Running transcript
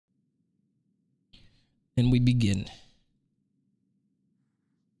And we begin.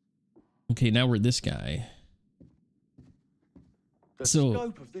 Okay, now we're this guy. The So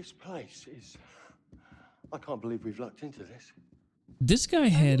scope of this place is... I can't believe we've lucked into this. this guy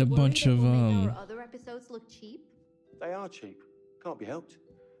had a bunch of Our other episodes look cheap. They are cheap. Can't be helped.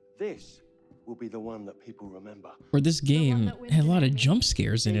 This will be the one that people remember. or this game had a lot of jump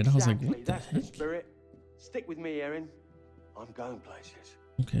scares in it. I was like, what the That's the heck? spirit. Stick with me, Erin. I'm going places.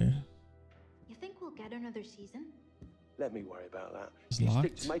 Okay. You think we'll get another season? Let me worry about that. It's You stick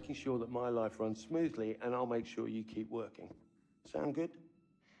locked. to making sure that my life runs smoothly, and I'll make sure you keep working. Sound good?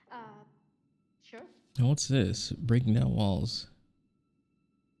 Sure. Now what's this? Breaking down walls.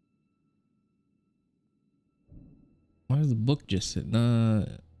 Why is the book just sitting?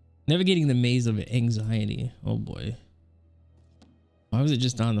 Navigating the maze of anxiety. Oh boy. Why was it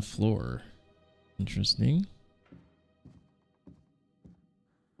just on the floor? Interesting.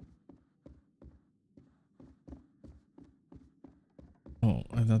 Oh,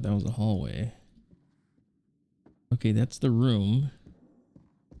 I thought that was a hallway. Okay, that's the room.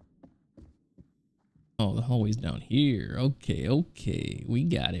 Oh, the hallway's down here. Okay, okay. We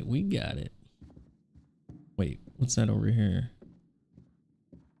got it. We got it. Wait, what's that over here?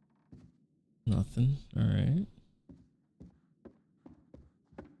 Nothing. All right.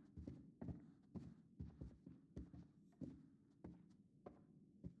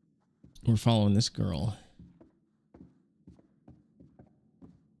 We're following this girl.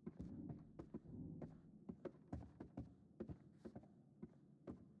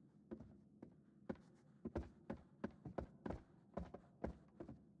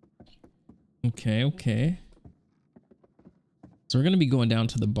 Okay, okay. So we're gonna be going down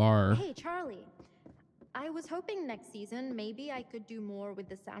to the bar. Hey, Charlie. I was hoping next season maybe I could do more with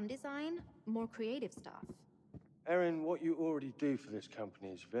the sound design, more creative stuff. Erin, what you already do for this company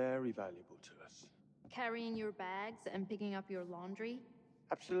is very valuable to us. Carrying your bags and picking up your laundry.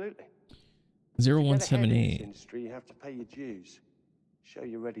 Absolutely. To get ahead in this 0178. industry, you have to pay your dues. Show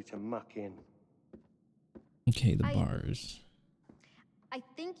you're ready to muck in. Okay, the bars. I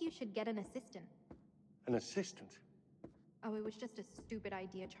think you should get an assistant. An assistant? Oh, it was just a stupid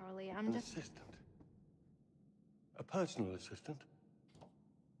idea, Charlie. An assistant? A personal assistant?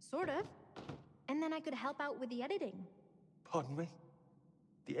 Sort of. And then I could help out with the editing. Pardon me?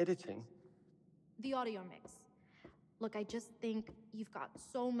 The editing? The audio mix. Look, I just think you've got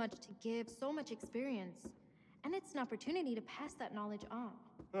so much to give, so much experience. And it's an opportunity to pass that knowledge on.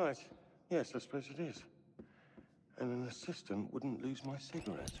 Right. Yes, I suppose it is. And an assistant wouldn't lose my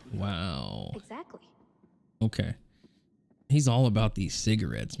cigarettes, would he? Wow. Exactly. Okay. He's all about these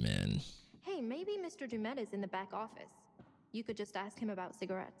cigarettes, man. Hey, maybe Mr. Dumet is in the back office. You could just ask him about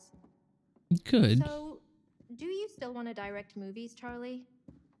cigarettes. Good. So, do you still want to direct movies, Charlie?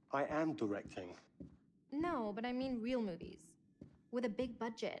 I am directing. No, but I mean real movies. With a big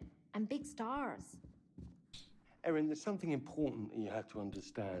budget and big stars. Erin, there's something important that you have to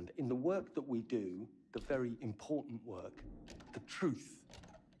understand. In the work that we do, the very important work, the truth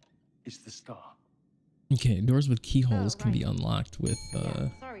is the star. Okay, doors with keyholes can be right. unlocked with Yeah,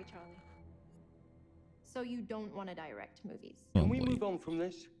 sorry, Charlie. So you don't want to direct movies? Can we move on from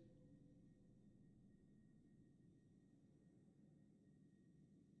this?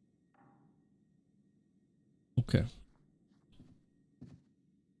 Okay.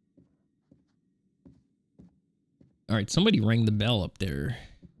 All right, somebody rang the bell up there.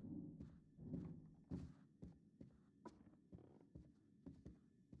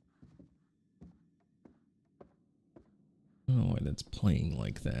 I don't know why that's playing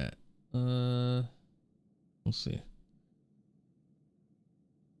like that. We'll see.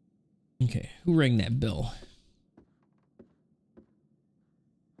 Okay, who rang that bell?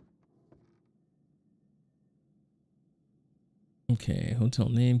 Okay, hotel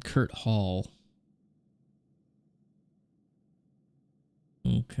name, Kurt Hall.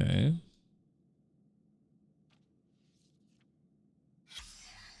 Okay.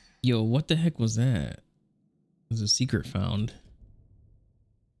 Yo, what the heck was that? There's a secret found.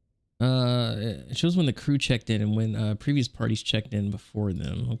 It shows when the crew checked in and when previous parties checked in before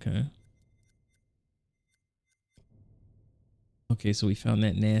them. Okay. Okay, so we found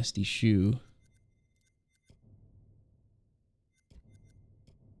that nasty shoe.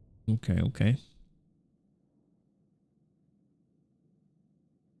 Okay, okay.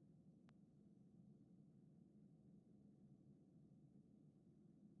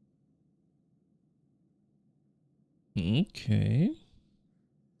 Okay.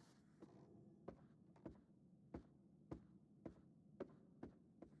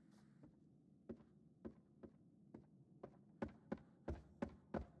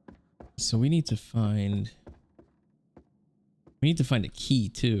 So we need to find a key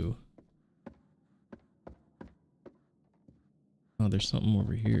too. Oh, there's something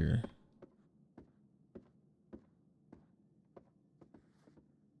over here.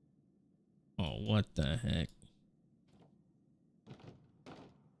 Oh, what the heck?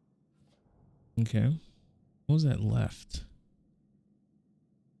 Okay. What was that left?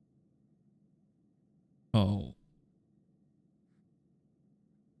 Oh.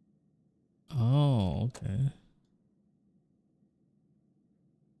 Oh, okay.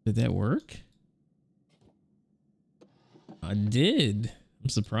 Did that work? I did. I'm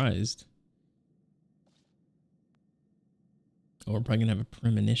surprised. Oh, we're probably gonna have a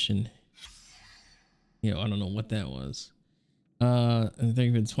premonition. Yo, I don't know what that was. I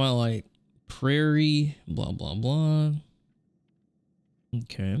think it's Twilight Prairie, blah blah blah.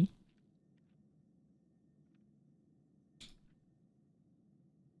 Okay.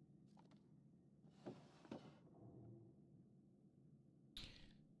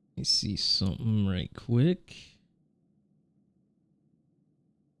 Let me see something right quick.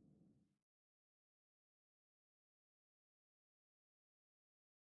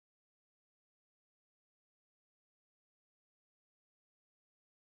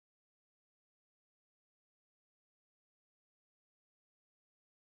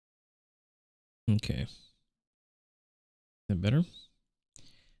 Okay. Is that better?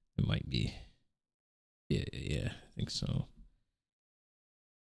 It might be. Yeah, I think so.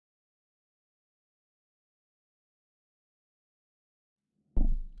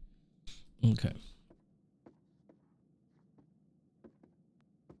 Okay.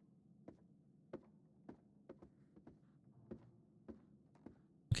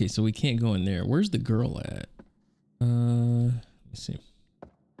 Okay, so we can't go in there. Where's the girl at? Let me see.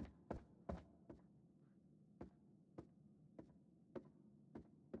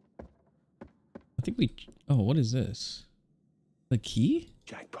 I think we... Oh, what is this? The key?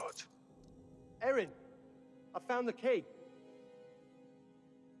 Jackpot. Erin, I found the key.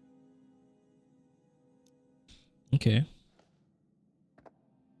 Okay.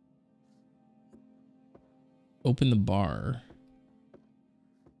 Open the bar.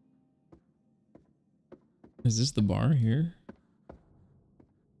 Is this the bar here?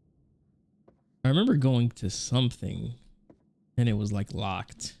 I remember going to something and it was like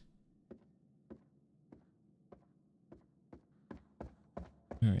locked.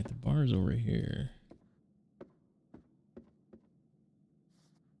 All right, the bar's over here.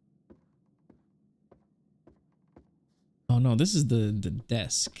 Oh no, this is the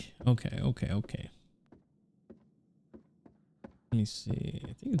desk. Okay. Let me see.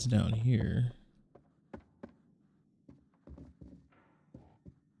 I think it's down here.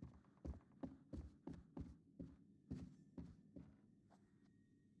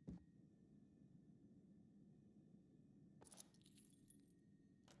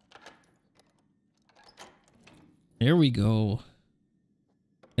 There we go.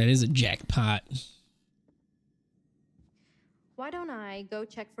 That is a jackpot. Why don't I go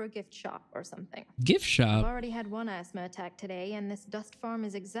check for a gift shop or something? Gift I've shop? already had one asthma attack today, and this dust farm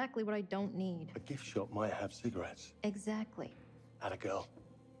is exactly what I don't need. A gift shop might have cigarettes. Exactly. Atta girl.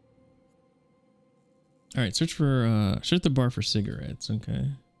 All right, search the bar for cigarettes.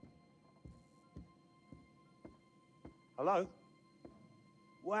 Okay. Hello?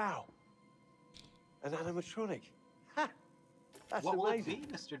 Wow. An animatronic. Ha! That's what amazing. What will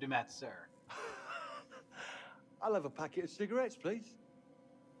it be, Mr. Dumet, sir? I'll have a packet of cigarettes, please.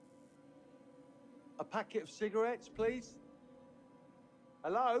 A packet of cigarettes, please.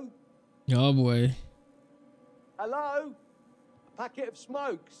 Hello? Oh boy. Hello? A packet of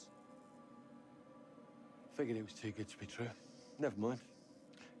smokes. Figured it was too good to be true. Never mind.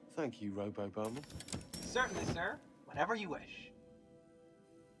 Thank you, Robo Barman. Certainly, sir. Whenever you wish.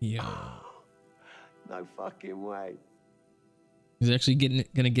 Yo. No fucking way. He's actually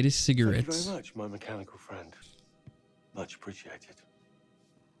gonna get his cigarettes. Thank you very much, my mechanical friend. Much appreciated.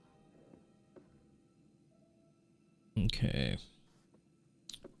 Okay.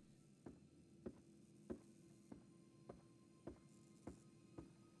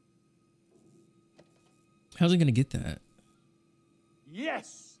 How's he gonna get that?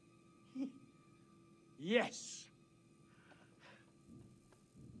 Yes! Yes!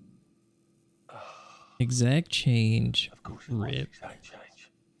 Exact change. Of course it was Rip. exact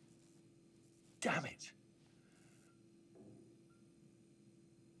change. Damn it!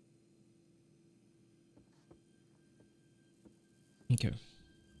 Okay.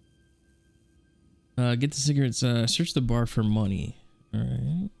 Get the cigarettes. Search the bar for money. All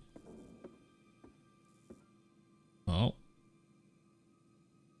right. Oh.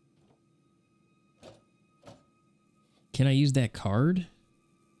 can I use that card?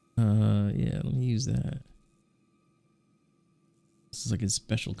 Yeah, let me use that. This is like a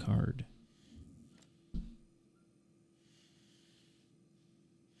special card.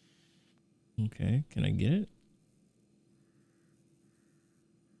 Okay, can I get it?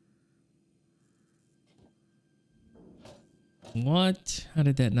 What? How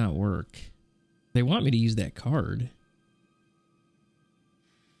did that not work? They want me to use that card.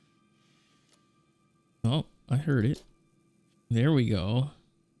 Oh, I heard it. There we go.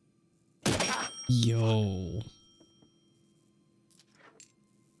 Yo.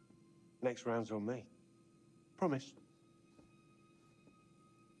 Next round's on me. Promise.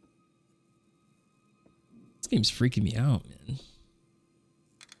 This game's freaking me out, man.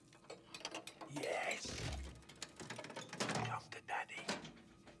 Yes. Come to daddy.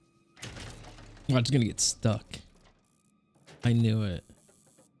 Oh, it's gonna get stuck. I knew it.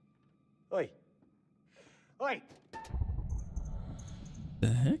 Oi. Oi. The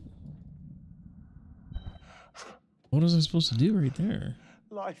heck? What was I supposed to do right there?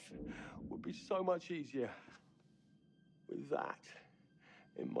 Life would be so much easier with that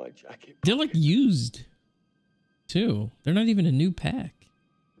in my jacket. They're like used too. They're not even a new pack.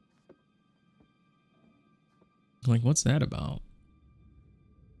 Like, what's that about?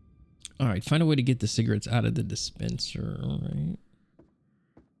 All right, find a way to get the cigarettes out of the dispenser. All right.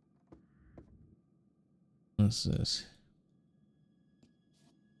 What's this?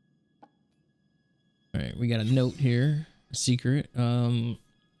 All right, we got a note here. A secret.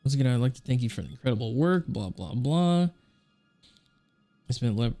 Once again, I'd like to thank you for the incredible work. Blah blah blah. I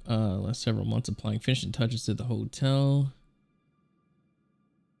spent last several months applying finishing touches to the hotel.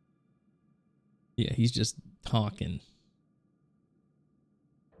 Yeah, he's just talking.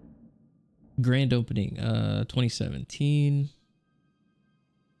 Grand opening, 2017.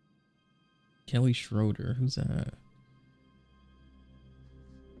 Kelly Schroeder, who's that?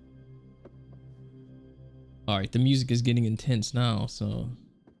 All right, the music is getting intense now, so.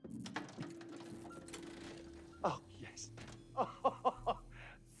 Oh, yes. Oh,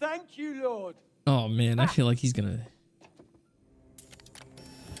 thank you, Lord. Oh man, I feel like he's gonna.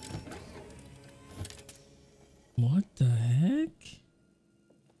 What the heck?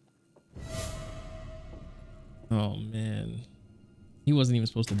 Oh man, he wasn't even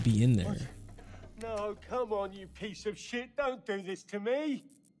supposed to be in there. What? No, come on, you piece of shit. Don't do this to me.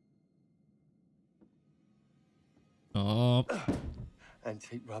 Oh.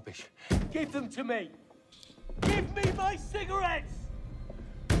 Antique rubbish. Give them to me. Give me my cigarettes.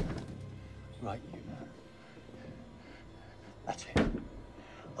 Right, you. That's it.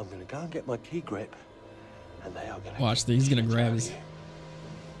 I'm gonna go and get my key grip, and they are gonna. Watch, he's gonna grab his.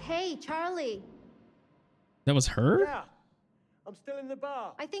 Hey, Charlie. That was her? Yeah, I'm still in the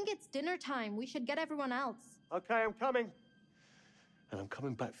bar. I think it's dinner time. We should get everyone else. Okay, I'm coming. And I'm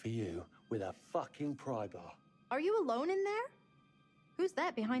coming back for you with a fucking pry bar. Are you alone in there? Who's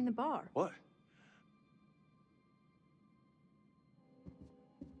that behind the bar? What?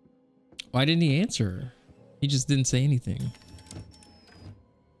 Why didn't he answer her? He just didn't say anything.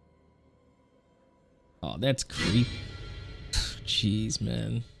 Oh, that's creepy. Jeez,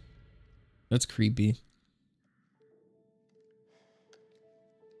 man. That's creepy.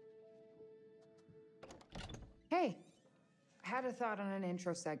 Hey, I had a thought on an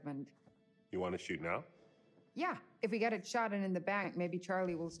intro segment. You want to shoot now? Yeah, if we get it shot and in the bank, maybe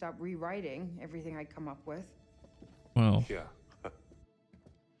Charlie will stop rewriting everything I come up with. Wow. Yeah.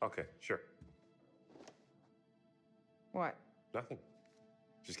 Okay, sure. What? Nothing.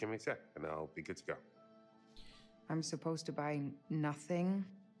 Just give me a sec, and I'll be good to go. I'm supposed to buy nothing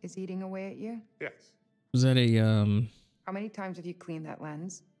is eating away at you? Yes. Was that a How many times have you cleaned that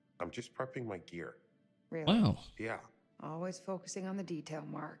lens? I'm just prepping my gear. Really? Wow. Yeah. Always focusing on the detail,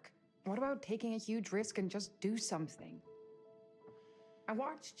 Mark. What about taking a huge risk and just do something? I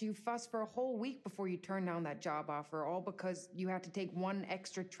watched you fuss for a whole week before you turned down that job offer, all because you had to take one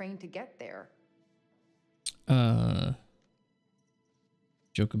extra train to get there.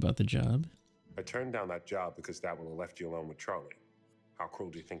 Joke about the job. I turned down that job because that would have left you alone with Charlie. How cruel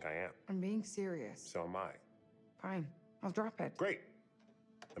do you think I am? I'm being serious. So am I. Fine, I'll drop it. Great.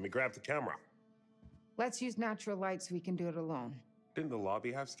 Let me grab the camera. Let's use natural light so we can do it alone. Didn't the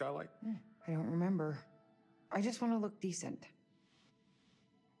lobby have skylight? I don't remember. I just want to look decent.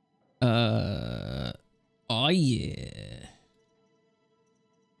 Oh yeah.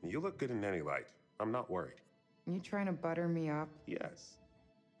 You look good in any light. I'm not worried. You trying to butter me up? Yes.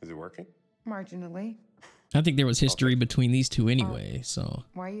 Is it working? Marginally. I think there was history between these two anyway, so.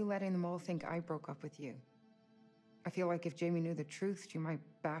 Why are you letting them all think I broke up with you? I feel like if Jamie knew the truth, she might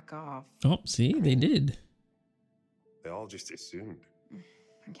back off. Oh, see, they did. They all just assumed.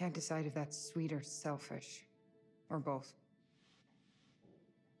 I can't decide if that's sweet or selfish. Or both.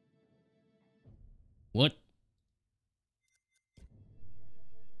 What?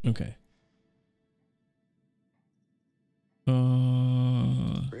 Okay.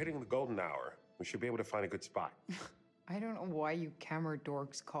 We're hitting the golden hour. We should be able to find a good spot. I don't know why you camera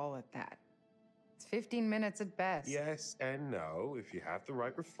dorks call it that. It's 15 minutes at best. Yes and no, if you have the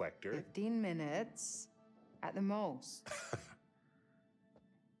right reflector. 15 minutes at the most.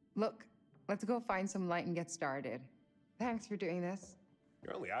 Look, let's go find some light and get started. Thanks for doing this.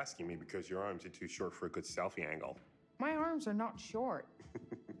 You're only asking me because your arms are too short for a good selfie angle. My arms are not short.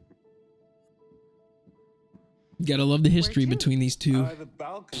 Gotta love the history Where to? between these two. The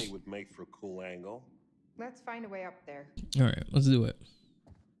balcony would make for a cool angle. Let's find a way up there. All right, let's do it.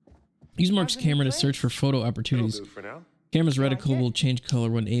 Use Mark's camera to search for photo opportunities. It'll do for now. Camera's reticle will change color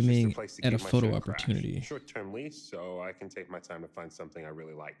when It's just aiming place to at a keep my photo shit crash. opportunity. Short-term lease, so I can take my time to find something I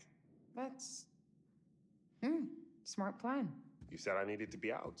really like. That's... smart plan. You said I needed to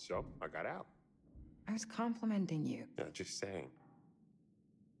be out, so I got out. I was complimenting you. Yeah, just saying.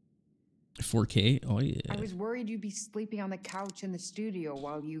 4K? Oh, yeah. I was worried you'd be sleeping on the couch in the studio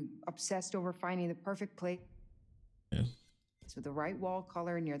while you obsessed over finding the perfect place. Yeah. So the right wall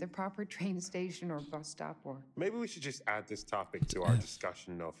color near the proper train station or bus stop or... Maybe we should just add this topic to our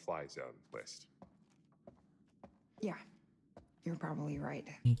discussion no-fly zone list. Yeah, you're probably right.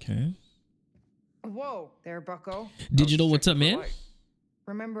 Okay. Whoa there, bucko. Digital, what's up, man?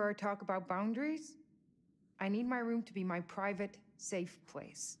 Remember our talk about boundaries? I need my room to be my private, safe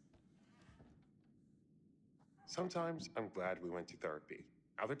place. Sometimes I'm glad we went to therapy.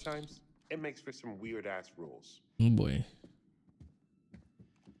 Other times, it makes for some weird-ass rules. Oh, boy.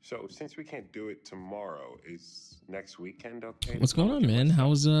 So, since we can't do it tomorrow, is next weekend okay? What's going on, man? How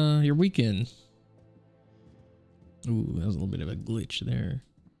was your weekend? Ooh, that was a little bit of a glitch there.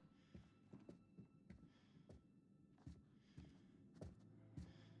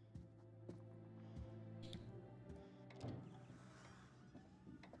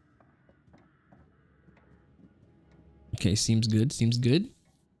 Okay, seems good. Seems good.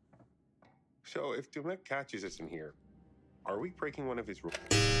 So, if Dumet catches us in here, are we breaking one of his rules?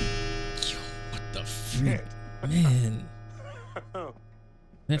 Yo, what the freak? Man.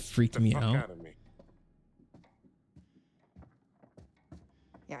 That freaked me out. Out of me.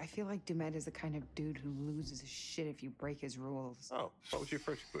 Yeah, I feel like Dumet is the kind of dude who loses his shit if you break his rules. Oh, what was your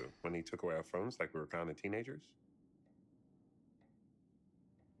first clue? When he took away our phones like we were kind of teenagers?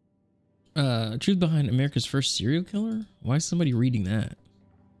 Truth behind America's first serial killer? Why is somebody reading that?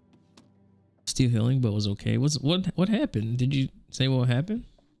 Still healing, but was okay. What happened? Did you say what happened?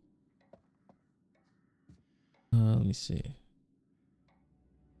 Let me see.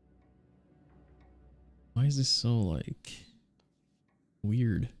 Why is this so like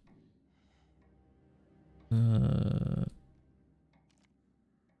weird? Oh,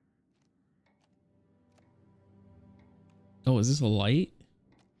 is this a light?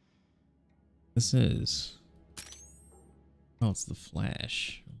 This is. Oh, it's the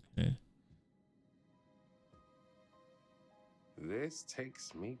flash. Okay. This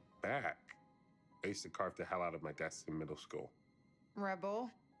takes me back. I used to carve the hell out of my desk in middle school. Rebel.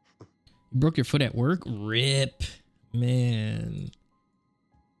 You broke your foot at work? Rip. Man.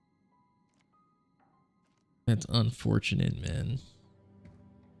 That's unfortunate, man.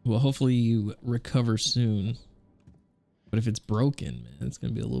 Well, hopefully you recover soon. But if it's broken, man, it's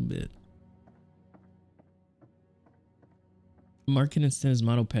going to be a little bit. Mark can extend his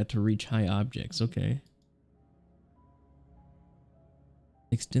monopad to reach high objects. Okay.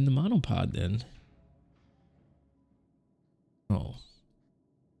 Extend the monopod then. Oh.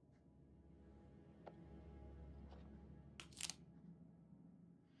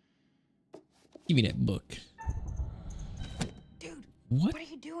 Give me that book. Dude, What? what are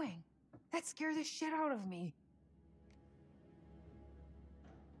you doing? That scared the shit out of me.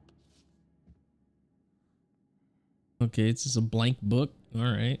 Okay, it's just a blank book. All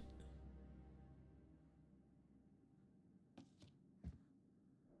right.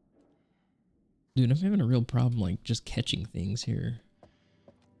 Dude, I'm having a real problem like just catching things here.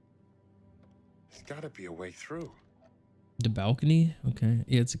 There's gotta be a way through. The balcony? Okay.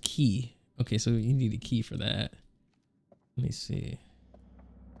 Yeah, it's a key. Okay, so you need a key for that. Let me see.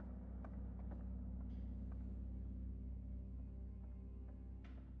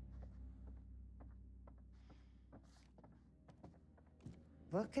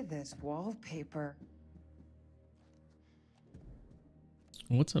 Look at this wallpaper.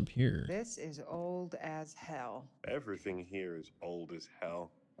 What's up here? This is old as hell. Everything here is old as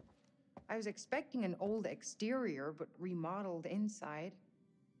hell. I was expecting an old exterior, but remodeled inside.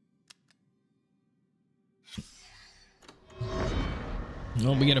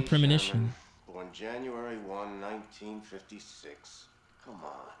 Oh, we got a Andy premonition. Sherman, born January 1, 1956. Come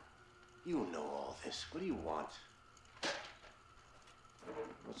on. You know all this. What do you want?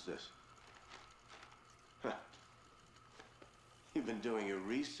 What's this? Huh. You've been doing your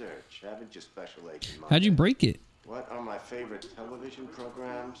research, haven't you, Special Agent Monday? How'd you break it? What are my favorite television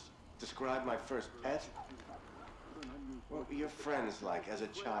programs? Describe my first pet? What were your friends like as a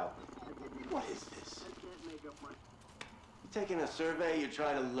child? What is this? You're taking a survey, you're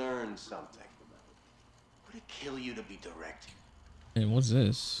trying to learn something. Would it kill you to be direct? And what's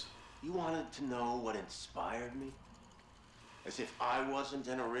this? You wanted to know what inspired me? As if I wasn't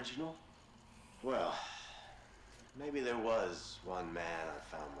an original? Well, maybe there was one man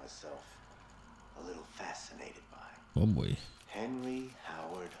I found myself a little fascinated by. Oh boy. Henry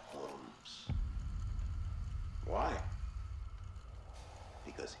Howard Holmes. Why?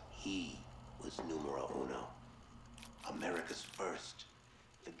 Because he was numero uno. America's first.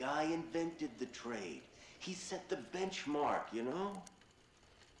 The guy invented the trade. He set the benchmark, you know?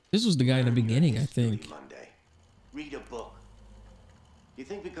 This was the guy in the Learn your beginning, I history, think. Monday. Read a book. You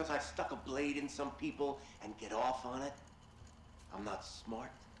think because I stuck a blade in some people and get off on it, I'm not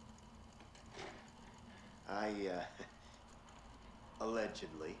smart? I,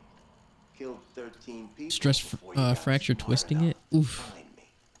 allegedly killed 13 people. Stress before you got fracture smart twisting enough it. to Oof. find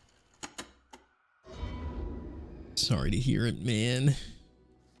me. Sorry to hear it, man.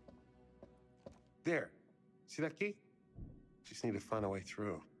 There. See that key? Just need to find a way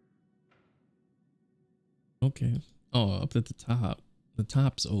through. Okay. Oh, up at the top. The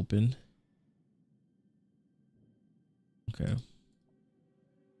top's open. Okay.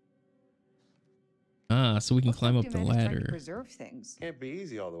 Ah, so we can climb up the Trying to ladder. preserve things. Can't be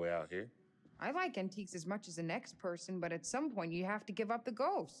easy all the way out here. I like antiques as much as the next person, but at some point you have to give up the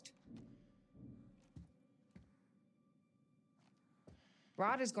ghost.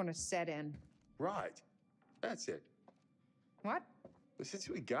 Rot is going to set in. Right. That's it. What? But since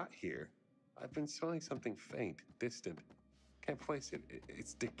we got here, I've been smelling something faint, distant. Can't place it.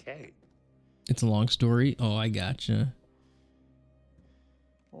 It's decay. It's a long story. Oh, I gotcha.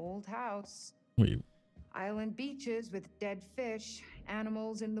 Old house. Wait. Island beaches with dead fish,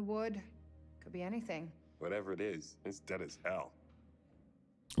 animals in the wood. Could be anything. Whatever it is, it's dead as hell.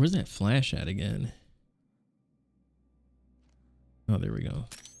 Where's that flash at again? Oh, there we go.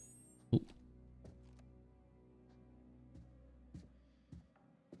 Ooh.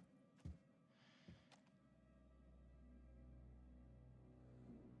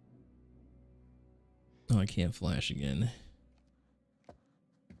 Oh, I can't flash again.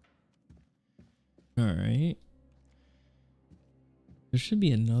 All right. There should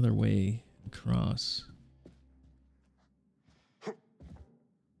be another way across.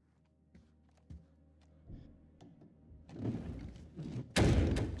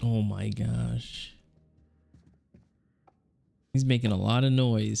 Oh my gosh. He's making a lot of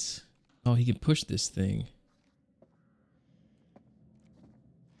noise. Oh, he can push this thing.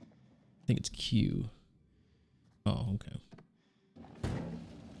 I think it's Q. Oh, okay.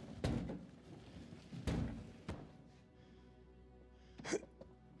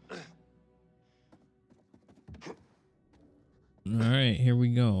 All right, here we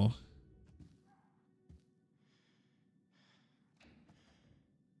go.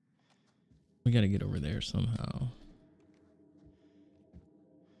 We got to get over there somehow.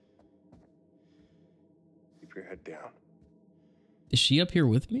 Keep your head down. Is she up here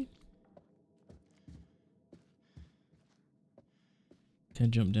with me? Can I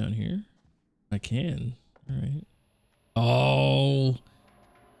jump down here? I can. All right. Oh.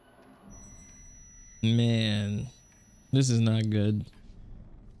 Man. This is not good.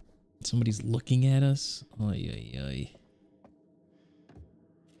 Somebody's looking at us. Ay, ay, ay.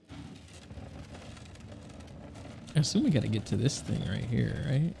 I assume we got to get to this thing right here,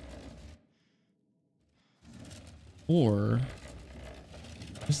 right? Or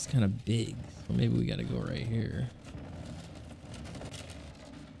this is kind of big, so maybe we got to go right here.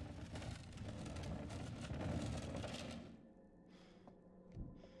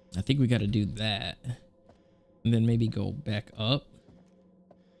 I think we got to do that. And then maybe go back up.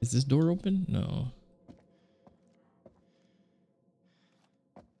 Is this door open? No.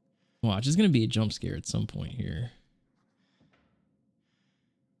 Watch, it's going to be a jump scare at some point here.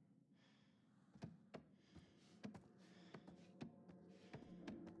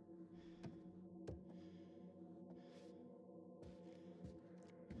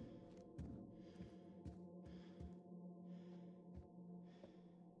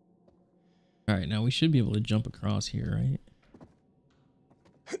 All right, now we should be able to jump across here, right?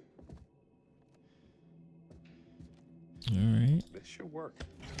 All right. This should work.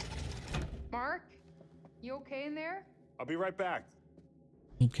 Mark, you okay in there? I'll be right back.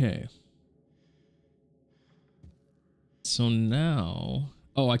 Okay. So now,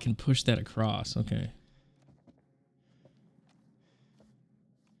 oh, I can push that across. Okay.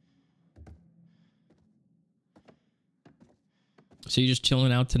 So you're just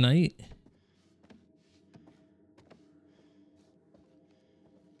chilling out tonight?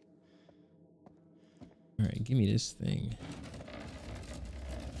 All right, give me this thing.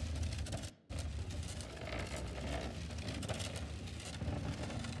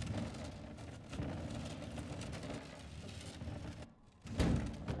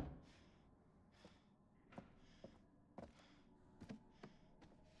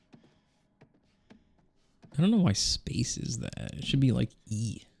 I don't know why space is that. It should be like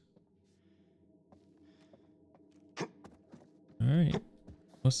E. All right.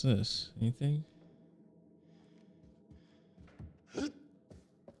 What's this? Anything?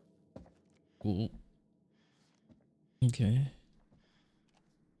 Cool. Okay.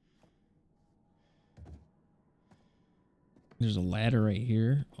 There's a ladder right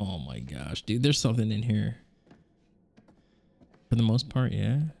here. Oh my gosh, dude. There's something in here. For the most part,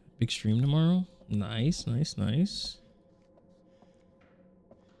 yeah. Big stream tomorrow. Nice, nice, nice.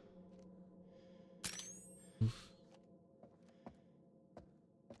 Oof.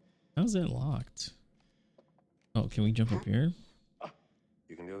 How's that locked? Oh, can we jump up here?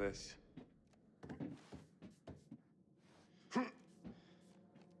 You can do this.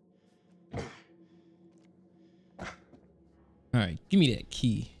 All right, give me that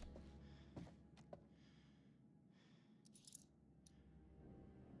key.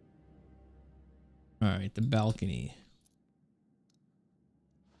 All right, the balcony.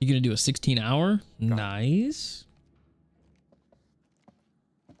 You gonna do a 16-hour? Nice.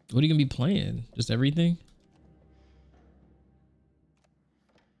 What are you gonna be playing? Just everything?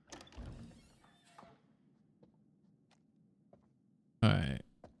 All right.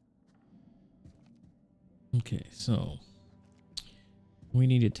 Okay, so we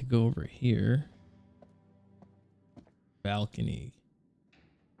needed to go over here. Balcony.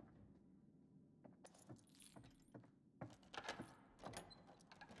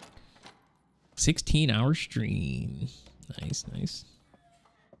 $16-hour stream. Nice, nice.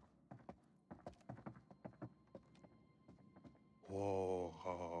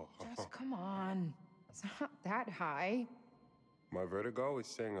 Whoa. Just come on. It's not that high. My vertigo is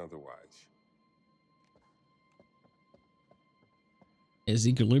saying otherwise. His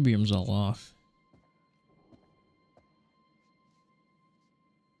equilibrium's all off.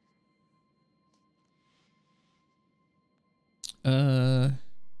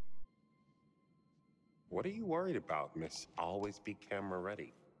 What are you worried about, Miss? Always be camera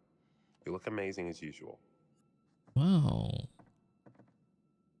ready. You look amazing as usual. Wow.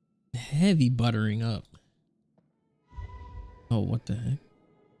 Heavy buttering up. Oh, what the heck?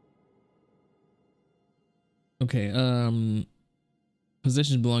 Okay,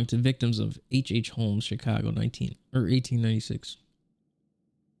 possessions belong to victims of H.H. Holmes, Chicago, 1896.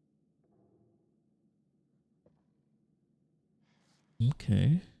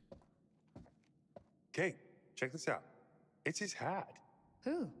 Okay. Kate, check this out. It's his hat.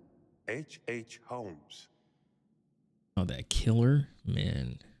 Who? H.H. Holmes. Oh, that killer,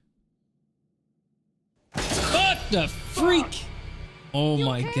 man. What the freak? Oh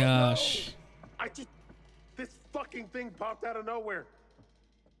my gosh. This fucking thing popped out of nowhere.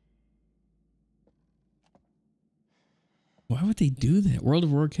 Why would they do that? World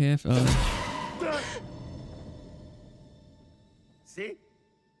of Warcraft. See?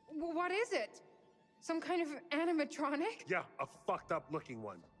 What is it? Some kind of animatronic? Yeah, a fucked up looking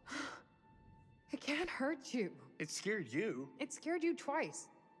one. It can't hurt you. It scared you. It scared you twice.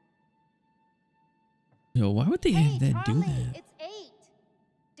 Yo, why would they have that do Charlie, that? it's 8.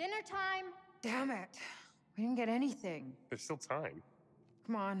 Dinner time. Damn it. We didn't get anything. There's still time.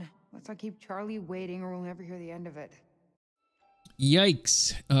 Come on. Let's not keep Charlie waiting or we'll never hear the end of it.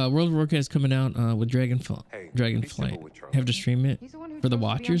 Yikes. World of Warcraft is coming out with Dragonflight. Hey, be Dragonflight. civil with Charlie. Have to stream it He's the one who for the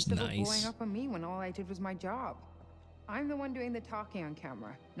chose to be watchers. uncivil, blowing Nice. up on me when all I did was my job. I'm the one doing the talking on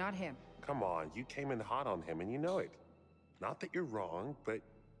camera, not him. Come on, you came in hot on him and you know it. Not that you're wrong, but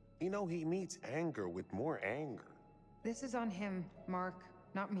you know he meets anger with more anger. This is on him, Mark,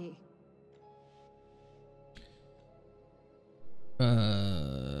 not me.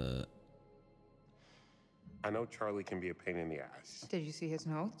 I know Charlie can be a pain in the ass. Did you see his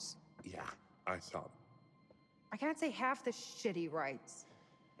notes? Yeah, I saw them. I can't say half the shit he writes.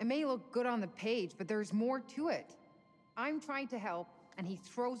 It may look good on the page, but there's more to it. I'm trying to help, and he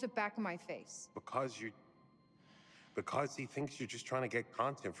throws it back in my face. Because he thinks you're just trying to get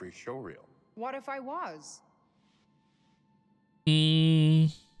content for your show reel. What if I was?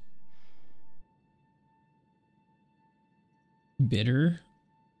 Bitter?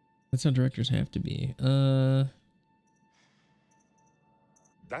 That's how directors have to be.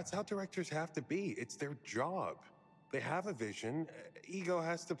 That's how directors have to be. It's their job. They have a vision. Ego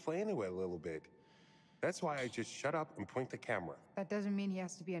has to play into it a little bit. That's why I just shut up and point the camera. That doesn't mean he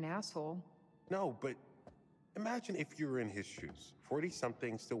has to be an asshole. No, but imagine if you were in his shoes,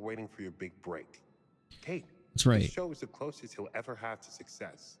 40-something, still waiting for your big break. Kate, that's right. This show is the closest he'll ever have to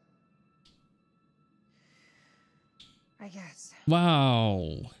success. I guess.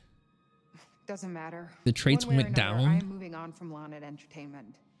 Wow. Doesn't matter. The traits went down. I'm moving on from Lanet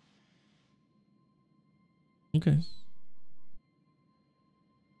Entertainment. Okay.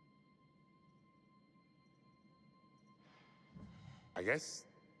 I guess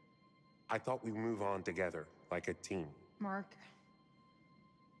I thought we'd move on together, like a team. Mark,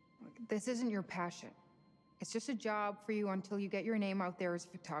 this isn't your passion. It's just a job for you until you get your name out there as a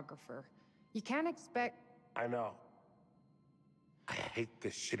photographer. You can't expect... I know. I hate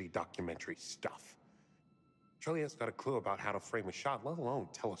this shitty documentary stuff. Charlie has got a clue about how to frame a shot, let alone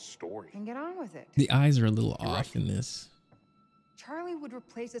tell a story. And get on with it. The eyes are a little off in this. Charlie would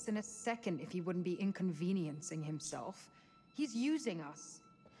replace us in a second if he wouldn't be inconveniencing himself. He's using us.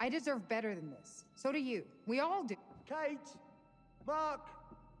 I deserve better than this. So do you. We all do. Kate! Mark!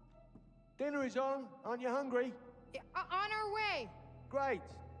 Dinner is on. Aren't you hungry? Yeah, on our way! Great.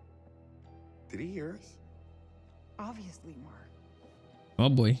 Did he hear us? Obviously, Mark. Oh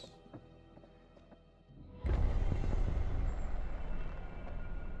boy.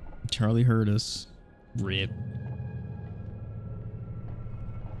 Charlie heard us. Rip.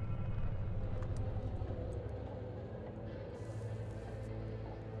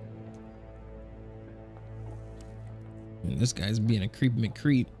 And this guy's being a creep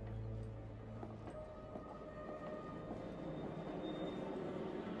McCreep.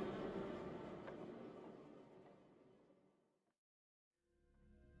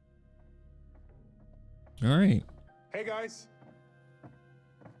 All right. Hey guys.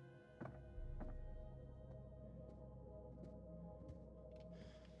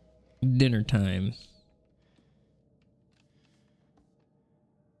 Dinner time.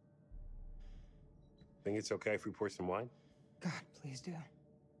 Think it's okay if we pour some wine? God, please do.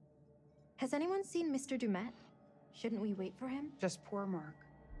 Has anyone seen Mr. Dumet? Shouldn't we wait for him? Just poor Mark.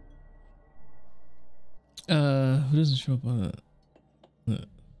 Who doesn't show up on it?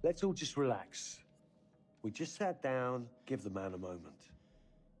 Let's all just relax. We just sat down, give the man a moment.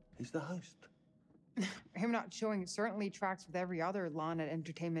 He's the host. Him not showing certainly tracks with every other Lanet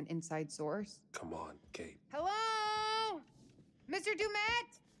Entertainment inside source. Come on, Kate. Hello? Mr.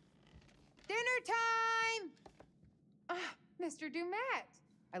 Dumet? Dinner time! Ah, Mr. Dumet.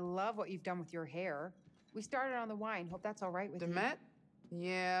 I love what you've done with your hair. We started on the wine. Hope that's all right with Dumet?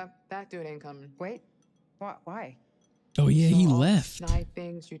 Yeah, that dude ain't coming. you. Wait. What? Why? Oh yeah, he Saw all the left. snide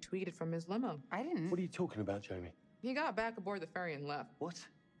things you tweeted from his limo. I didn't. What are you talking about, Jamie? He got back aboard the ferry and left. What?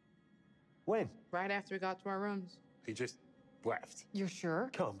 When? Right after we got to our rooms. He just left. You're sure?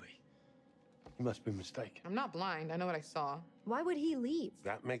 Can't be. You must be mistaken. I'm not blind. I know what I saw. Why would he leave?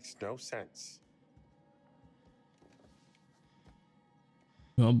 That makes no sense.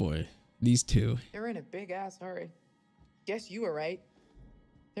 Oh boy, these two. They're in a big ass hurry. Guess you were right.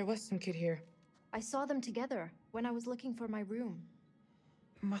 There was some kid here. I saw them together when I was looking for my room.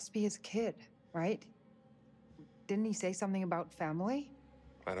 Must be his kid, right? Didn't he say something about family?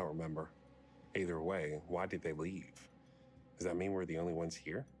 I don't remember. Either way, why did they leave? Does that mean we're the only ones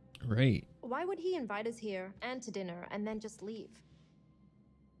here? Right. Why would he invite us here and to dinner and then just leave?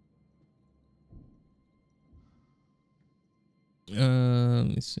 Let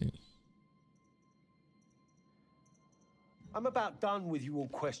me see. I'm about done with you all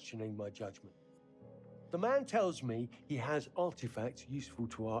questioning my judgment. The man tells me he has artifacts useful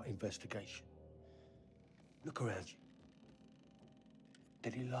to our investigation. Look around you.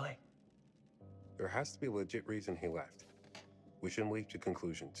 Did he lie? There has to be a legit reason he left. We shouldn't leap to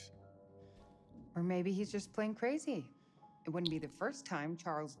conclusions. Or maybe he's just plain crazy. It wouldn't be the first time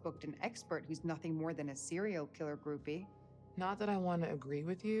Charles booked an expert who's nothing more than a serial killer groupie. Not that I want to agree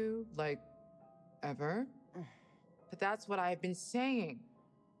with you, like, ever. But that's what I've been saying.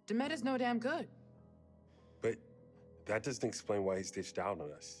 Dumet is no damn good. But that doesn't explain why he's ditched out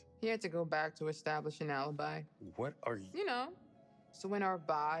on us. He had to go back to establish an alibi. What are you... You know, So when our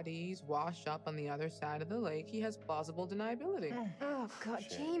bodies wash up on the other side of the lake, he has plausible deniability. Oh, God,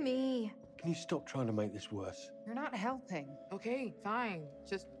 Jamie. Can you stop trying to make this worse? You're not helping. Okay, fine.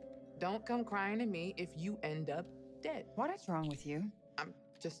 Just don't come crying to me if you end up dead. What is wrong with you? I'm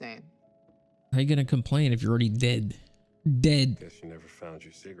just saying. How you gonna complain if you're already dead? Dead. Guess you never found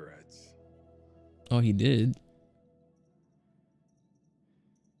your cigarettes. Oh, he did.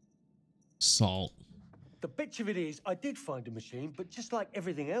 Salt. The bitch of it is, I did find a machine, but just like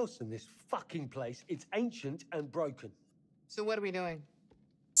everything else in this fucking place, it's ancient and broken. So what are we doing?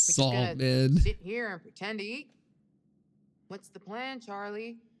 We just Salt, gonna man. sit here and pretend to eat? What's the plan,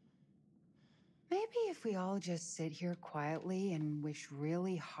 Charlie? Maybe if we all just sit here quietly and wish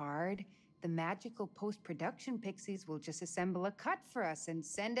really hard, the magical post-production pixies will just assemble a cut for us and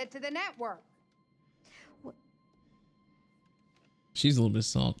send it to the network. She's a little bit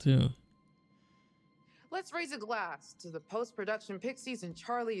salt too. Let's raise a glass to the post-production pixies and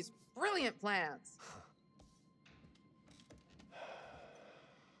Charlie's brilliant plans.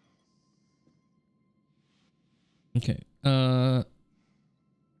 Okay.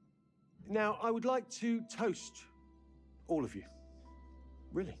 Now, I would like to toast all of you.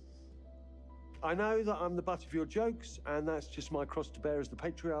 Really. I know that I'm the butt of your jokes, and that's just my cross to bear as the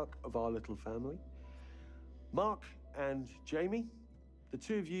patriarch of our little family. Mark and Jamie, the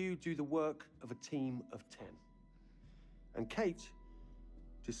two of you do the work of a team of 10. And Kate,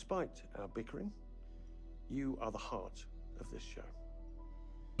 despite our bickering, you are the heart of this show.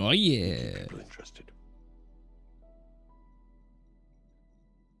 Oh yeah. Keep people interested.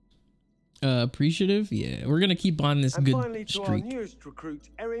 Appreciative. Yeah, we're gonna keep on this And good finally, to our streak. newest recruit,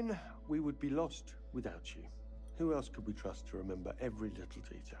 Erin, we would be lost without you. Who else could we trust to remember every little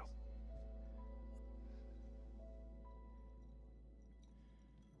detail?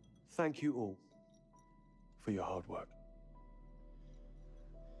 Thank you all for your hard work.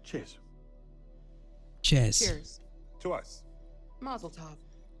 Cheers. Chess. Cheers. To us. Mazel tov.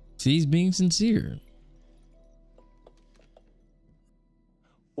 See, he's being sincere.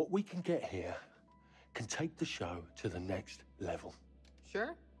 What we can get here can take the show to the next level.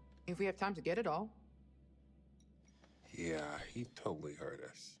 Sure, if we have time to get it all. Yeah, he totally heard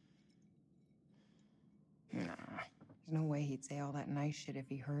us. Nah, there's no way he'd say all that nice shit if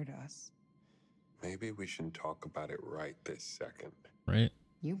he heard us. Maybe we shouldn't talk about it right this second. Right.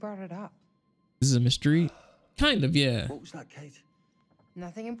 You brought it up. This is a mystery. Kind of. Yeah. What was that, Kate?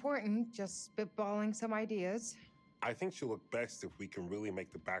 Nothing important, just spitballing some ideas. I think she'll look best if we can really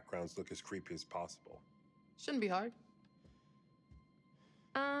make the backgrounds look as creepy as possible. Shouldn't be hard.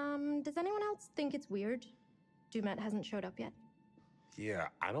 Does anyone else think it's weird? Dumet hasn't showed up yet. Yeah,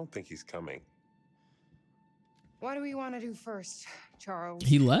 I don't think he's coming. What do we want to do first, Charles?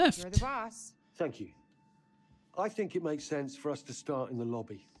 He left. You're the boss. Thank you. I think it makes sense for us to start in the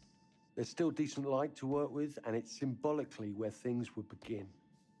lobby. There's still decent light to work with, and it's symbolically where things would begin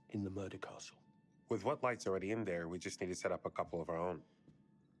in the murder castle. With what lights already in there, we just need to set up a couple of our own.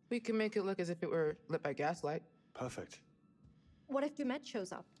 We can make it look as if it were lit by gaslight. Perfect. What if Dumet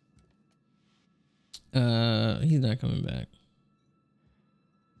shows up? He's not coming back.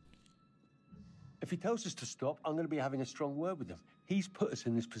 If he tells us to stop, I'm going to be having a strong word with him. He's put us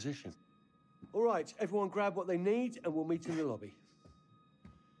in this position. All right, everyone grab what they need, and we'll meet in the lobby.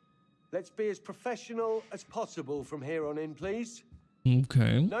 Let's be as professional as possible from here on in, please.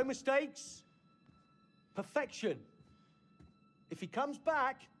 Okay. No mistakes. Perfection. If he comes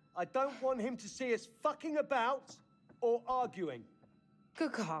back, I don't want him to see us fucking about or arguing.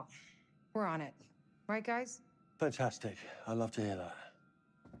 Good call. We're on it. Right, guys? Fantastic. I love to hear that.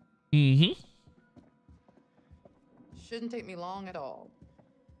 Mm-hmm. Shouldn't take me long at all.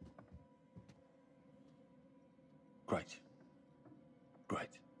 Great.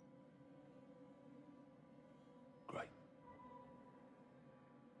 Great. Great.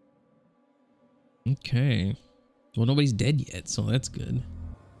 Okay. Well, nobody's dead yet, so that's good.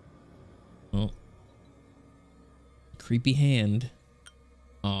 Oh. Creepy hand.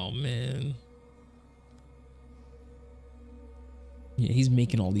 Oh, man. Yeah, he's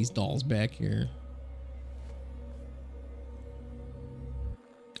making all these dolls back here.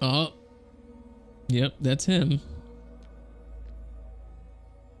 Oh. Yep, that's him.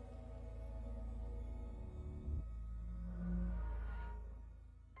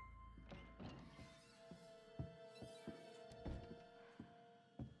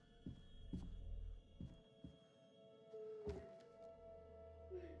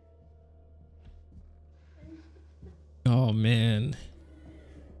 Oh, man.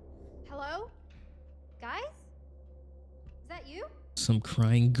 Hello? Guys? Is that you? Some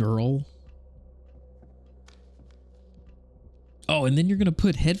crying girl. Oh, and then you're gonna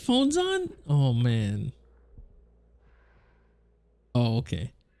put headphones on? Oh man. Oh,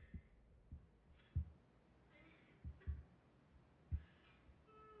 okay.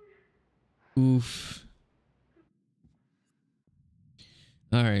 Oof.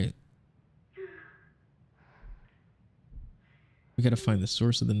 All right. We gotta find the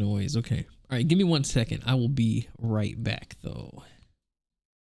source of the noise. Okay. All right, give me 1 second. I will be right back though.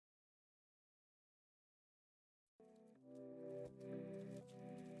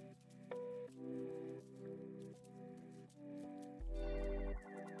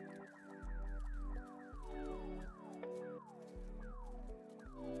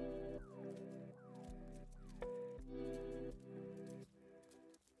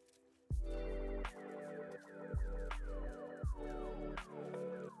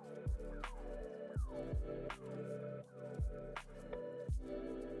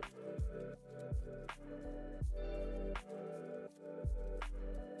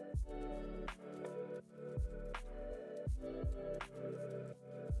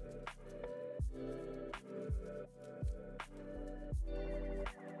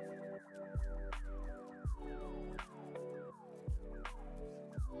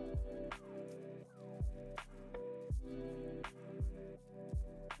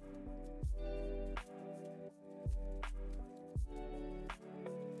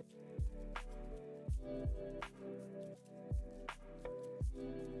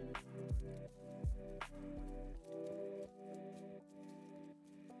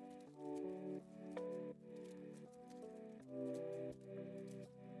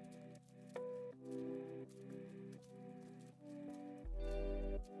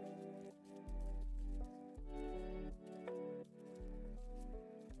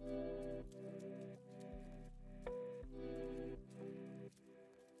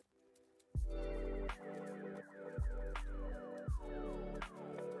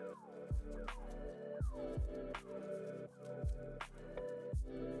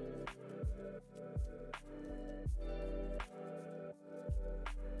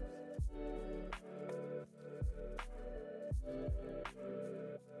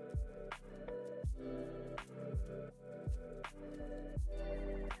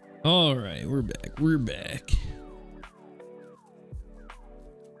 All right, we're back. We're back.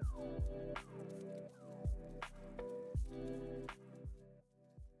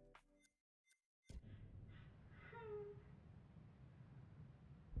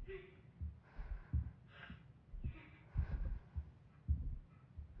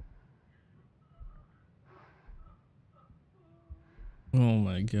 Oh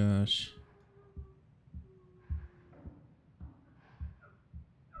my gosh.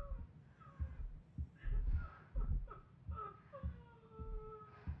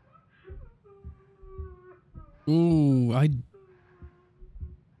 Ooh,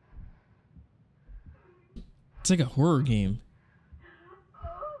 it's like a horror game.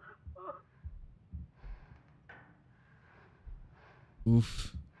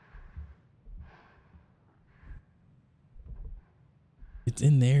 Oof. It's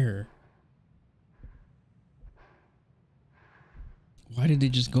in there. Why did it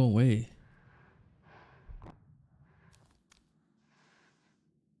just go away?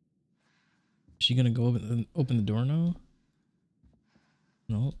 Is she gonna go open the door now?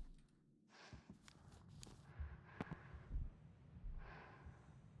 No.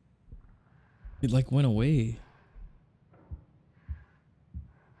 It like went away.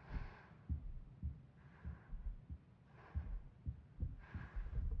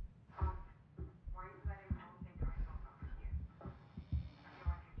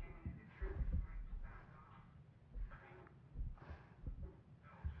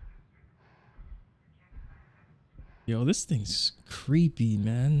 Yo, this thing's creepy,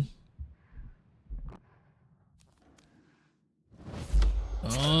 man.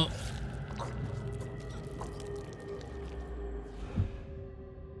 Oh.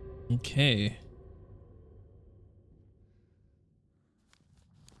 Okay.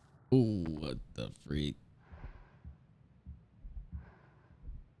 Oh, what the freak?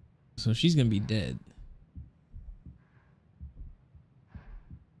 So she's gonna be dead.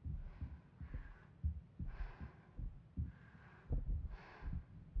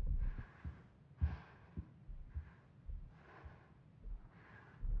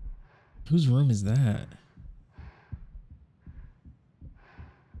 Whose room is that?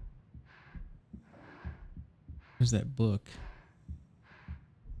 Where's that book?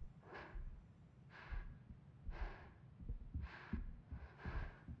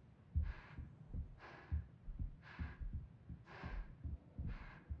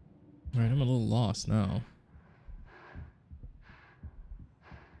 All right, I'm a little lost now.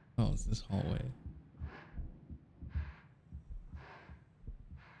 this hallway.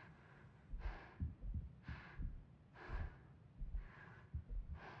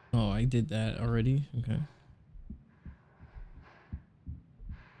 Oh, I did that already? Okay.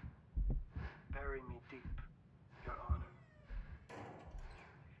 Bury me deep, Your Honor.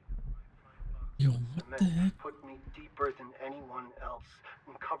 Yo, what the heck? Put me deeper than anyone else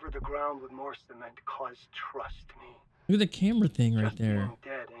and cover the ground with more cement, cause trust me. Look at the camera thing right Just there. being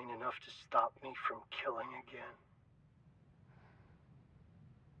dead ain't enough to stop me from killing again.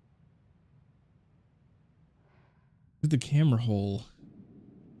 Look at the camera hole.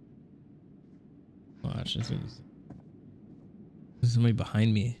 Watch, there's somebody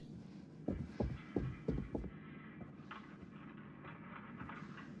behind me.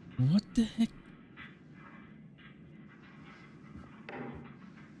 What the heck?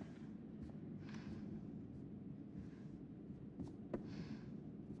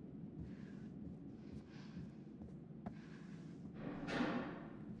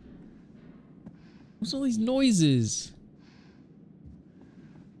 What's all these noises?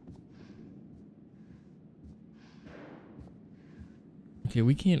 Okay,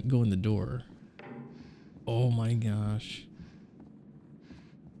 we can't go in the door. Oh my gosh.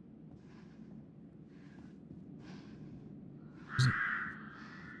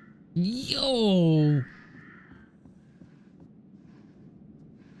 Yo!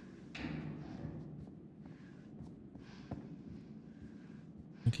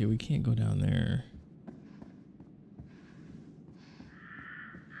 Okay, we can't go down there.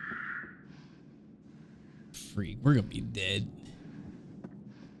 Freak, we're gonna be dead.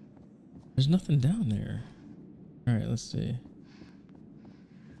 There's nothing down there. All right, let's see.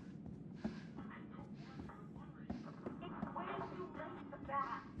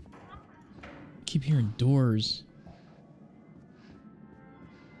 Keep hearing doors.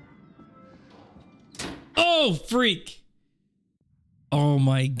 Oh, freak. Oh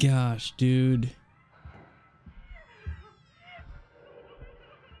my gosh, dude.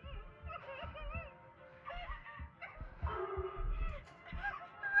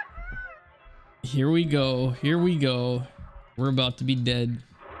 Here we go. Here we go. We're about to be dead.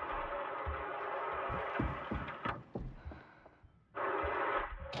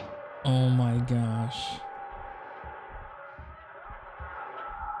 Oh my gosh.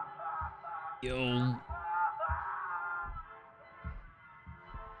 Yo.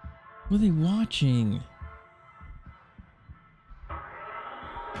 What are they watching?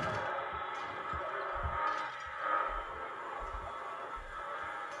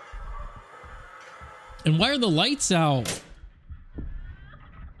 And why are the lights out?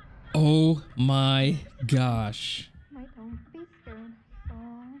 Oh my gosh. My Don't Be Scared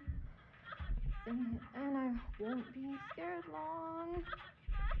song. Sing it and I won't be scared long.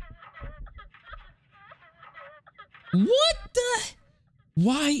 What the?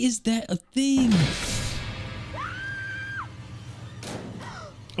 Why is that a thing?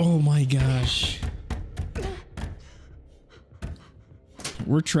 Oh my gosh.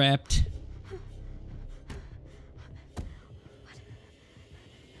 We're trapped.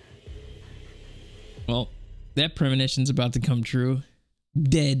 Well, that premonition's about to come true.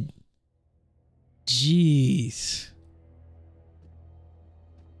 Dead. Jeez.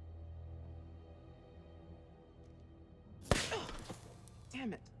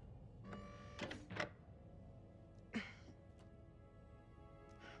 Damn it.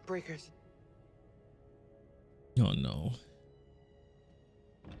 Breakers. Oh no.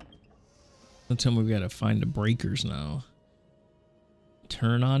 Don't tell me we gotta find the breakers now.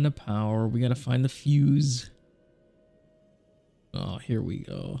 Turn on the power. We gotta find the fuse. Oh, here we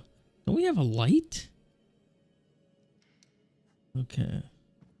go. Don't we have a light? Okay.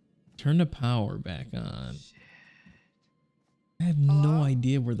 Turn the power back on. Shit. I have no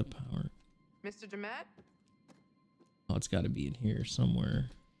idea where the power... Mr. Demet? Oh, it's gotta be in here somewhere.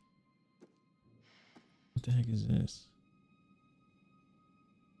 What the heck is this?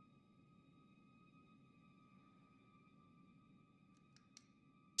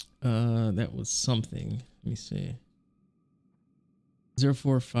 That was something. Let me see.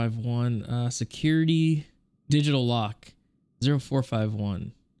 0451. Security digital lock.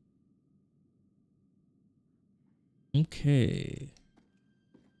 0451. Okay.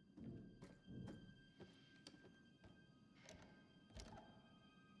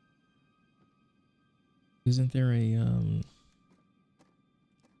 Isn't there a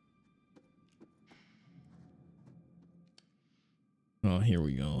Oh, here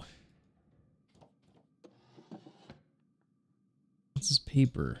we go. What's this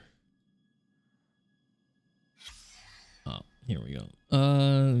paper? Oh, Here we go.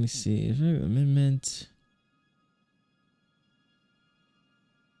 Let me see. Amendment.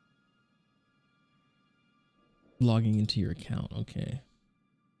 Logging into your account. Okay.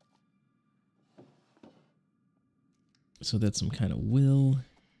 So that's some kind of will.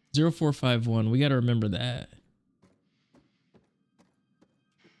 0451. We got to remember that.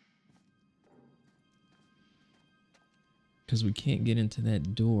 Because we can't get into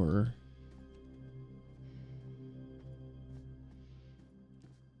that door.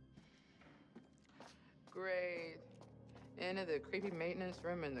 Great. Into the creepy maintenance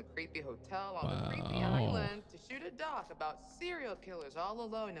room in the creepy hotel on the creepy island to shoot a doc about serial killers all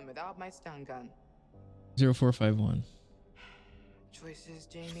alone and without my stun gun. 0451. Choices,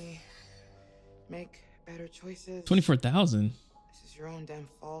 Jamie. Make better choices. 24,000. This is your own damn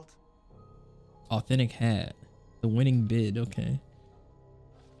fault. Authentic hat. The winning bid. Okay.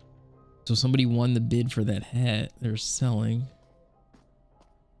 So somebody won the bid for that hat they're selling.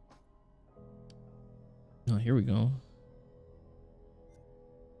 Oh, here we go.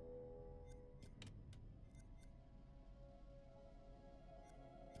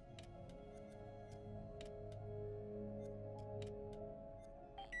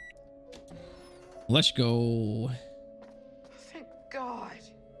 Let's go. Thank God.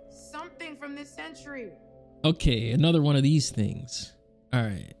 Something from this century. Okay, another one of these things. All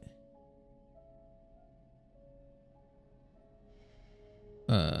right.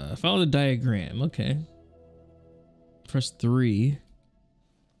 Follow the diagram. Okay. Press 3.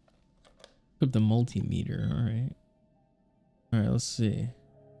 Put up the multimeter. All right. All right, let's see.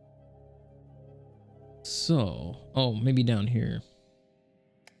 So, oh, maybe down here.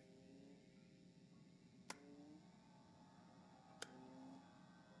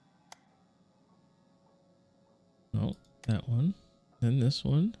 No, that one. Then this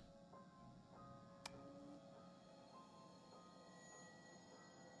one.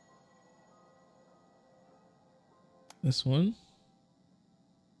 This one.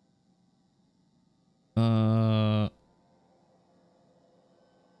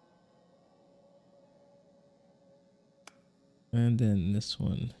 And then this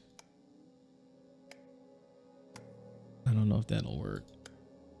one. I don't know if that'll work.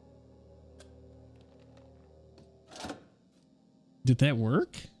 Did that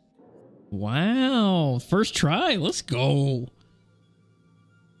work? Wow. First try. Let's go. All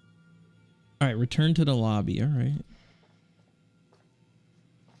right. Return to the lobby. All right.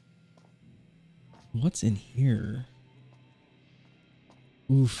 What's in here?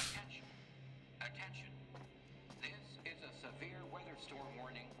 Oof. Attention. This is a severe weather storm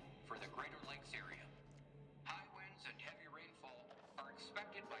warning for the Greater Lakes area. High winds and heavy rainfall are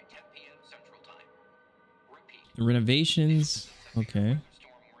expected by 10 p.m. Central Time. Repeat. The renovations. Okay.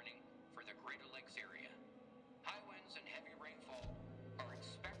 Storm warning for the Greater Lakes area. High winds and heavy rainfall are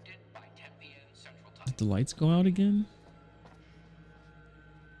expected by 10 p.m. Central Time. Did the lights go out again?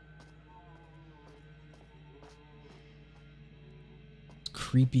 It's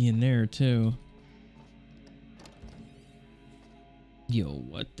creepy in there too. Yo,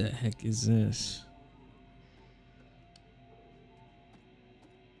 what the heck is this?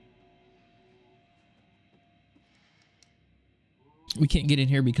 We can't get in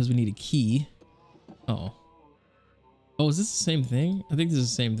here because we need a key. Oh. Oh, is this the same thing? I think this is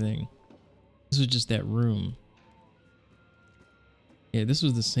the same thing. This was just that room. Yeah, this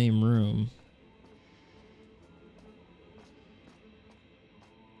was the same room.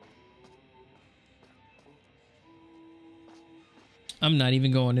 I'm not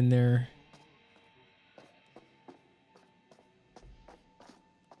even going in there.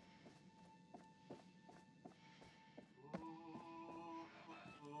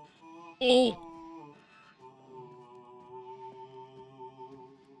 Oh.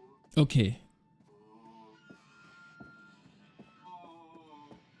 Okay.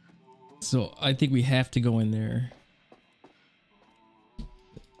 So I think we have to go in there.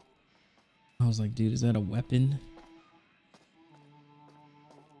 I was like, dude, is that a weapon?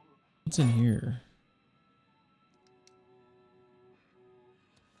 What's in here?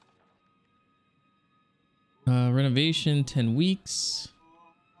 Renovation, 10 weeks.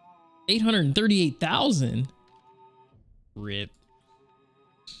 838,000. Rip.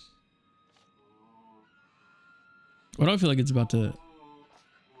 What do I feel like it's about to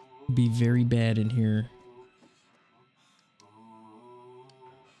be very bad in here?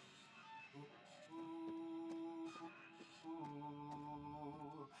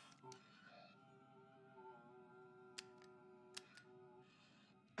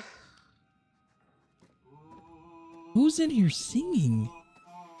 Who's in here singing?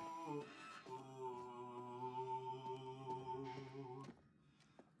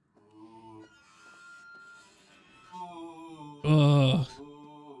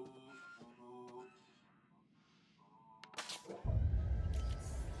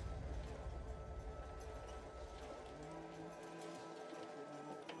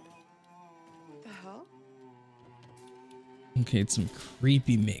 Okay, it's some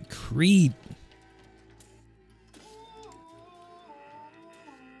creepy creep.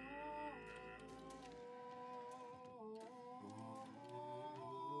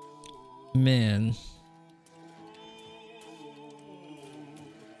 Man.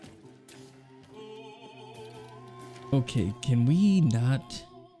 Okay, can we not?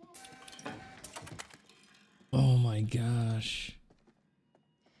 Oh my gosh.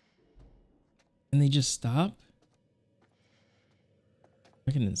 Can they just stop?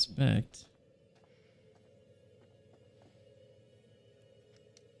 I can inspect.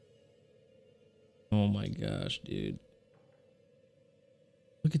 Oh my gosh, dude.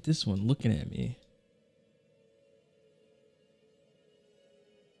 Look at this one looking at me.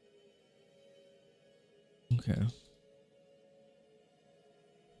 Okay.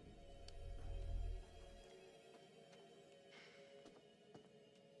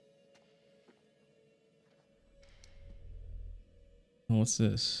 What's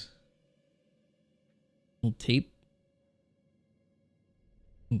this? Little tape?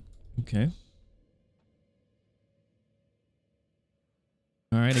 Okay.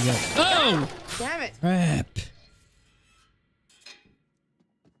 All right, I got. Oh! Damn it! Crap.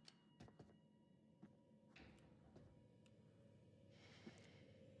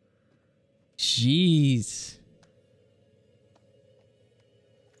 Jeez.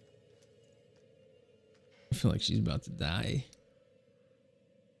 I feel like she's about to die.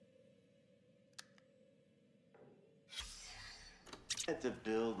 I had to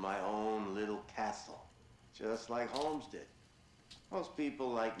build my own little castle, just like Holmes did. Most people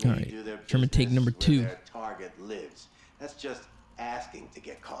like me All right, do their German take business number where 2. their target lives. That's just asking to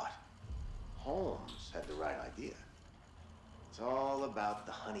get caught. Holmes had the right idea. It's all about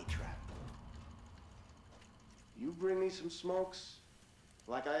the honey trap. You bring me some smokes,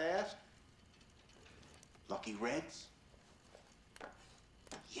 like I asked? Lucky Reds?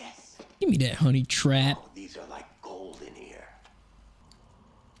 Yes. Give me that honey trap. Oh, these are like gold in here.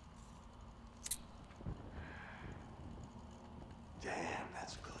 Damn,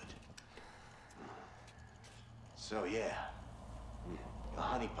 that's good. So yeah, a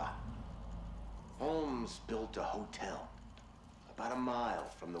honeypot. Holmes built a hotel about a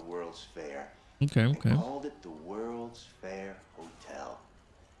mile from the World's Fair. Okay, And okay. called it the World's Fair Hotel.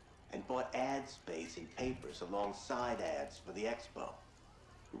 And bought ad space in papers alongside ads for the expo.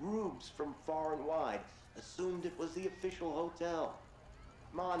 Rubes from far and wide assumed it was the official hotel.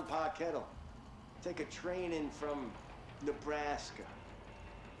 Ma and Pa Kettle. Take a train in from Nebraska.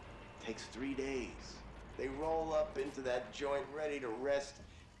 Takes 3 days. They roll up into that joint ready to rest,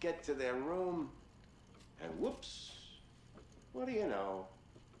 get to their room, and whoops, what do you know?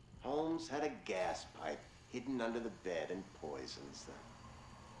 Holmes had a gas pipe hidden under the bed and poisons them.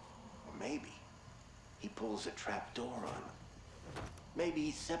 Or maybe he pulls a trap door on them. Maybe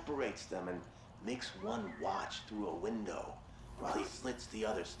he separates them and makes one watch through a window while he slits the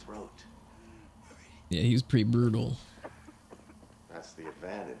other's throat. Yeah, he was pretty brutal. That's the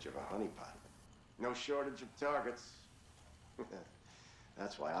advantage of a honeypot. No shortage of targets.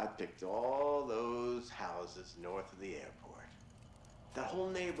 That's why I picked all those houses north of the airport. That whole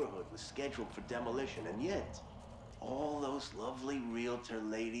neighborhood was scheduled for demolition, and yet all those lovely realtor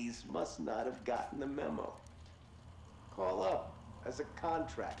ladies must not have gotten the memo. Call up as a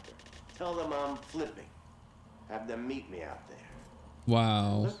contractor. Tell them I'm flipping. Have them meet me out there.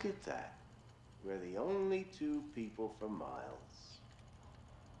 Wow. Look at that. We're the only 2 people for miles.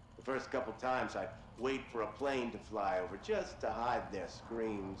 The first couple times I'd wait for a plane to fly over just to hide their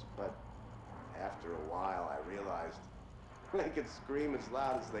screams, but after a while I realized they could scream as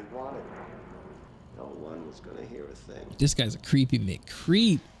loud as they wanted. No one was gonna hear a thing. This guy's a creepy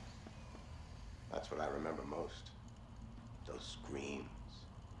McCreep. That's what I remember most. Those screams.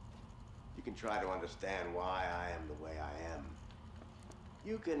 You can try to understand why I am the way I am.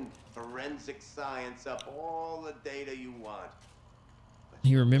 You can forensic science up all the data you want.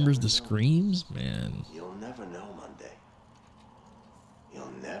 He remembers the screams, man. You'll never know, Monday.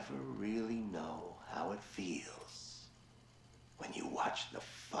 You'll never really know how it feels when you watch the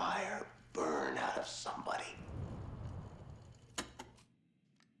fire burn out of somebody.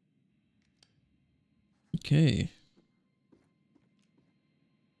 Okay.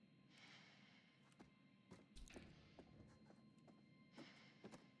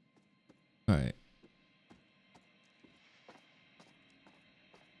 All right.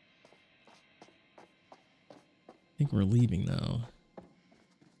 I think we're leaving now.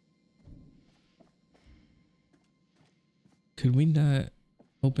 Could we not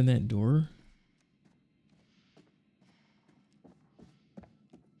open that door?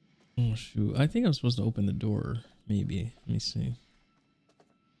 Oh, Shoot, I think I'm supposed to open the door. Maybe. Let me see.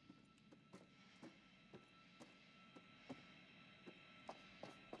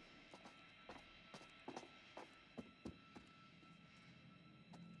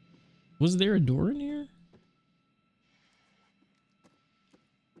 Was there a door in here?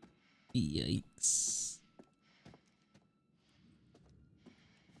 Yikes.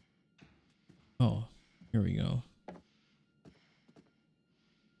 Oh, here we go.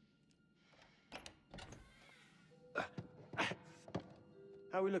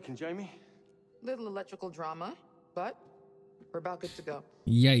 How are we looking, Jamie? Little electrical drama, but we're about good to go.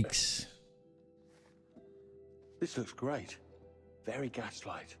 Yikes. This looks great. Very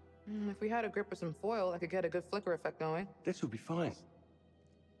gaslight. If we had a grip with some foil, I could get a good flicker effect going. This will be fine.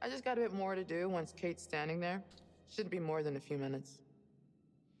 I just got a bit more to do once Kate's standing there. Shouldn't be more than a few minutes.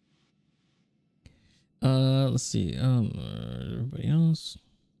 Let's see. Everybody else.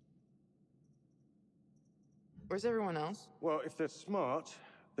 Where's everyone else? Well, if they're smart,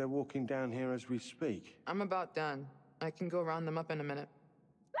 they're walking down here as we speak. I'm about done. I can go round them up in a minute.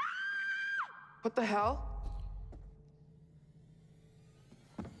 What the hell?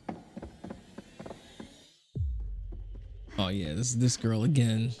 Oh yeah, this girl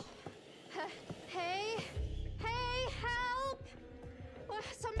again. Hey, help!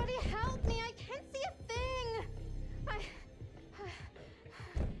 Somebody help me! I can't see a thing.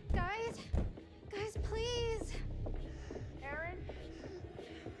 Guys, please. Aaron?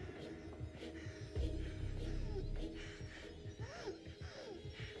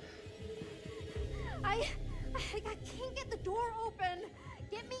 I can't get the door open.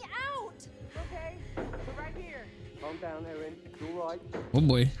 Get me out. Okay, we're right here. Calm down, Erin. It's all right. Oh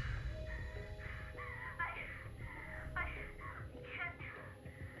boy. I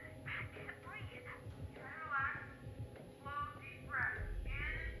can't breathe. Try to relax. Slow, deep breath. In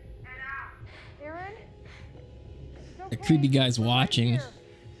and out. Aaron? It's The okay. creepy guy's We're right watching. here.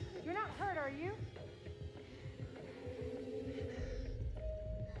 You're not hurt, are you?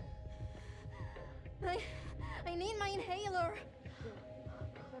 I need my inhaler.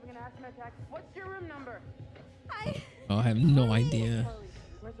 Having an asthma attack. What's your room number? Oh, I have no idea.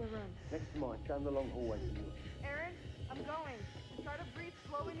 Where's the room? Next to mine, down the long hallway to you. Aaron, I'm going. Just try to breathe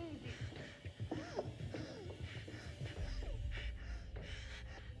slow and easy.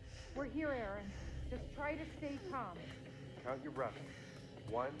 We're here, Aaron. Just try to stay calm. Count your breath.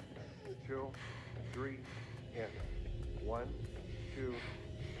 1, 2, 3, in. 1, 2,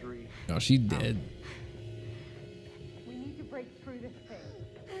 3. Oh, she's dead. We need to break through this thing.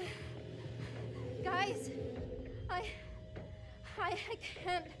 Guys, I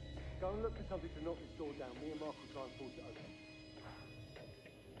can't. Go and look for something to knock this door down. Me and Mark will try and force it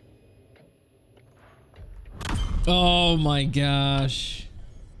open. Oh my gosh.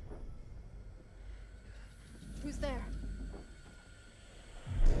 Who's there?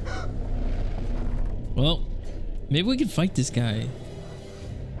 Well, maybe we can fight this guy.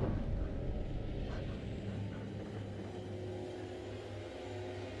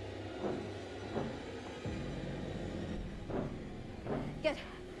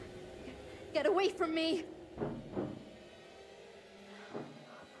 Get away from me.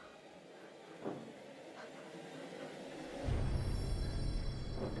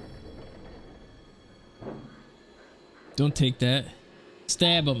 Don't take that.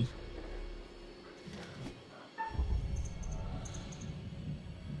 Stab him.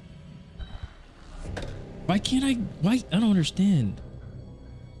 Why can't I? Why? I don't understand.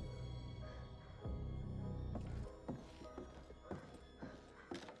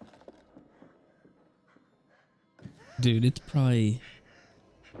 Dude, it's probably...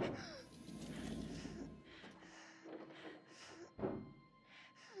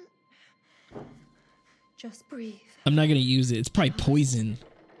 Just breathe. I'm not gonna use it. It's probably poison.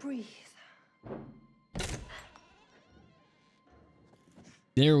 Breathe.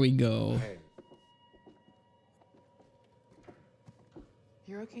 There we go. Hey,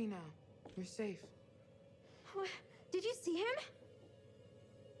 You're okay now. You're safe. What? Did you see him?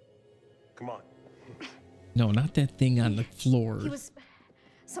 come on. No, not that thing on the floor.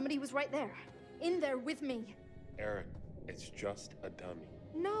 Somebody was right there. In there with me. Aaron, it's just a dummy.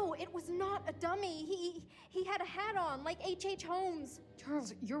 No, it was not a dummy. He had a hat on, like H.H. Holmes.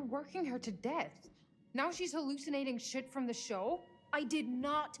 Charles, you're working her to death. Now she's hallucinating shit from the show? I did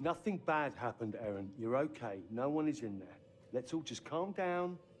not. Nothing bad happened, Erin. You're okay. No one is in there. Let's all just calm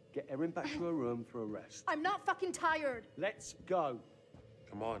down, get Erin back to her room for a rest. I'm not fucking tired. Let's go.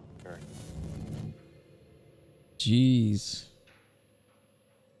 Come on, Aaron. Jeez.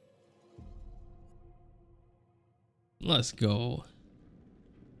 Let's go.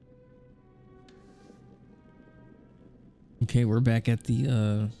 Okay, we're back at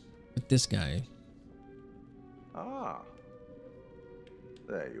the with this guy. Ah,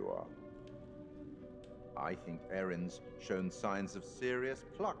 there you are. I think Erin's shown signs of serious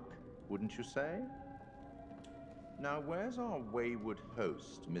pluck, wouldn't you say? Now, where's our wayward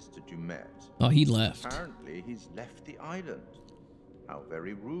host, Mr. Dumet? Oh, he left. Apparently, he's left the island. How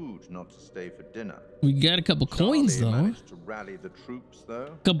very rude not to stay for dinner. We got a couple coins Charlie though. managed to rally the troops,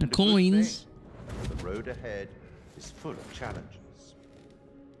 though. Couple and a good coins. thing. The road ahead is full of challenges.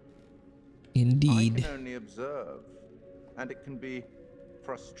 Indeed. I can only observe, and it can be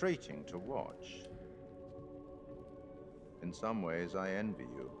frustrating to watch. In some ways, I envy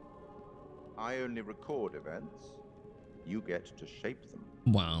you. I only record events. You get to shape them.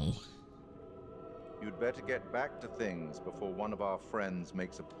 Wow. You'd better get back to things before one of our friends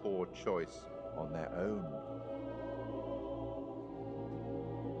makes a poor choice on their own.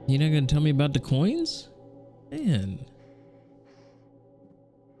 You're not gonna tell me about the coins? Man.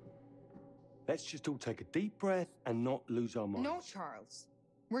 Let's just all take a deep breath and not lose our minds. No, Charles.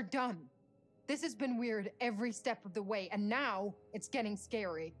 We're done. This has been weird every step of the way, and now it's getting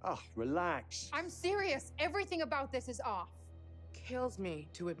scary. Oh, relax. I'm serious. Everything about this is off. Kills me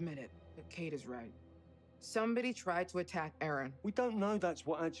to admit it, but Kate is right. Somebody tried to attack Erin. We don't know that's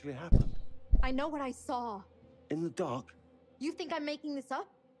what actually happened. I know what I saw. In the dark. You think I'm making this up?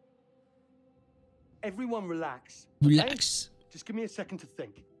 Everyone relax. Relax. Okay? Just give me a second to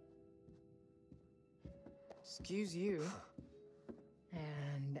think. Excuse you.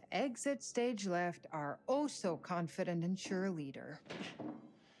 And exit stage left are oh so confident and sure leader.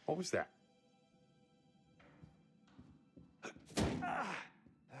 What was that?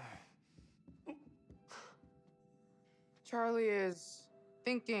 Charlie is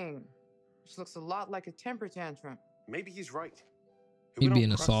thinking, which looks a lot like a temper tantrum. Maybe he's right. If He'd we be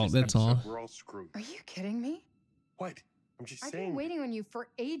don't an crush assault, this that's episode, all. We're all screwed. Are you kidding me? What? I'm just I've saying. been waiting on you for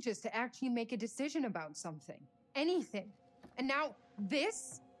ages to actually make a decision about something. Anything. And now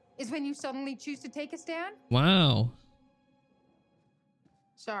this is when you suddenly choose to take a stand? Wow.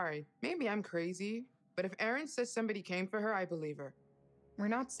 Sorry, maybe I'm crazy, but if Erin says somebody came for her, I believe her. We're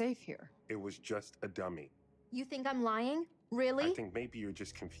not safe here. It was just a dummy. You think I'm lying? Really? I think maybe you're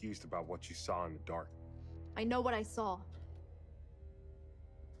just confused about what you saw in the dark. I know what I saw.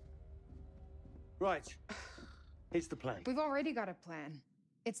 Right. Here's the plan. We've already got a plan.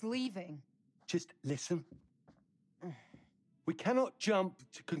 It's leaving. Just listen. We cannot jump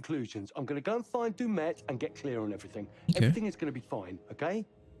to conclusions. I'm going to go and find Dumet and get clear on everything. Okay. Everything is going to be fine, okay?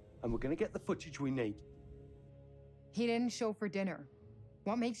 And we're going to get the footage we need. He didn't show for dinner.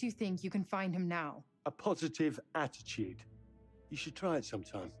 What makes you think you can find him now? A positive attitude. You should try it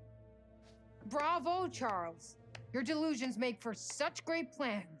sometime. Bravo, Charles. Your delusions make for such great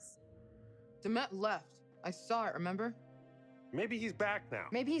plans. Demet left. I saw it, remember? Maybe he's back now.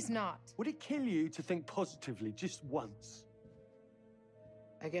 Maybe he's not. Would it kill you to think positively just once?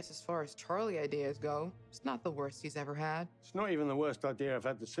 I guess as far as Charlie ideas go, it's not the worst he's ever had. It's not even the worst idea I've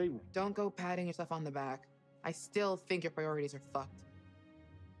had this evening. Don't go patting yourself on the back. I still think your priorities are fucked.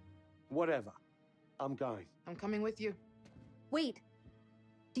 Whatever. I'm going. I'm coming with you. Wait.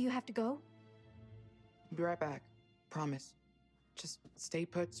 Do you have to go? I'll be right back. Promise. Just stay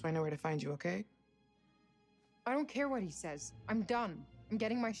put so I know where to find you, okay? I don't care what he says. I'm done. I'm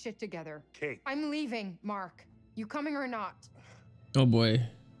getting my shit together. Kate. I'm leaving, Mark. You coming or not? Oh boy.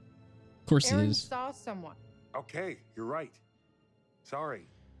 Of course he Erin is. saw someone. Okay, you're right. Sorry.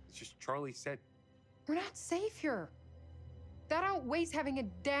 It's just Charlie said. We're not safe here. That outweighs having a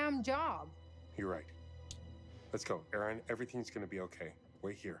damn job. You're right. Let's go. Erin, everything's gonna be okay.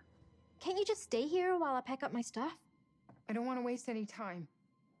 Wait here. Can't you just stay here while I pack up my stuff? I don't want to waste any time.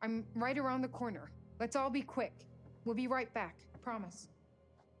 I'm right around the corner. Let's all be quick. We'll be right back. Promise.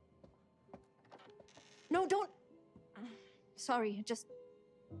 No, don't. Sorry, just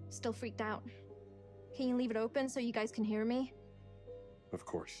still freaked out. Can you leave it open so you guys can hear me? Of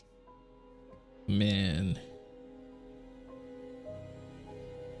course. Man.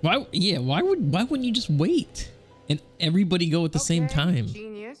 Why? Yeah. Why wouldn't you just wait and everybody go at the same time?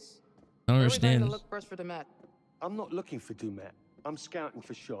 Genius. I don't Everybody understand. to look first for Demet. I'm not looking for Dumet. I'm scouting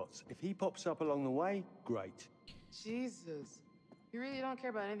for shots. If he pops up along the way, great. Jesus. You really don't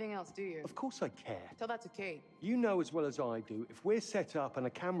care about anything else, do you? Of course I care. Tell that to Kate. You know as well as I do, if we're set up and a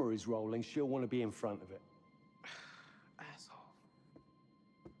camera is rolling, she'll want to be in front of it. Asshole.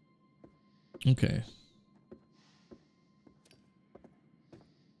 Okay.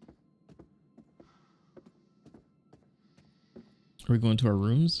 Are we going to our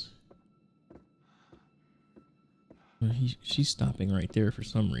rooms? She's stopping right there for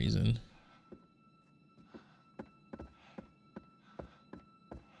some reason.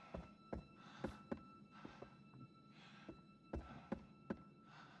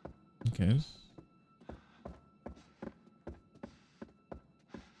 Okay.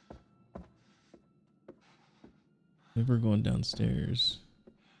 Maybe we're going downstairs.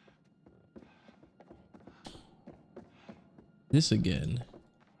 This again.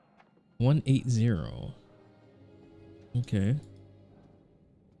 180. Okay.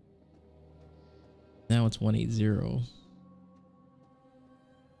 Now it's 180.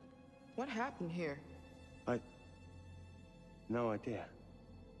 What happened here? No idea.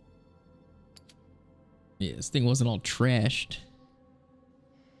 Yeah, this thing wasn't all trashed.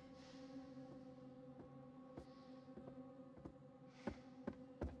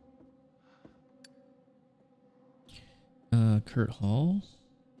 Kurt Hall.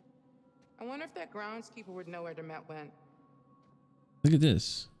 I wonder if that groundskeeper would know where Demet went. Look at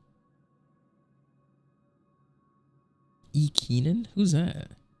this. E. Keenan? Who's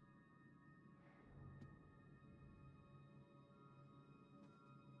that?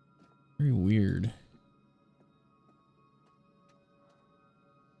 Very weird.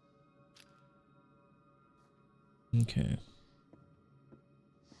 Okay.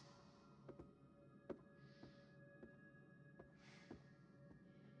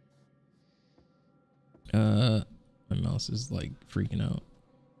 My mouse is like freaking out.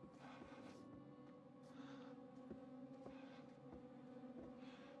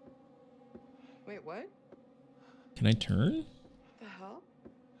 Wait, what? Can I turn? The hell?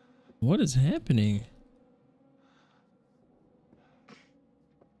 What is happening?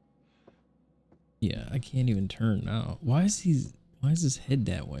 Yeah, I can't even turn now. Why is his head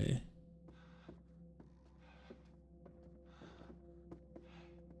that way?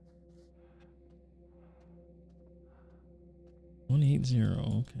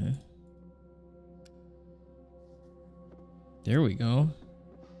 Okay. There we go.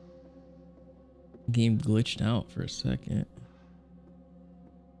 Game glitched out for a second.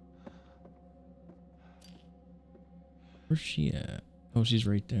 Where's she at? Oh, she's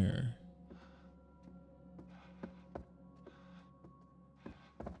right there.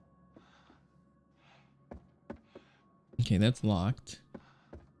 Okay, that's locked.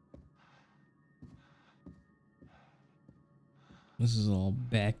 This is all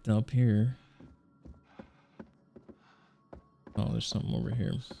backed up here. Oh, there's something over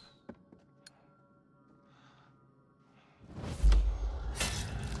here.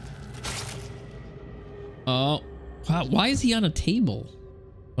 Oh, why is he on a table?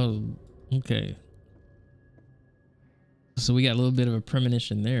 Oh, okay. So we got a little bit of a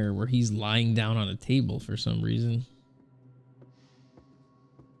premonition there where he's lying down on a table for some reason.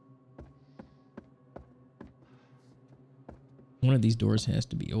 One of these doors has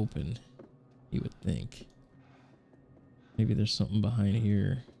to be open, you would think. Maybe there's something behind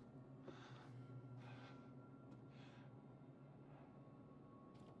here.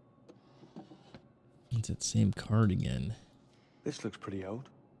 It's that same card again. This looks pretty old.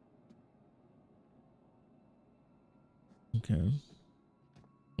 Okay.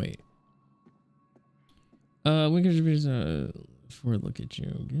 Wait. We could just before I look at you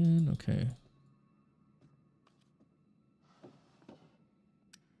again. Okay.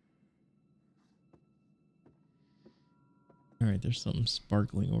 All right, there's something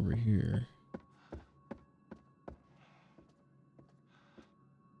sparkling over here.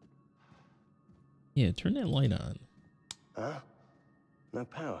 Yeah, turn that light on. Huh? No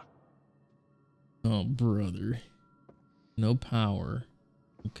power. Oh, brother. No power.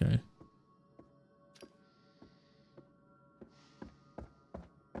 Okay.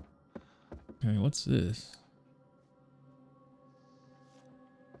 Okay, what's this?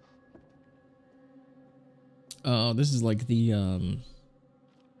 Oh, this is like the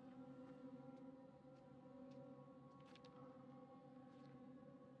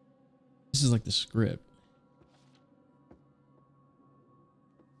this is like the script.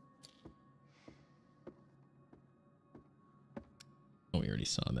 Oh, we already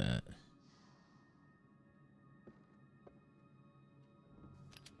saw that.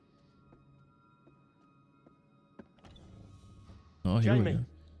 Oh, here we go.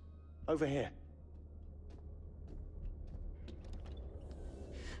 Over here.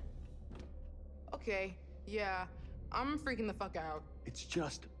 Okay, yeah, I'm freaking the fuck out. It's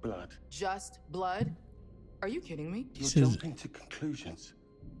just blood. Just blood? Are you kidding me? You're jumping to conclusions.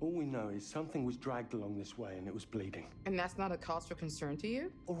 All we know is something was dragged along this way and it was bleeding. And that's not a cause for concern to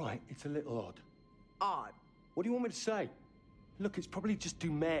you? All right, it's a little odd. Odd? What do you want me to say? Look, it's probably just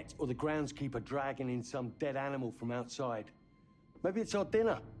Demet or the groundskeeper dragging in some dead animal from outside. Maybe it's our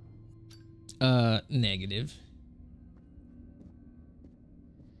dinner. Negative.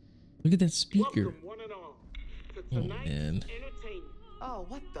 Look at that speaker. Welcome, one and all, to Oh, tonight's man. entertainment. Oh,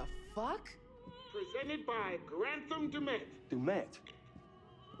 what the fuck? Presented by Grantham Dumet. Dumet?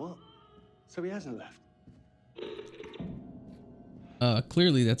 What? So he hasn't left?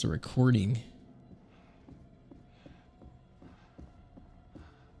 Clearly that's a recording.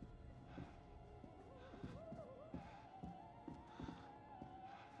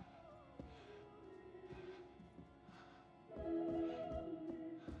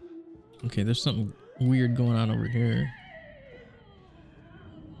 Okay, there's something weird going on over here.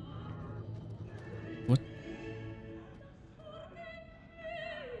 What?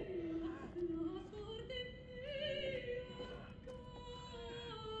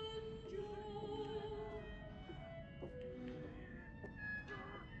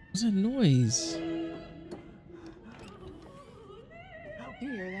 What's that noise?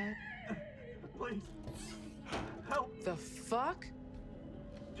 You hear that? Please. Help. The fuck?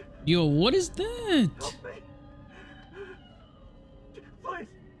 Yo, what is that? Help me. Please.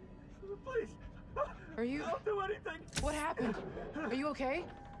 Please. Are you? Don't do anything. What happened? Are you okay?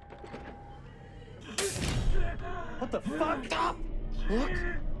 What the fuck? Stop! Look.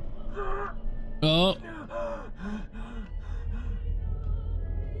 Oh.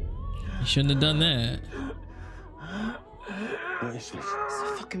 You shouldn't have done that. What is this? It's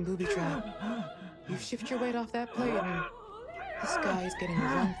a fucking booby trap. You shift your weight off that plate and this guy is getting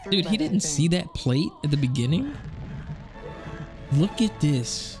run through. Dude, by he that didn't thing. see that plate at the beginning? Look at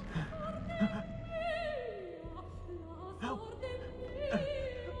this. Help.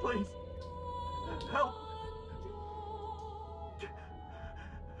 Please. Help.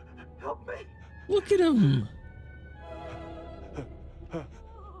 Help me. Look at him.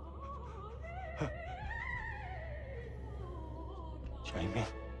 Jamie.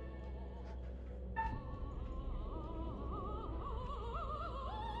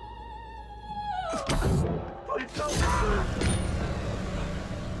 Please help.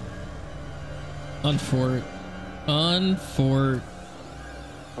 Unfort. Unfort.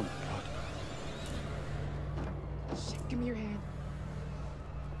 Oh my god. Shit, give me your hand.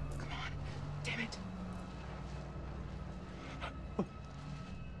 Come on. Damn it.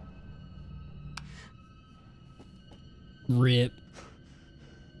 Rip.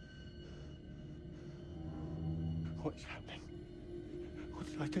 What's happening? What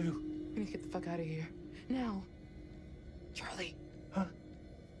did I do? We need to get the fuck out of here. Now. Charlie. Huh?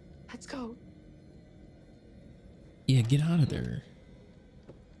 Let's go. Yeah, get out of there.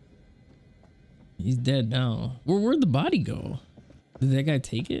 He's dead now. Where'd the body go? Did that guy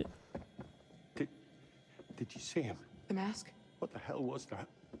take it? Did you see him? The mask? What the hell was that?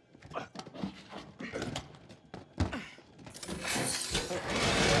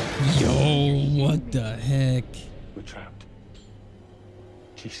 Yo, what the heck? We're trapped.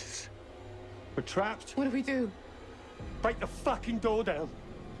 Jesus. We're trapped. What do we do? Break the fucking door down.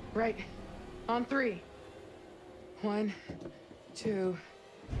 Right. On 3. 1, 2,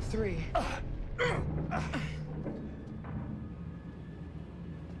 3.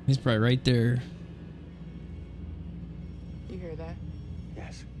 He's probably right there. You hear that?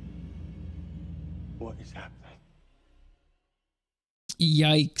 Yes. What is happening?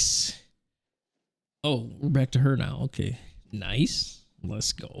 Yikes. Oh, we're back to her now. Okay. Nice.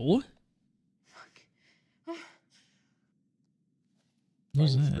 Let's go. What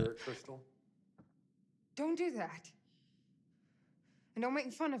was that? Spirit crystal? Don't do that. And don't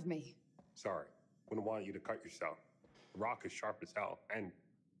make fun of me. Sorry. Wouldn't want you to cut yourself. The rock is sharp as hell and,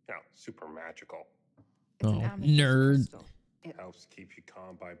 you know, super magical. It's an Oh, amethyst nerd. crystal. Helps keep you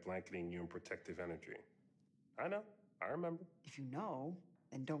calm by blanketing you in protective energy. I know. I remember. If you know,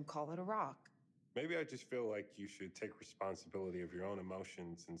 then don't call it a rock. Maybe I just feel like you should take responsibility of your own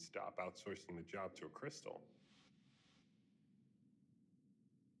emotions and stop outsourcing the job to a crystal.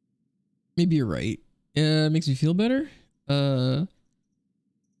 Maybe you're right. Makes me feel better. It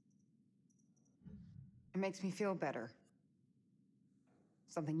makes me feel better.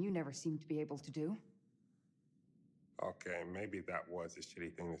 Something you never seem to be able to do. Okay, maybe that was a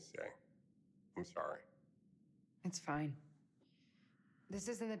shitty thing to say. I'm sorry. It's fine. This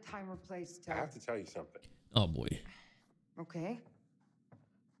isn't the time or place to... I have to tell you something. Oh boy. Okay.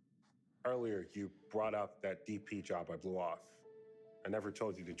 Earlier, you brought up that DP job I blew off. I never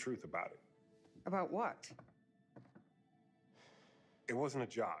told you the truth about it. About what? It wasn't a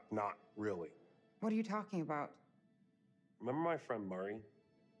job, not really. What are you talking about? Remember my friend Murray?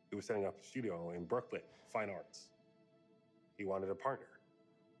 He was setting up a studio in Brooklyn, fine arts. He wanted a partner.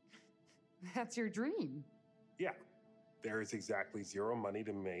 That's your dream. Yeah, there is exactly zero money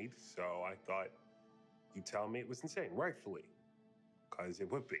to made, so I thought you'd tell me it was insane, rightfully, because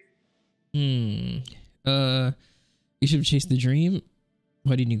it would be. You should have chased the dream.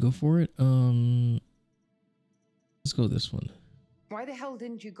 Why didn't you go for it? Let's go this one. Why the hell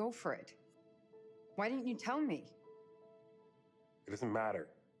didn't you go for it? Why didn't you tell me? It doesn't matter.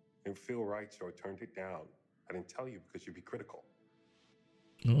 It didn't feel right, so I turned it down. I didn't tell you because you'd be critical.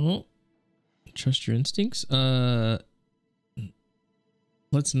 Oh, trust your instincts. Let's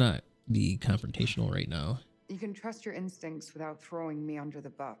not be confrontational right now. You can trust your instincts without throwing me under the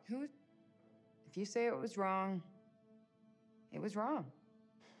bus. If you say it was wrong, it was wrong.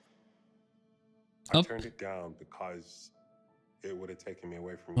 I turned it down because it would have taken me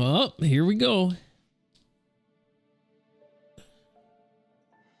away from you. Oh, here we go.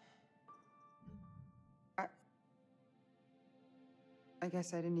 I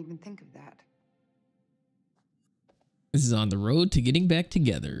guess I didn't even think of that. This is on the road to getting back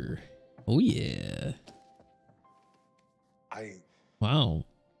together. Oh yeah. Wow.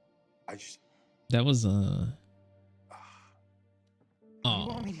 That was What do you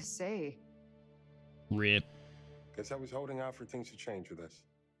want me to say? Rip. Guess I was holding out for things to change with us.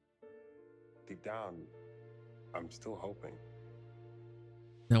 Deep down, I'm still hoping.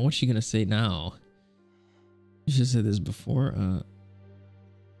 Now what's she gonna say now? You should have said this before.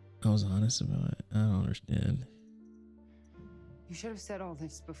 I was honest about it. I don't understand. You should have said all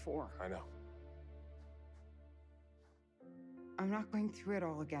this before. I know. I'm not going through it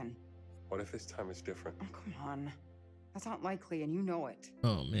all again. What if this time is different? Oh, come on. That's not likely, and you know it.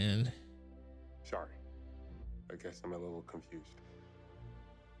 Oh, man. Sorry. I guess I'm a little confused.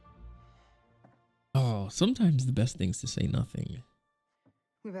 Oh, sometimes the best thing's to say nothing.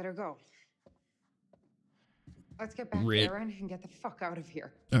 We better go. Let's get back to Aaron and get the fuck out of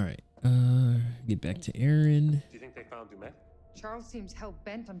here. All right. Get back to Aaron. Do you think they found Dumet? Charles seems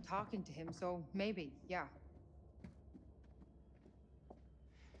hell-bent on talking to him, so maybe, yeah.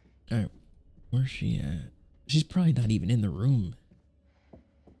 All right. Where's she at? She's probably not even in the room.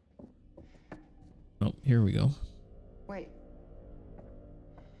 Oh, here we go. Wait.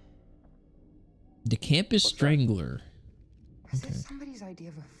 The Campus Strangler. Is this somebody's idea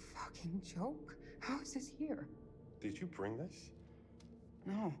of a fucking joke? How is this here? Did you bring this?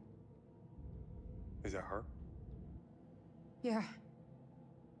 No. Is it her? Yeah.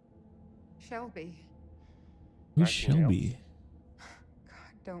 Shelby. Who's Shelby?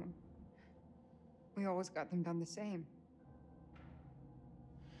 God, don't. We always got them done the same.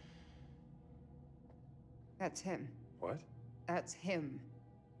 That's him. What? That's him.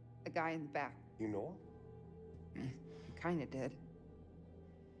 The guy in the back. You know him? Kinda did.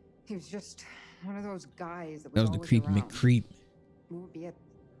 He was just one of those guys that That was the creepy McCreep. We would be at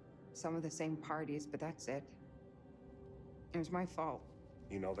some of the same parties, but that's it. It was my fault.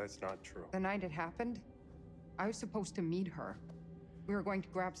 You know that's not true. The night it happened, I was supposed to meet her. We were going to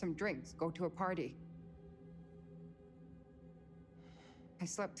grab some drinks, go to a party. I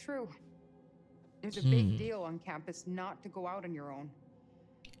slept through. It was a big deal on campus not to go out on your own.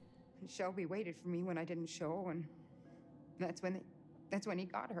 And Shelby waited for me when I didn't show, and that's when he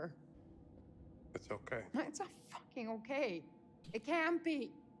got her. It's okay. It's not fucking okay. It can't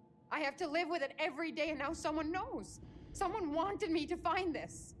be. I have to live with it every day, and now someone knows. Someone wanted me to find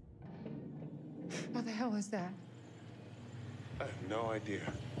this. What the hell is that? I have no idea.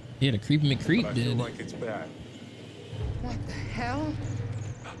 Yeah, the creepy McCreep but I did. feel like it's bad. What the hell?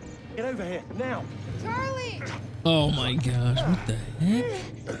 Get over here, now! Charlie! Oh my gosh, what the heck?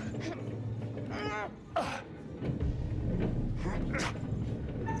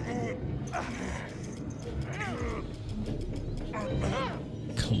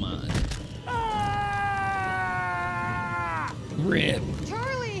 Come on. Rip.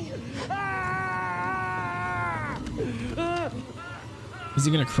 Charlie! Is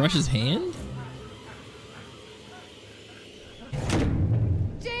he gonna crush his hand?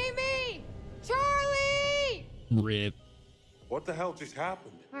 Jamie! Charlie! Rip. What the hell just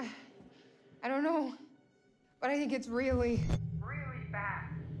happened? I don't know, but I think it's really bad.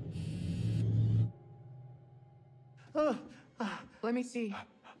 Let me see.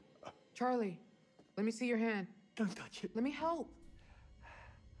 Charlie, let me see your hand. Don't touch it. Let me help.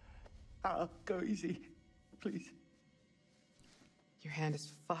 Go easy, please. Your hand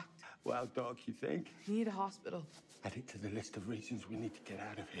is fucked. Wow, Doc, you think? You need a hospital. Add it to the list of reasons we need to get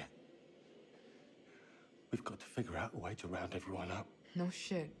out of here. We've got to figure out a way to round everyone up. No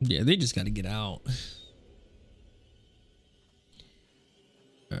shit. Yeah, they just gotta get out.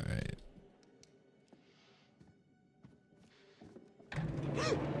 All right.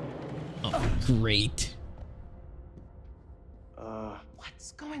 Oh, great.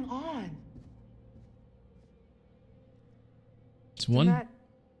 What's going on? It's one big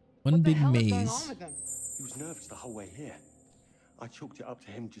What the hell is going maze. on with him? He was nervous the whole way here. I chalked it up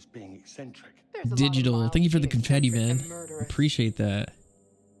to him just being eccentric. Digital. Thank you for the confetti, man. murderous. Appreciate that.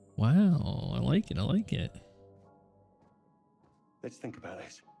 Wow, I like it. I like it. Let's think about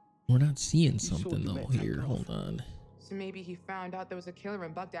this. We're not seeing saw something the though Met take here. off. Hold on. So maybe he found out there was a killer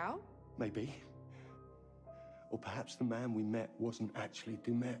and bugged out? Maybe. Or perhaps the man we met wasn't actually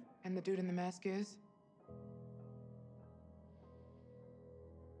Dumet. And the dude in the mask is?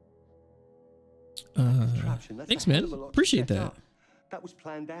 Contraption, that's Thanks, a hell man. of a lot to Appreciate set that. up. That was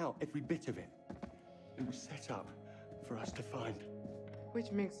planned out, every bit of it. It was set up for us to find.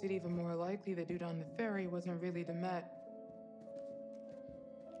 Which makes it even more likely the dude on the ferry wasn't really the Met.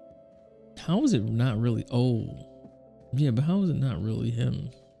 How is it not really? Oh, yeah, but how is it not really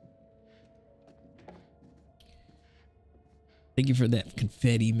him? Thank you for that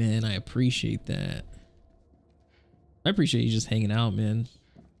confetti, man. I appreciate that. I appreciate you just hanging out, man.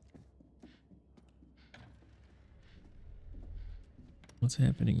 What's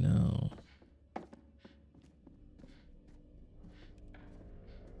happening now?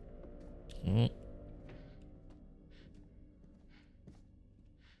 Oh.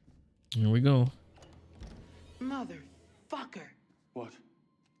 Here we go. Motherfucker. What?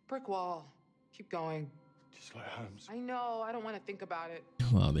 Brick wall. Keep going. Just like Holmes. I know, I don't want to think about it.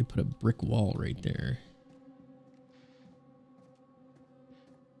 Wow, they put a brick wall right there.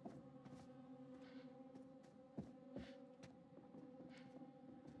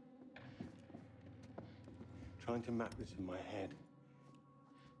 Trying to map this in my head.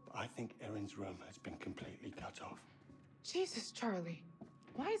 But I think Erin's room has been completely cut off. Jesus, Charlie.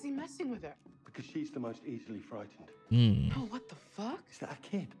 Why is he messing with her? Because she's the most easily frightened. Oh, what the fuck? Is that a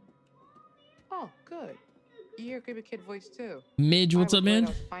kid? Oh, good. You hear a creepy kid voice too. Midge, what's up, man? I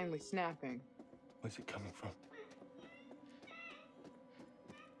was finally snapping. Where's it coming from?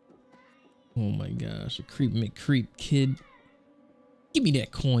 Oh my gosh, a creep McCreep kid. Give me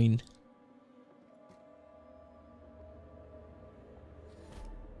that coin.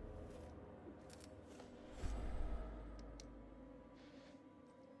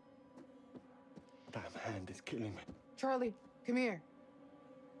 Damn hand is killing me. Charlie, come here.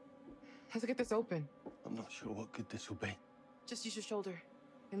 Let's get this open. I'm not sure what good this will be. Just use your shoulder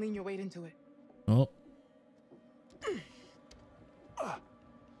and lean your weight into it. Oh.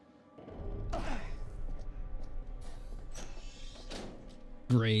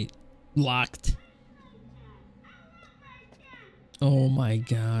 Great. Locked. Oh my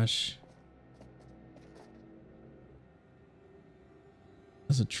gosh.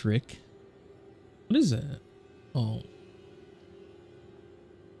 That's a trick. What is that? Oh.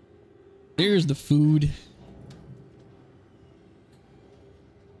 There's the food.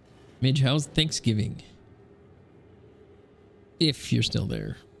 Midge, how's Thanksgiving? If you're still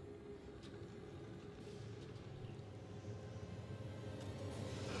there.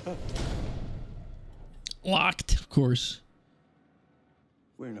 Locked, of course.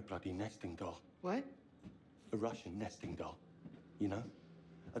 We're in a bloody nesting doll. What? A Russian nesting doll. You know?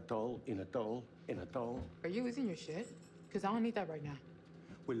 A doll in a doll in a doll. Are you losing your shit? Because I don't need that right now.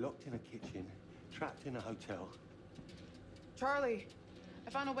 We're locked in a kitchen, trapped in a hotel. Charlie, I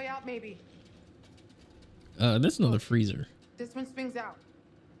found a way out maybe. That's another freezer. This one swings out.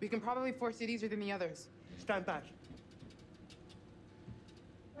 We can probably force it easier than the others. Stand back.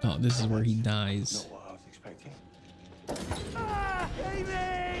 Oh, this is where he dies. Not what I was expecting. Ah,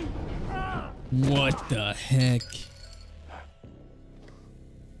 Amy! Ah! What the heck?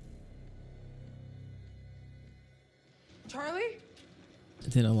 Charlie?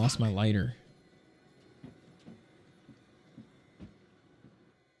 Then I lost my lighter.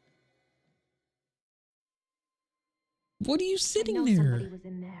 What are you sitting there? Somebody was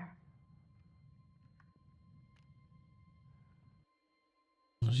in there.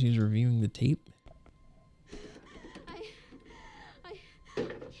 Oh, she's reviewing the tape. I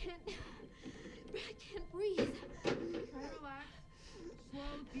can't breathe. Relax. Slow,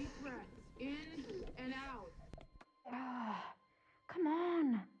 deep breaths. In and out. Come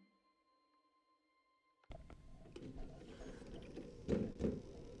on.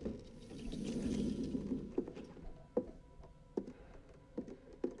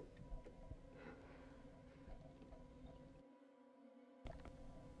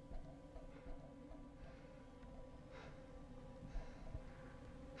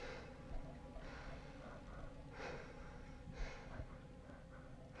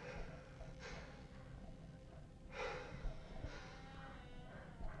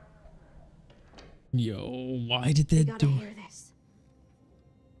 Yo, why did We that gotta door? hear this.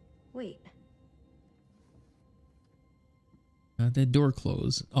 Wait. How'd that door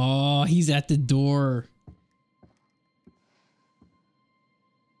close? Oh, he's at the door.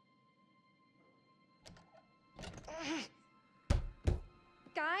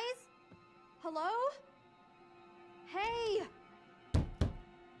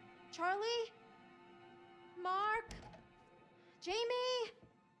 Charlie? Mark? Jamie?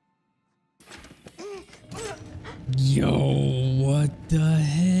 Yo, what the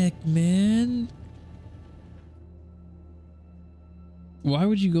heck, man? Why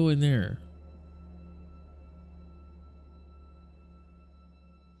would you go in there?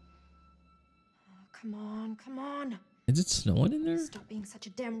 Oh, come on, come on. Is it snowing in there? Stop being such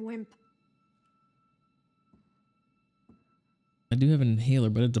a damn wimp. I do have an inhaler,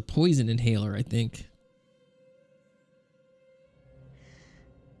 but it's a poison inhaler, I think.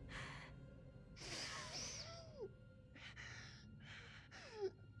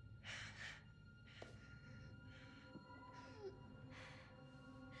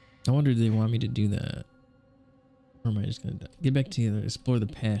 I wonder, do they want me to do that? Or am I just gonna die? Get back to the explore the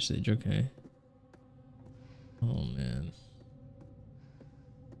passage, okay. Oh man.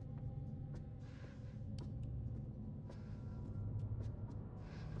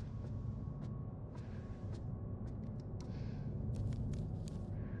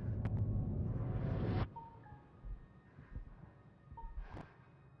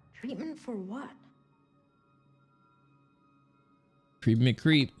 Treatment for what? Creep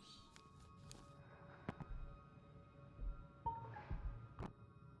McCreep.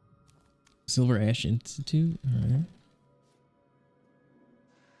 Silver Ash Institute. All right.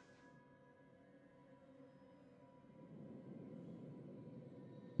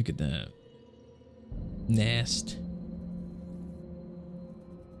 Look at that. Nast.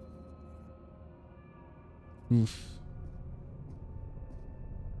 Oof.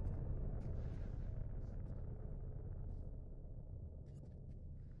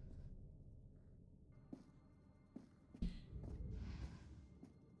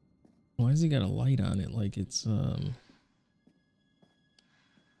 Why has he got a light on it like it's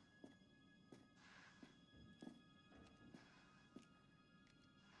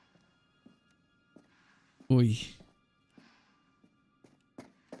Boy.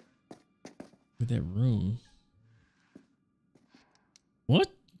 With that room. What?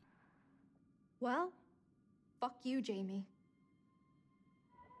 Well, fuck you, Jamie.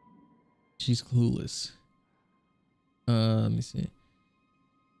 She's clueless. Let me see.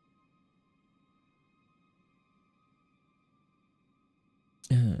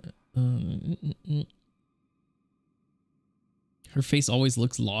 Her face always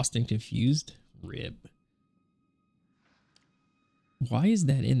looks lost and confused. Rib. Why is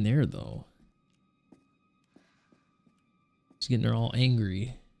that in there though? She's getting her all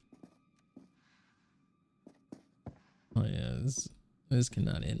angry. Oh yeah, this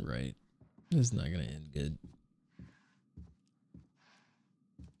cannot end right. This is not gonna end good.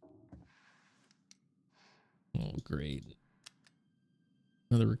 Oh great.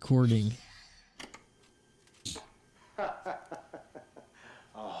 Another recording.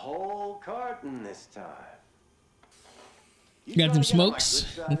 A whole carton this time. You got some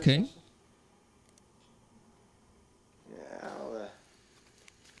smokes? Okay. Yeah,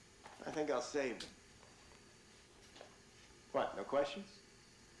 I think I'll save them. What, no questions?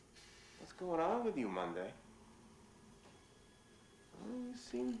 What's going on with you, Monday? Oh, you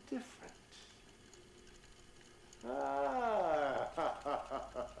seem different. Ah,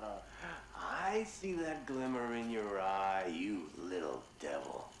 I see that glimmer in your eye, you little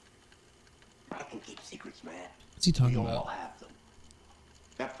devil. I can keep secrets, man. What's he talking we about? all have them.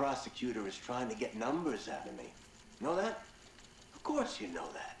 That prosecutor is trying to get numbers out of me. Know that? Of course you know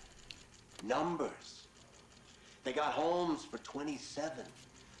that. Numbers. They got Holmes for 27,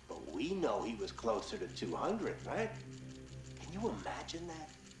 but we know he was closer to 200, right? Can you imagine that?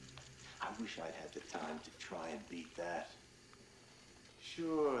 I wish I'd had the time to try and beat that.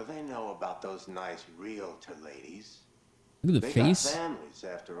 Sure, they know about those nice realtor ladies. Look at the they face. Got families,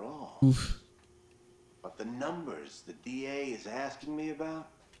 after all. Oof. But the numbers the DA is asking me about,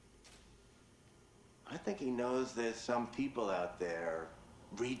 I think he knows there's some people out there,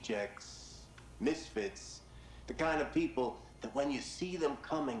 rejects, misfits, the kind of people that when you see them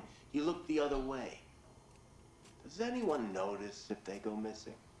coming, you look the other way. Does anyone notice if they go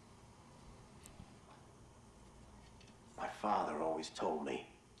missing? My father always told me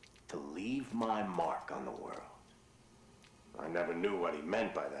to leave my mark on the world. I never knew what he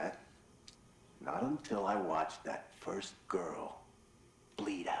meant by that. Not until I watched that first girl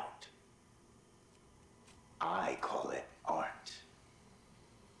bleed out. I call it art.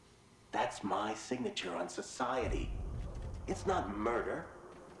 That's my signature on society. It's not murder.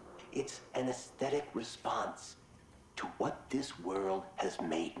 It's an aesthetic response to what this world has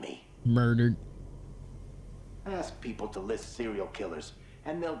made me. Murdered. Ask people to list serial killers,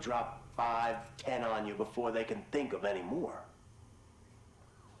 and they'll drop 5, 10 on you before they can think of any more.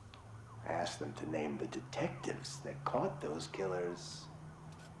 ask them to name the detectives that caught those killers,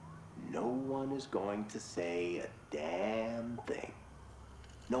 no one is going to say a damn thing.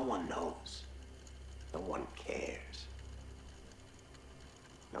 No one knows. No one cares.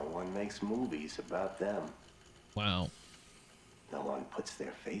 No one makes movies about them. Wow. No one puts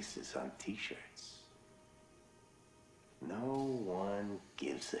their faces on t-shirts. No one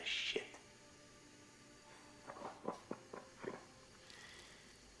gives a shit.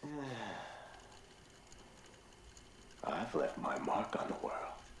 I've left my mark on the world.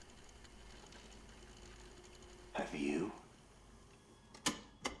 Have you?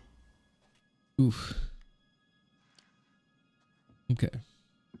 Oof. Okay. I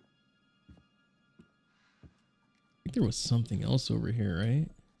think there was something else over here, right?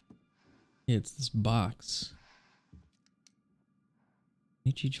 Yeah, it's this box.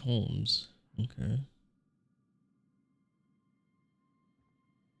 H.H. Holmes. Okay.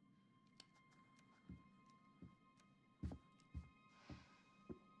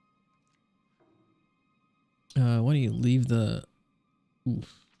 Why don't you leave the...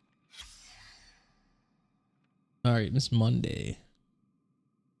 Oof. Alright, Miss Monday.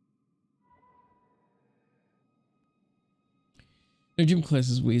 In gym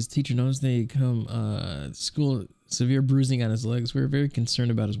classes, his teacher knows they come school severe bruising on his legs. We're very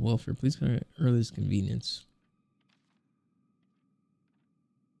concerned about his welfare. Please come at earliest convenience.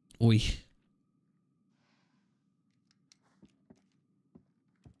 Oi.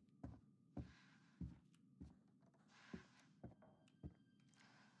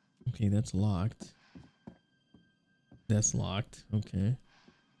 Okay, that's locked. That's locked. Okay.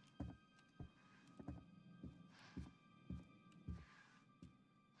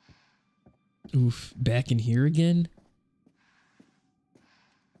 Oof, back in here again?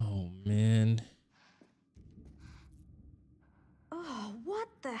 Oh, man. Oh, what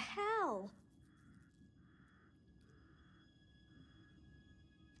the hell?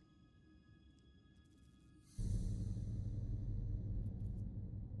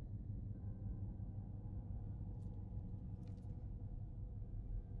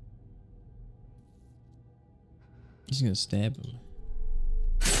 He's gonna stab him.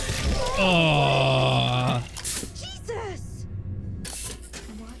 Oh! Jesus!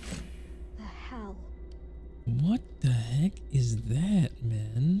 What the hell? What the heck is that,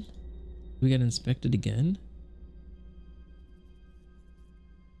 man? We got inspected again?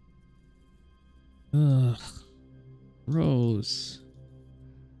 Ugh. Gross.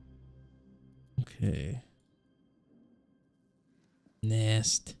 Okay.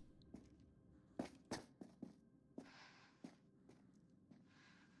 Nast.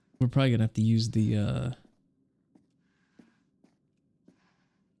 We're probably gonna have to use the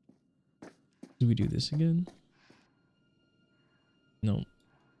do we do this again? No.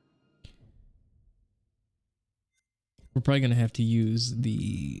 We're probably gonna have to use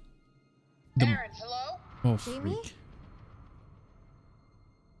the Aaron, hello? Oh, Jamie? freak.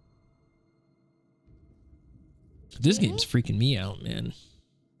 This game's freaking me out, man.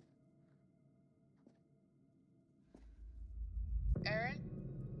 Aaron?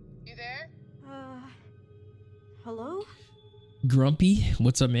 You there? Hello? Grumpy,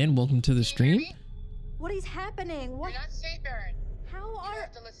 what's up, man? Welcome to the stream. What is happening? What? You're not safe, Aaron. How You are...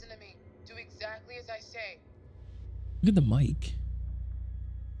 have to listen to me. Do exactly as I say. Look at the mic.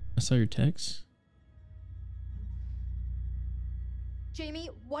 I saw your text. Jamie,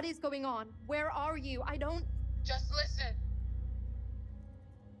 what is going on? Where are you? I don't... Just listen.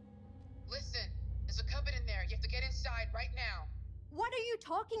 Listen. There's a cupboard in there. You have to get inside right now. What are you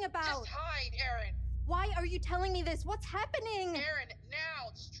talking about? Just hide, Aaron. Why are you telling me this? What's happening? Aaron,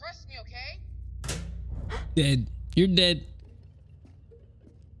 now. Just trust me, okay? Dead. You're dead.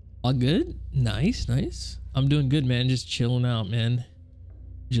 All good? Nice, nice. I'm doing good, man. Just chilling out, man.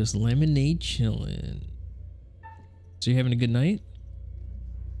 Just lemonade chilling. So you having a good night?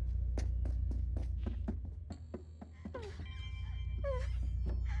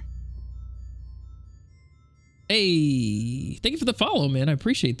 Hey, thank you for the follow, man. I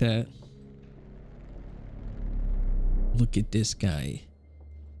appreciate that. Look at this guy.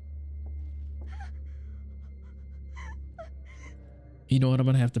 You know what? I'm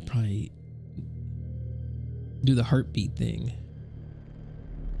gonna have to probably do the heartbeat thing.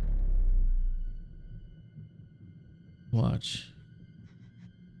 Watch.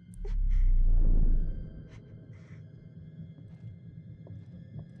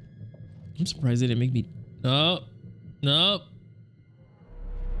 I'm surprised they didn't make me... No. No.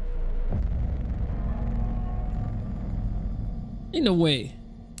 Ain't no way.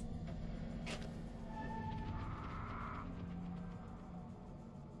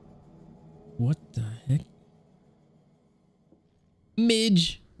 What the heck?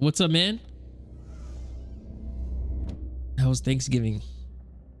 Midge, what's up, man? How's Thanksgiving?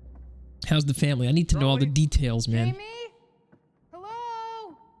 How's the family? I need to know all the details, man. Jamie?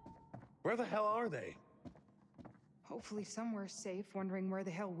 Hello? Where the hell are they? Hopefully somewhere safe, wondering where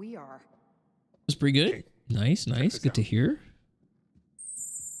the hell we are. That's pretty good. Nice, nice. Good to hear.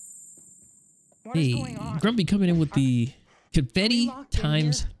 What is Hey, going on? Grumpy coming in with the confetti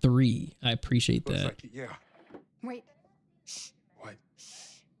times 3. I appreciate that. Like, yeah. Wait. Shh. What?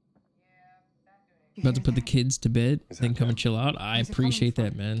 About to put the kids to bed, then come and chill out. I Where's it appreciate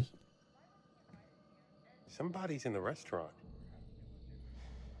coming that, man. Somebody's in the restaurant.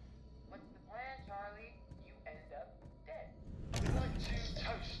 What's the plan, Charlie? You end up dead. Like to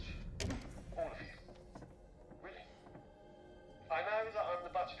toast. All of you. Really? I know that I'm the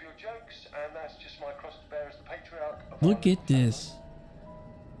butt of your jokes, and that's just my cross to bear as the patriarch of Look at this.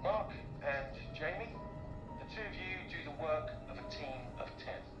 Mark and Jamie, the two of you do the work of a team of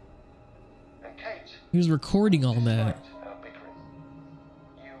 10. And Kate, He was recording all that. our bickering.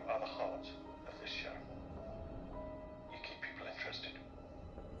 You are the heart of this show. You keep people interested.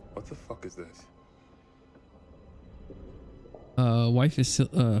 What the fuck is this? Wife is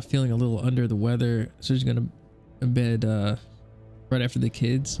feeling a little under the weather, so she's gonna bed right after the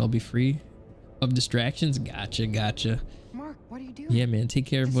kids. I'll be free of distractions. Gotcha, gotcha. Mark, what are you doing? Yeah, man. Take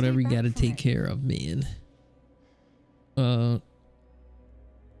care of whatever you gotta take care of, man.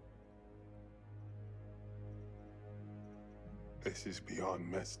 This is beyond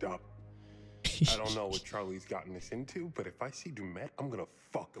messed up. I don't know what Charlie's gotten us into, but if I see Dumet, I'm gonna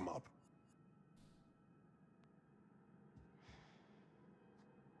fuck him up.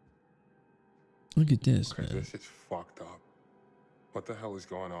 Look at this, man. This is fucked up. What the hell is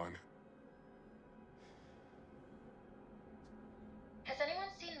going on? Has anyone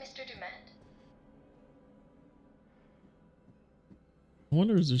seen Mr. Dumont? I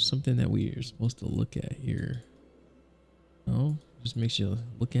wonder if there's something that we are supposed to look at here. No, just makes you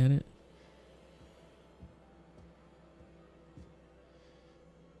look at it.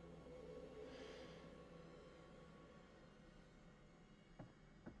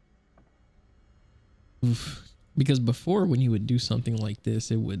 Oof. Because before, when you would do something like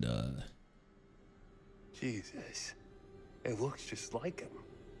this, it would Jesus. It looks just like him.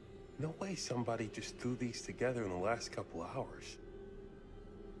 No way somebody just threw these together in the last couple hours.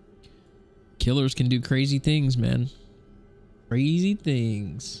 Killers can do crazy things, man. Crazy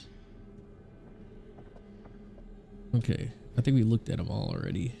things. Okay, I think we looked at them all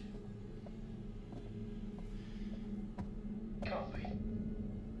already. Can't be.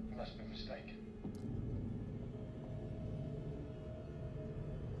 You must be mistaken.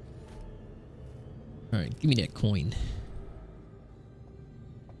 All right, give me that coin.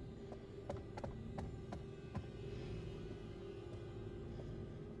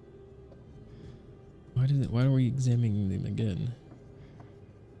 Why are we examining them again?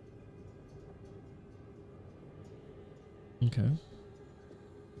 Okay.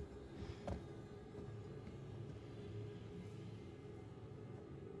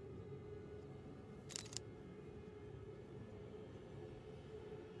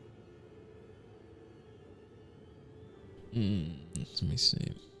 Let me see.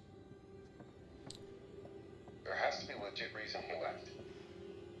 There has to be a legit reason he left.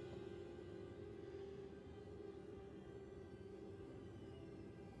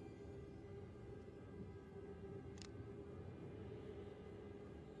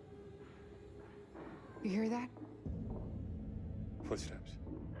 You hear that? Footsteps.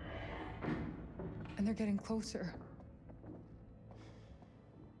 And they're getting closer.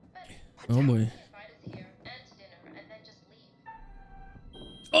 Oh boy.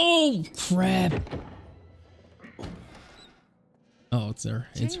 Oh crap. Oh, it's her.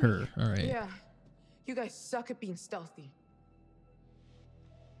 It's her. All right. Yeah. You guys suck at being stealthy.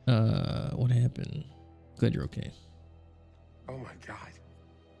 What happened? Glad you're okay. Oh my god.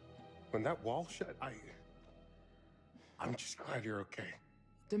 When that wall shut, I'm just glad you're okay.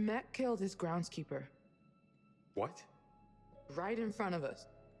 Demet killed his groundskeeper. What? Right in front of us.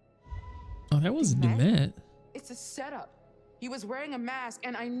 Oh, that wasn't Dumet. It's a setup. He was wearing a mask,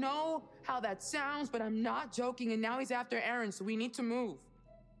 and I know how that sounds, but I'm not joking, and now he's after Aaron, so we need to move.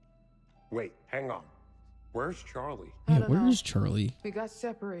 Wait, hang on. Where's Charlie? Yeah, where is Charlie? We got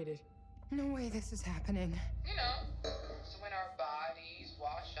separated. No way this is happening. You know, so when our bodies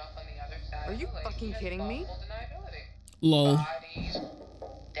wash up on the other side. Are you fucking kidding me? Lol. Bodies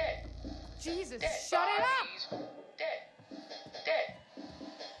dead. Jesus, Dead. shut it up! Dead. Dead.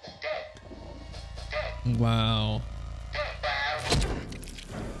 Dead. Dead. Wow.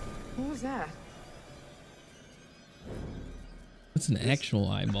 What was was that? That's an actual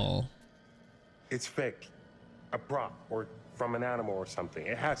eyeball. It's fake. A prop or from an animal or something.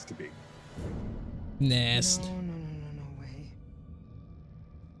 It has to be. Nast. No way.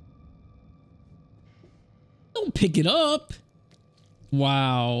 Don't pick it up.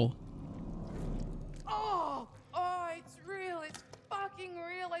 Wow. Oh, it's real. It's fucking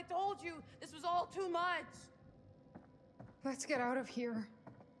real. I told you this was all too much. Let's get out of here.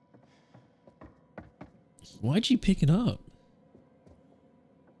 Why'd you pick it up?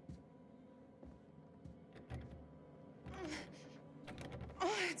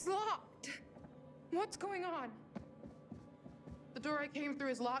 Oh, it's locked. What's going on? The door I came through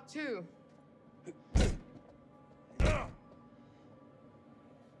is locked too.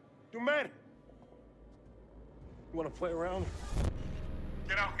 You man! You wanna play around?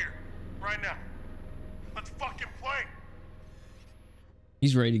 Get out here, right now. Let's fucking play!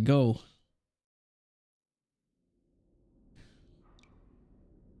 He's ready to go.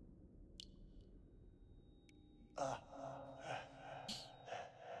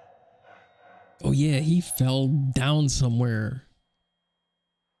 Oh yeah, he fell down somewhere.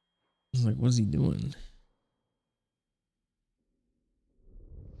 I was like, what's he doing?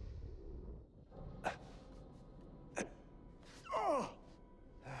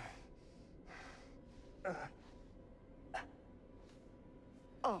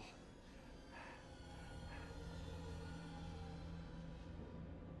 Oh.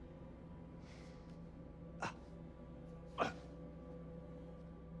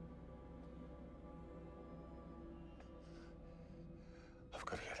 I've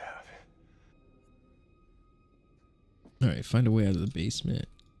got to get out of here. All right, find a way out of the basement.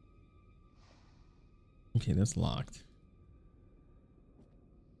 Okay, that's locked.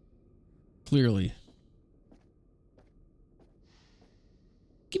 Clearly.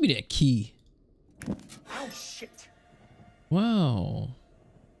 Give me that key. Oh, shit. Wow.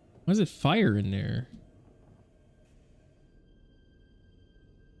 Why is it fire in there?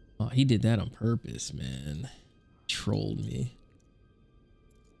 Oh, he did that on purpose, man. Trolled me.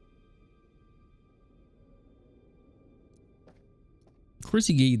 Of course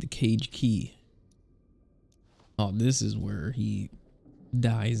he gave you the cage key. Oh, this is where he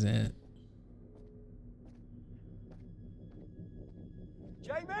dies at.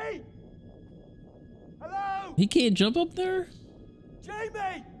 Jamie! Hello? He can't jump up there?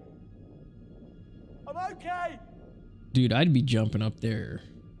 Jamie! I'm okay. Dude, I'd be jumping up there.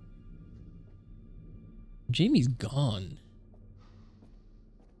 Jamie's gone.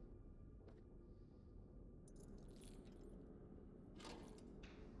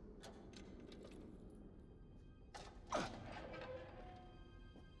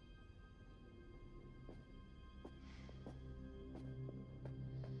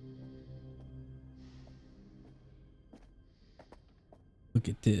 Look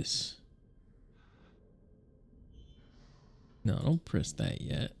at this. No, don't press that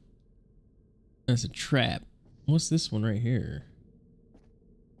yet. That's a trap. What's this one right here?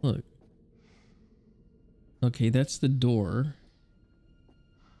 Look. Okay, that's the door.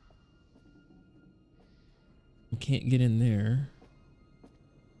 We can't get in there.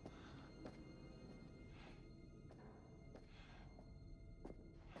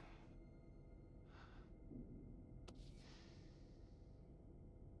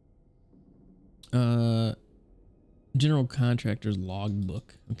 General contractor's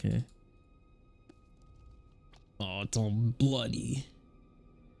logbook. Okay. Oh, it's all bloody.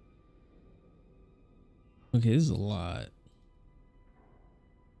 Okay, this is a lot.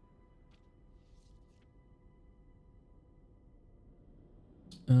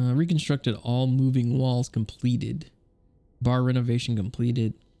 Reconstructed all moving walls completed. Bar renovation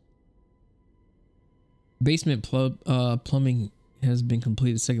completed. Basement plumbing has been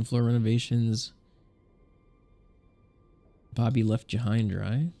completed. Second floor renovations. Bobby left you high and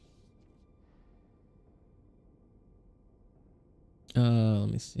dry. Let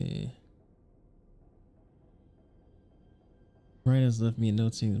me see. Ryan has left me a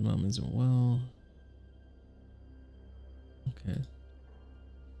note saying his mom isn't well. Okay.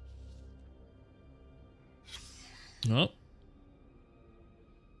 Oh.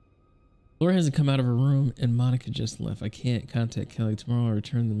 Laura hasn't come out of her room and Monica just left. I can't contact Kelly tomorrow. I'll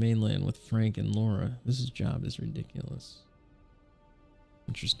return to the mainland with Frank and Laura. This job is ridiculous.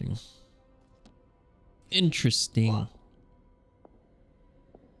 Interesting. Interesting. What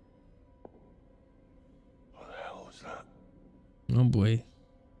the hell was that? Oh boy.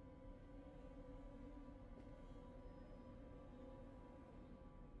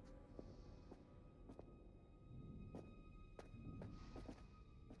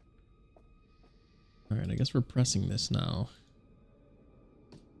 All right, I guess we're pressing this now.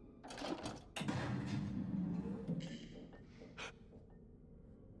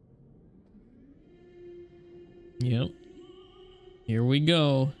 Yep. Here we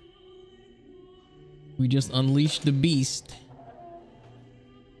go. We just unleashed the beast.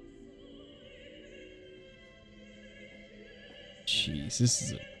 Jeez, this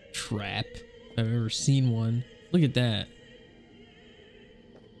is a trap if I've ever seen one. Look at that.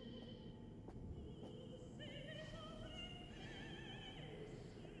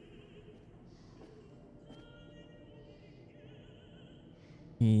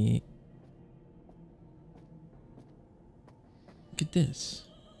 Look at this.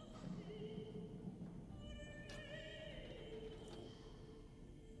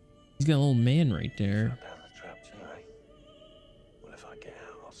 He's got a little man right there. Down the trap too, eh? Well, if I get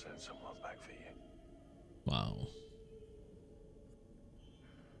out, I'll send someone back for you. Wow.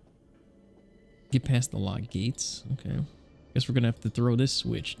 Get past the locked gates. Okay. Guess we're gonna have to throw this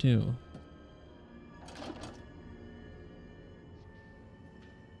switch too.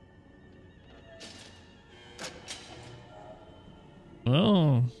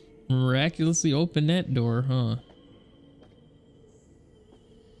 Oh, miraculously open that door, huh?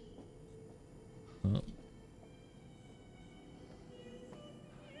 Oh.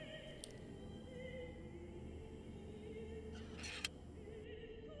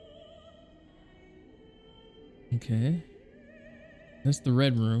 Okay. That's the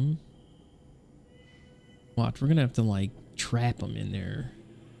red room. Watch, we're gonna have to like trap them in there.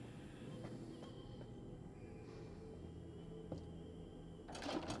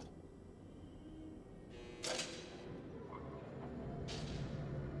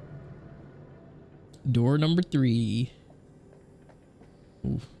 Door number 3.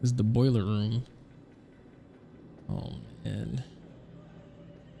 Ooh, this is the boiler room. Oh man.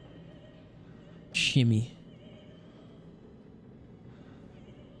 Shimmy.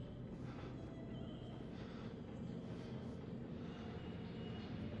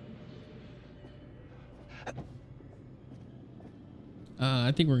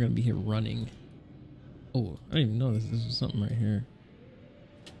 I think we're gonna be here running. Oh, I didn't even know this. This was something right here.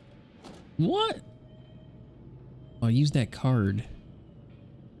 What? I'll use that card.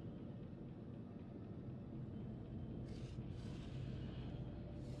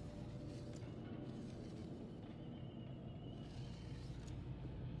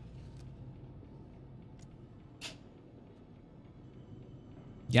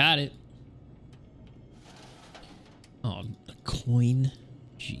 Got it. Oh, a coin.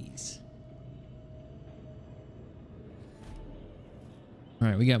 Jeez. All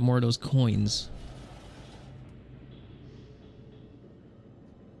right, we got more of those coins.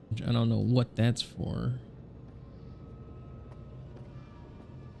 I don't know what that's for.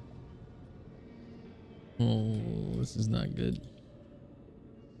 Oh, this is not good.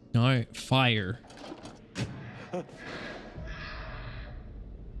 All right, fire.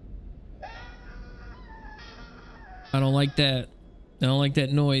 I don't like that. I don't like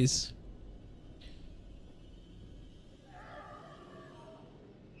that noise.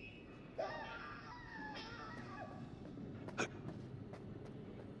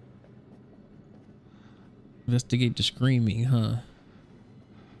 Investigate the screaming, huh?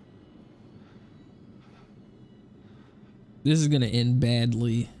 This is gonna end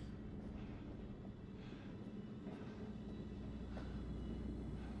badly.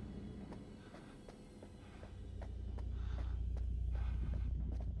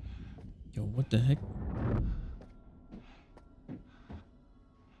 Yo, what the heck?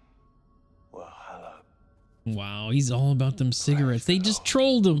 Well, hello. Wow, he's all about them cigarettes. They just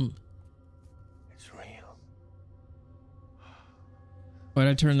trolled him. It's real. Why'd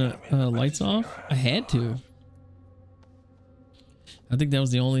I turn the lights off? I had to. I think that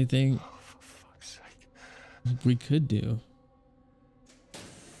was the only thing we could do.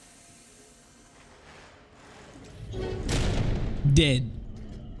 Dead.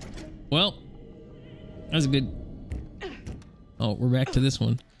 Well, that was a good. Oh, we're back to this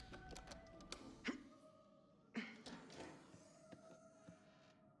one.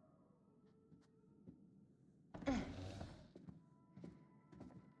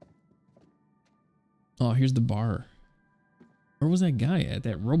 Oh, here's the bar. Where was that guy at?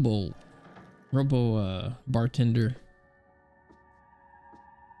 That robo bartender.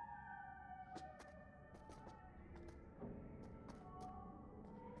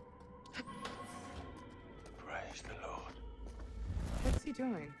 Praise the Lord. What's he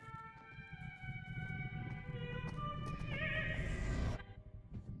doing?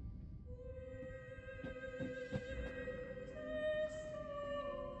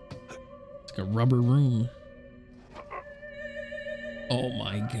 It's like a rubber room. Oh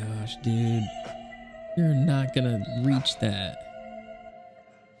my gosh, dude. You're not gonna reach that.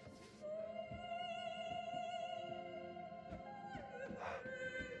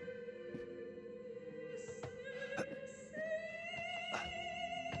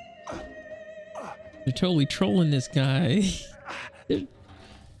 They're totally trolling this guy.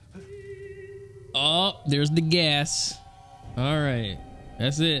 Oh, there's the gas. All right,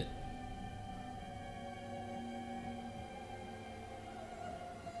 that's it.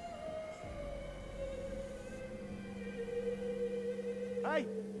 Hey!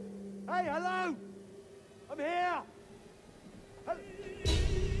 Hey, hello! I'm here!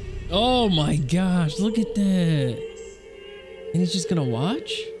 Oh my gosh, look at that. And he's just gonna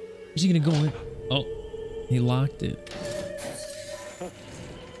watch? Or is he gonna go in? Oh, he locked it.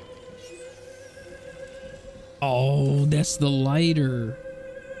 Oh, that's the lighter.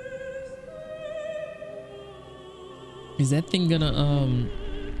 Is that thing gonna, What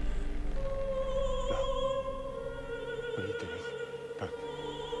are you doing? Don't.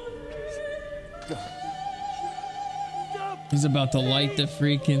 Please. No. He's about to light the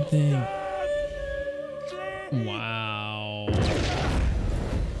freaking thing. Wow.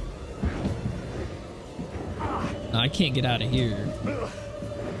 I can't get out of here.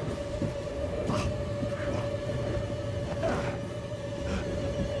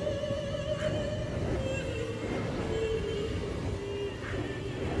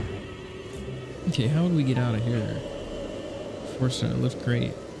 Okay, how would we get out of here? Fortunately, lift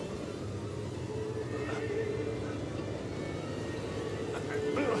crate.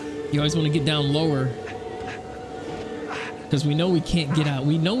 You always want to get down lower. Because we know we can't get out.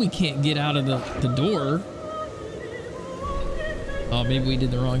 We know we can't get out of the door. Oh, maybe we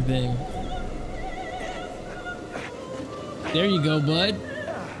did the wrong thing. There you go, bud.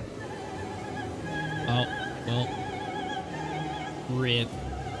 Oh, well. Rip.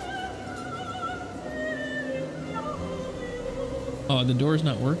 Oh, the door's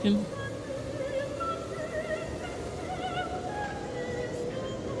not working?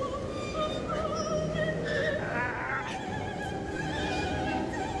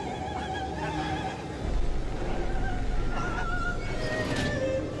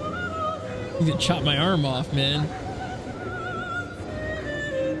 You could chop my arm off, man.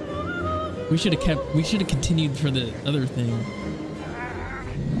 We should have continued for the other thing.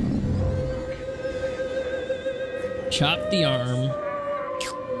 Chop the arm.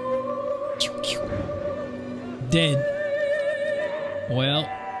 Dead. Well,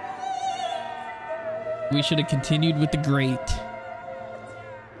 we should have continued with the grate.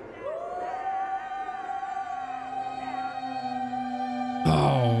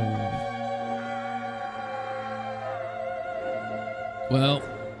 Oh. Well.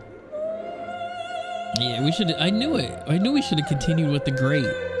 Yeah, we should. I knew it. I knew we should have continued with the grate,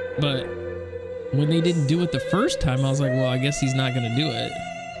 but when they didn't do it the first time, I was like, well, I guess he's not gonna do it.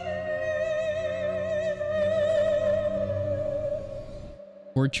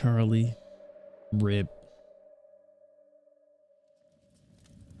 Poor Charlie. Rip.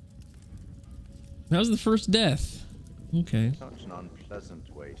 That was the first death. Okay. Such an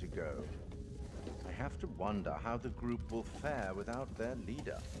unpleasant way to go. I have to wonder how the group will fare without their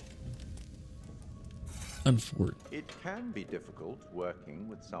leader. Unfortunate. It can be difficult working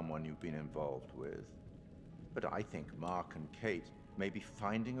with someone you've been involved with, but I think Mark and Kate may be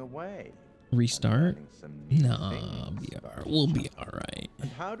finding a way. Restart? Nah, we'll be alright. And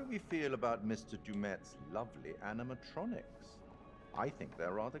how do we feel about Mr. Dumet's lovely animatronics? I think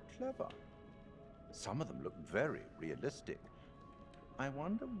they're rather clever. Some of them look very realistic. I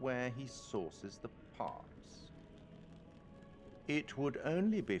wonder where he sources the parts. It would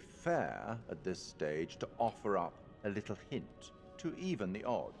only be fair at this stage to offer up a little hint to even the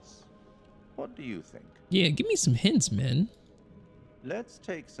odds. What do you think? Yeah, give me some hints, man. Let's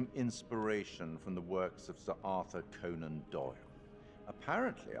take some inspiration from the works of Sir Arthur Conan Doyle.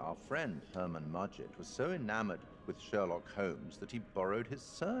 Apparently, our friend Herman Mudgett was so enamored with Sherlock Holmes that he borrowed his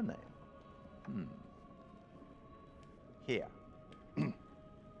surname. Here.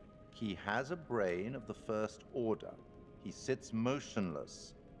 He has a brain of the first order. He sits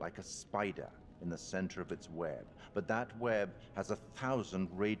motionless, like a spider, in the center of its web. But that web has 1,000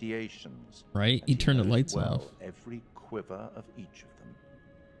 radiations. Right? You turn the lights well off. Every quiver of each of them.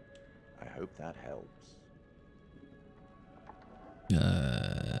 I hope that helps.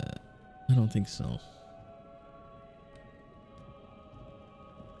 I don't think so.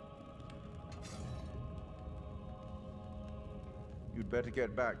 You'd better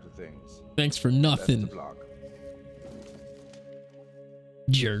get back to things. Thanks for nothing. Best of luck.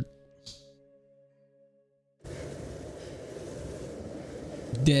 Jerk.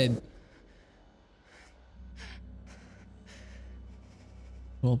 dead.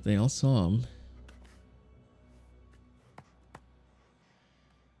 Well, they all saw him.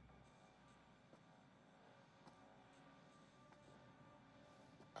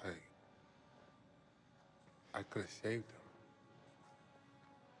 I could have saved him.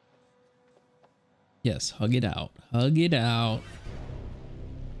 Yes, hug it out. Hug it out.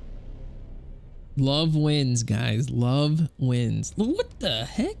 Love wins, guys. Love wins. What the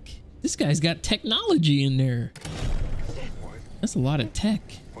heck? This guy's got technology in there. That's a lot of tech.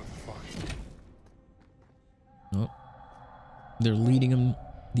 Oh, they're leading him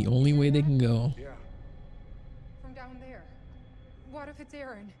the only way they can go. Yeah. From down there. What if it's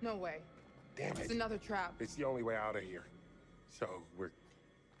Aaron? No way. Damn it. It's another trap. It's the only way out of here. So we're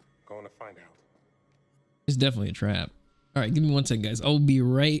going to find out. It's definitely a trap. All right, give me 1 second, guys. I'll be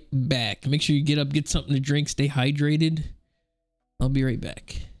right back. Make sure you get up, get something to drink, stay hydrated. I'll be right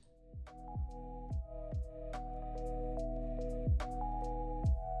back.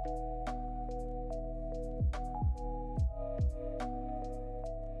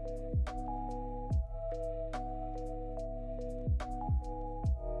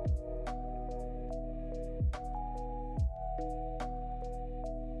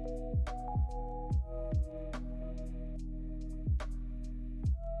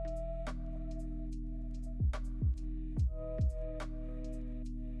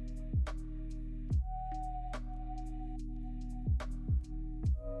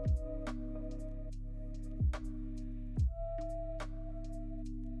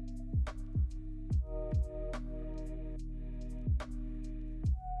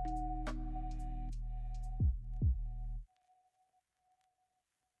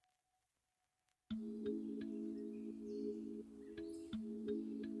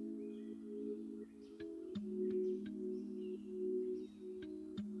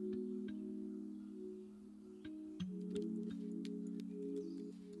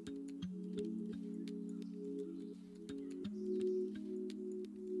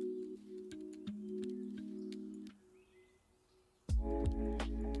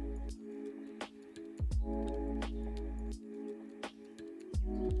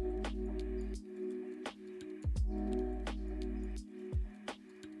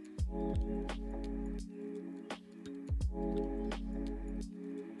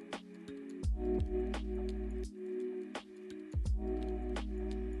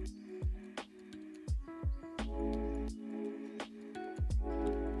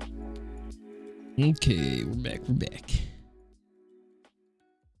 Okay, we're back. We're back.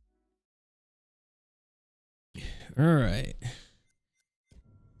 All right.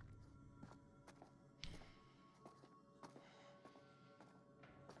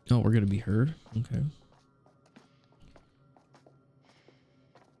 Oh, we're gonna be heard. Okay.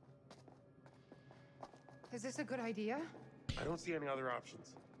 Is this a good idea? I don't see any other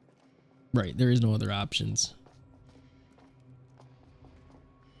options. Right, there is no other options.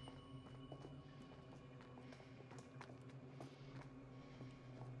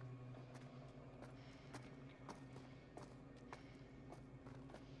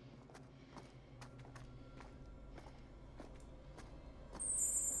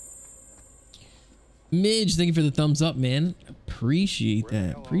 Midge, thank you for the thumbs up, man. Appreciate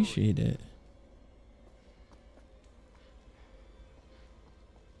that. Appreciate it.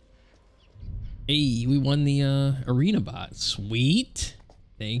 Hey, we won the arena bot. Sweet.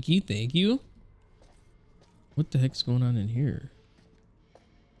 Thank you. Thank you. What the heck's going on in here?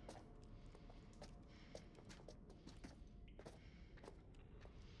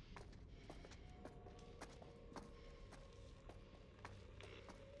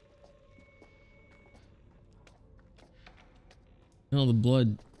 Oh, the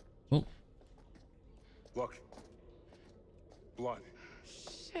blood. Oh. Look. Blood.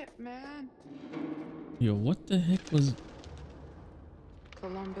 Shit, man. Yo, what the heck was...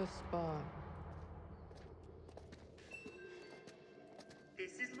 Columbus Spa.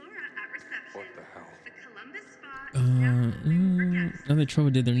 This is Laura at reception. What the hell? The Columbus Spa. Now that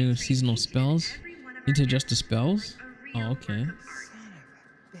Trova did their new seasonal spells. Need to adjust the spells? Oh, okay. Son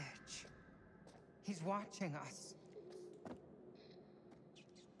of a bitch. He's watching us.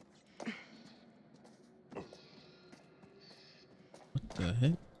 What the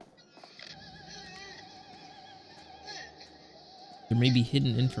heck? There may be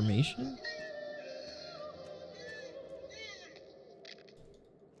hidden information?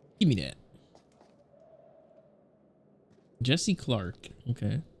 Give me that. Jesse Clark.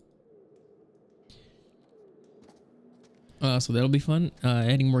 Okay. So that'll be fun.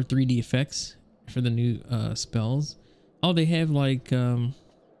 Adding more 3D effects for the new spells. Oh, they have like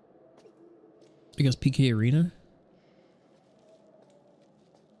Because PK Arena.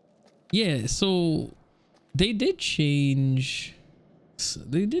 Yeah, so they did change.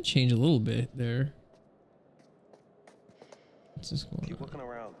 They did change a little bit there. What's this going Keep on? looking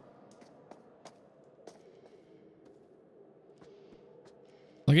around.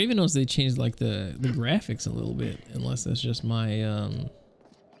 Like I even noticed they changed like the graphics a little bit, unless that's just my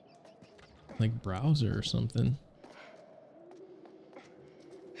like browser or something.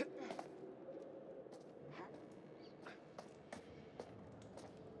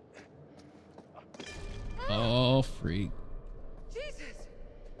 Oh freak. Jesus!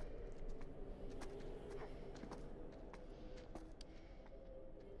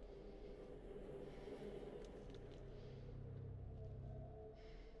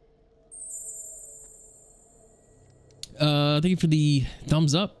 Thank you for the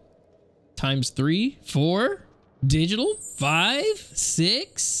thumbs up. Times 3, 4, digital, 5,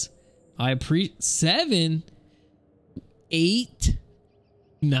 6. I appreciate 7, 8,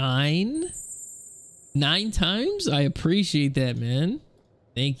 9. 9 times. I appreciate that, man.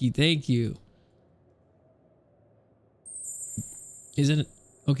 Thank you, thank you. Isn't it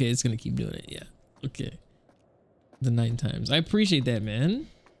okay? It's gonna keep doing it. Yeah. Okay. The 9 times. I appreciate that, man.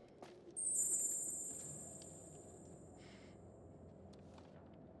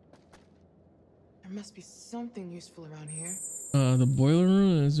 There must be something useful around here. The boiler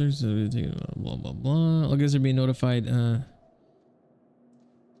room is there's blah blah blah. I guess they're being notified.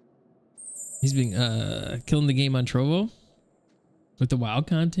 He's being killing the game on Trovo with the WoW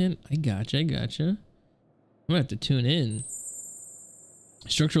content. I gotcha, I gotcha. I'm gonna have to tune in.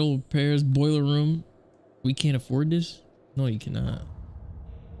 Structural repairs, boiler room. We can't afford this. No, you cannot.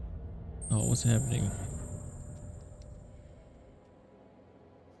 Oh, what's happening?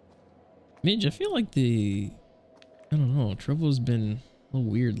 Midge, I feel like I don't know, Trovo's been a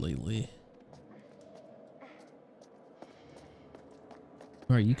little weird lately.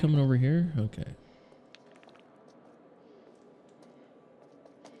 All right, you coming over here? Okay.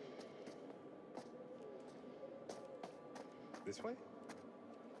 This way?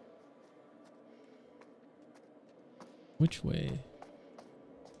 Which way?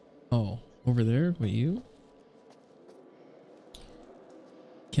 Oh, over there? Wait, you?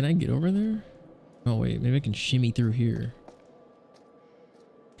 Can I get over there? Oh, wait, maybe I can shimmy through here.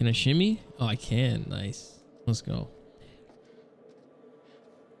 Can I shimmy? Oh, I can. Nice. Let's go.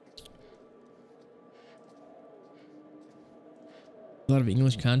 A lot of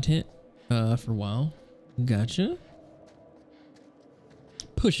English content for WoW. Gotcha.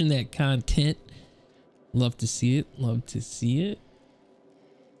 Pushing that content. Love to see it. Love to see it.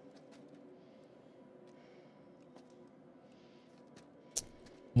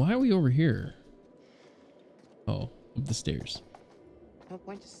 Why are we over here? Oh, up the stairs. No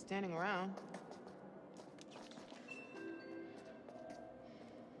point just standing around.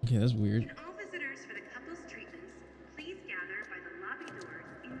 Okay, that's weird. Can all visitors for the couple's treatments please gather by the lobby doors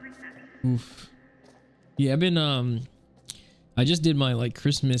in reception? Oof. Yeah, I've been I just did my like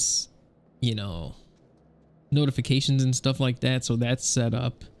Christmas, you know, notifications and stuff like that, so that's set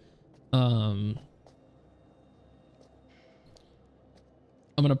up. I'm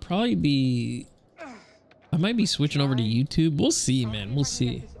gonna probably be I might be switching over to YouTube. We'll see, man. We'll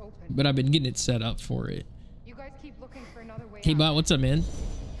see. But I've been getting it set up for it. You guys keep looking for another way Hey out. bot, what's up, man?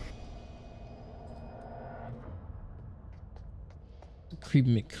 Creep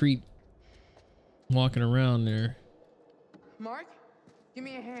McCreep walking around there. Mark, give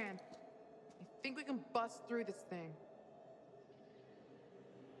me a hand. I think we can bust through this thing.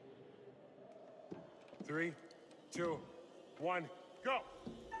 3, 2, 1, go!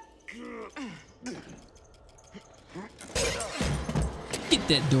 Get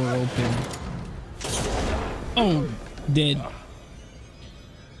that door open. Oh, dead.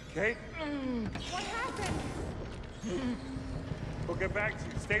 Kate, What happened? we'll get back to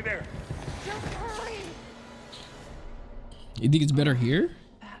you. Stay there. Just hurry. You think it's better here?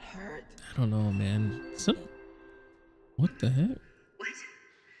 That hurt. I don't know, man. What the heck? What?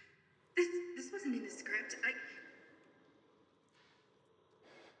 This wasn't in the script.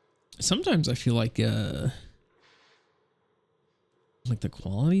 Sometimes I feel like the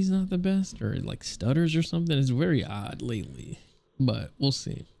quality's not the best, or like stutters or something. It's very odd lately, but we'll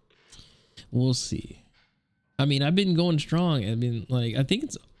see. We'll see. I mean, I've been going strong. I mean, like, I think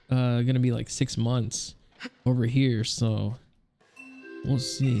it's gonna be like 6 months over here, so we'll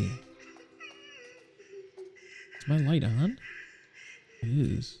see. Is my light on? It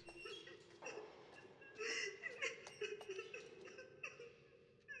is.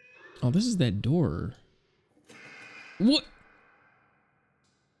 Oh, this is that door. What?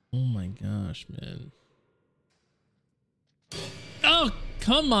 Oh my gosh, man. Oh,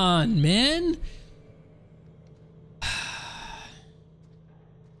 come on, man.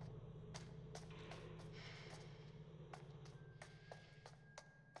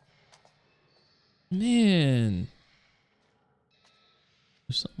 Man.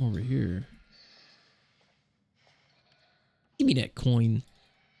 There's something over here. Give me that coin.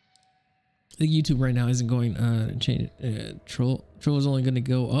 I think YouTube right now isn't going to change it. Troll is only going to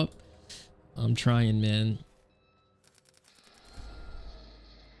go up. I'm trying, man.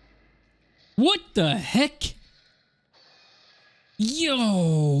 What the heck?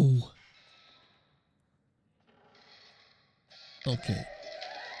 Yo. Okay.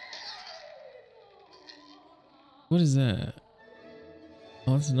 What is that?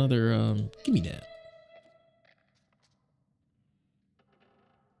 Oh, that's another, give me that.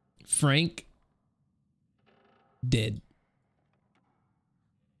 Frank. Dead.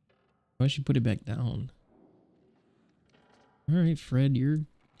 Why should you put it back down? All right, Fred, you're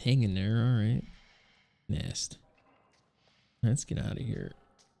hanging there. All right. Nest. Let's get out of here.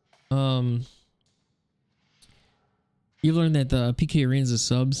 You learned that the PK arenas of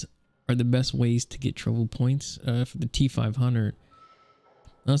subs are the best ways to get trouble points for the T500.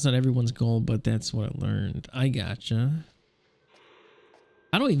 That's not everyone's goal, but that's what I learned. I gotcha.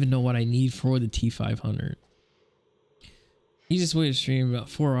 I don't even know what I need for the T500. Easiest way to stream about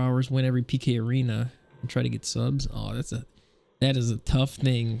 4 hours, win every PK arena, and try to get subs. Oh, that is a tough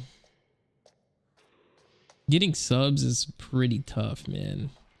thing. Getting subs is pretty tough,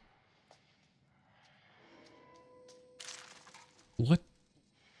 man. What?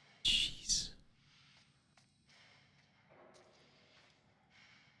 Jeez.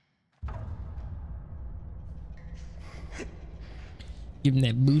 Give him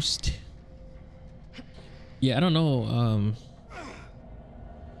that boost. Yeah, I don't know.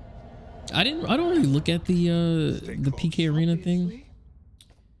 I don't really look at the PK arena thing.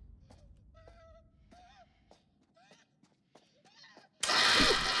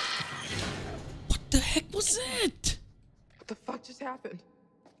 What the heck was that? What the fuck just happened?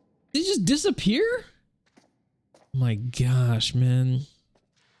 Did it just disappear? My gosh, man.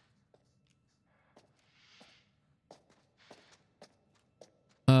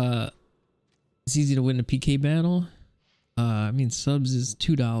 It's easy to win a PK battle. I mean, subs is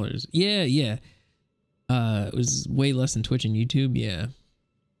 $2. Yeah. It was way less than Twitch and YouTube. Yeah.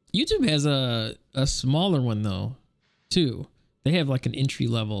 YouTube has a smaller one though, too. They have like an entry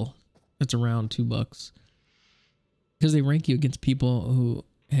level that's around $2 because they rank you against people who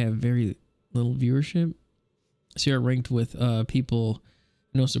have very little viewership. So you're ranked with people,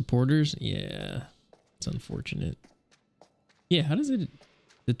 no supporters. Yeah, it's unfortunate. Yeah, how does it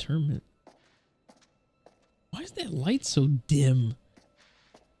determine? Why is that light so dim?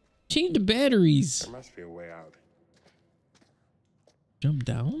 Change the batteries. There must be a way out. Jump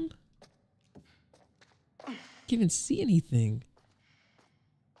down? Can't even see anything.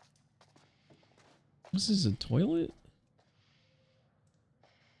 This is a toilet?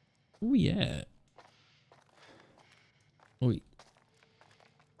 Where we at? Wait.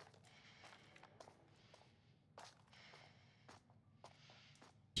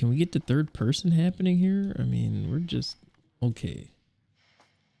 Can we get the third person happening here? I mean, we're just okay.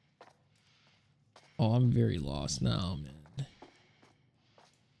 Oh, I'm very lost now, man.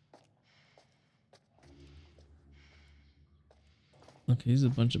 Okay, there's a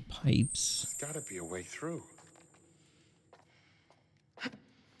bunch of pipes. There's gotta be a way through.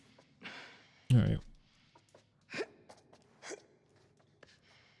 All right.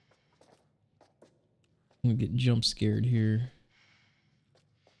 I'm gonna get jump scared here.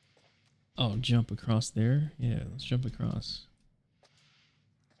 Oh, jump across there? Yeah, let's jump across.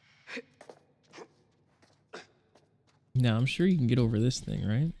 Now, I'm sure you can get over this thing,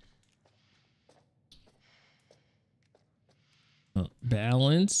 right? Oh,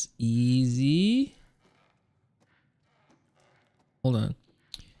 balance, easy. Hold on.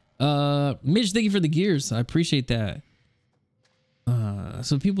 Midge, thank you for the gears. I appreciate that.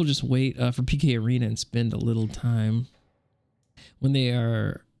 So people just wait for PK Arena and spend a little time when they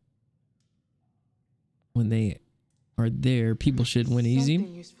are there. People should win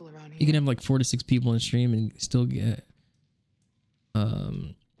easy. You can have like 4 to 6 people in stream and still get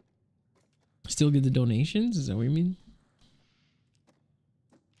the donations. Is that what you mean?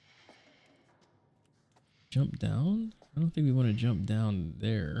 Jump down? I don't think we want to jump down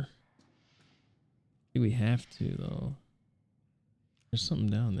there. I think we have to though. There's something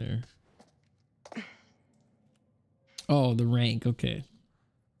down there. Oh, the rank. Okay.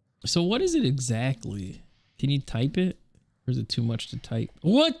 So what is it exactly? Can you type it? Or is it too much to type?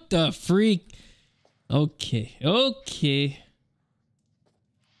 What the freak? Okay, okay.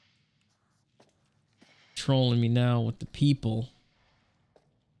 Trolling me now with the people.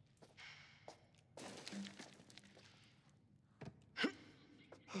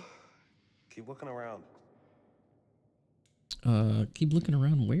 Keep looking around. Keep looking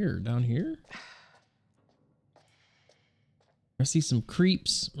around where? Down here? I see some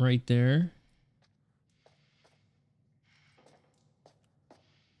creeps right there.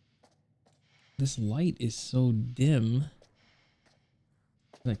 This light is so dim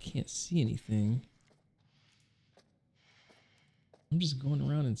that I can't see anything. I'm just going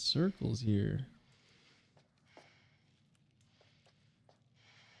around in circles here.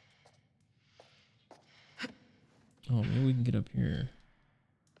 Oh, maybe we can get up here.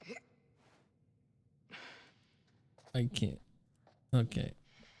 I can't. Okay.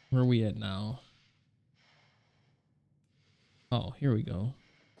 Where are we at now? Oh, here we go.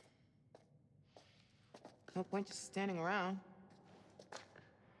 No point just standing around.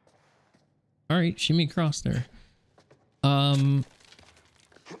 All right, shimmy across there. Oh,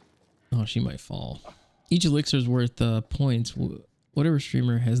 she might fall. Each elixir is worth points. Whatever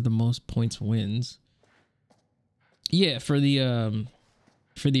streamer has the most points wins. Yeah, for the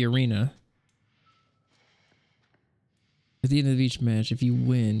arena. At the end of each match, if you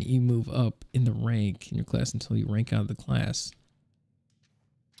win, you move up in the rank in your class until you rank out of the class.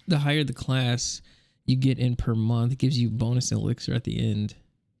 The higher the class you get in per month, it gives you bonus elixir at the end.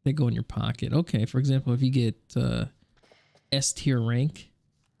 They go in your pocket. Okay, for example, if you get S tier rank,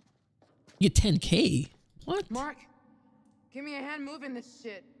 you get 10K. What? Mark, give me a hand moving this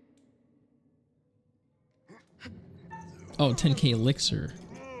shit. Oh, 10K elixir.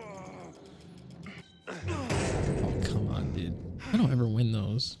 Oh, come on, dude. I don't ever win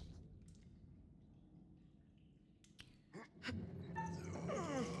those.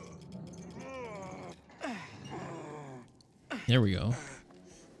 There we go.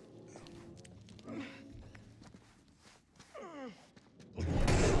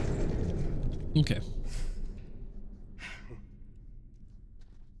 Okay.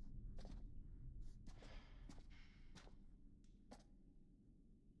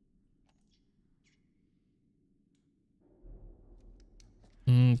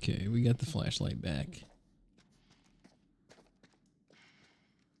 Okay, we got the flashlight back.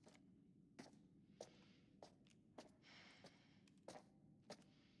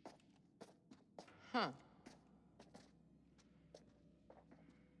 Huh.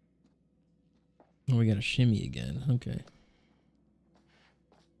 Oh, we got a shimmy again. Okay.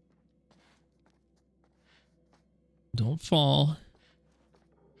 Don't fall.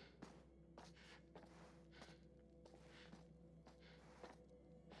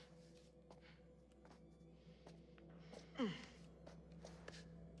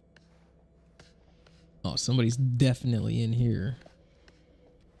 Oh, somebody's definitely in here.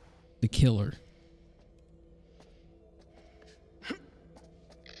 The killer.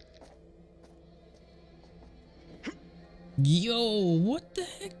 Yo, what the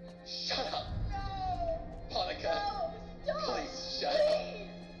heck? Shut up! No! Monica! No, please shut up!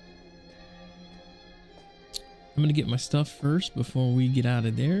 I'm gonna get my stuff first before we get out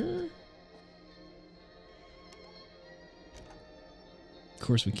of there. Of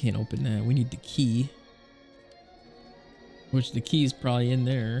course, we can't open that. We need the key. Which the key is probably in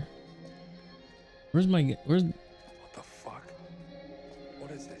there. Where's my... Where's... What the fuck?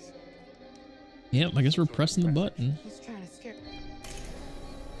 What is this? Yep, I guess we're pressing the button. He's trying to scare.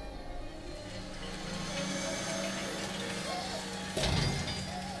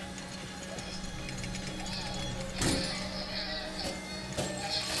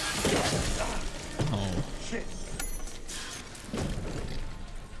 Oh. Shit.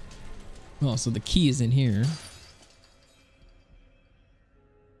 Oh, so the key is in here.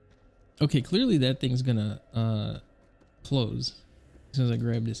 Okay, clearly that thing's gonna close as soon as I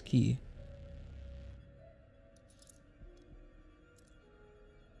grab this key.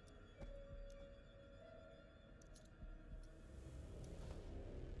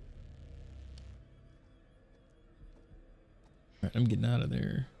 All right, I'm getting out of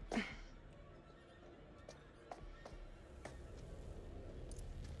there.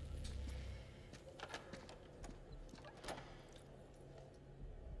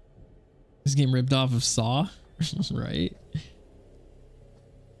 This game ripped off of Saw, right?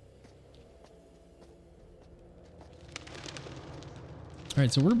 All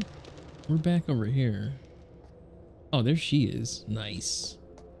right, so we're back over here. Oh, there she is. Nice.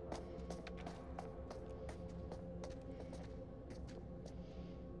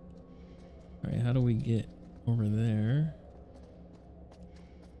 All right, how do we get over there?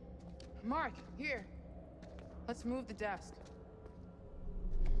 Mark, here. Let's move the desk.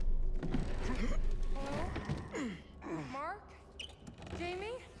 Hello? Mark?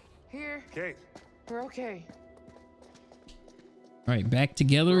 Jamie? Here. Kate. We're okay. All right, back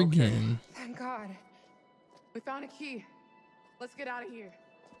together again. Thank God. We found a key. Let's get out of here.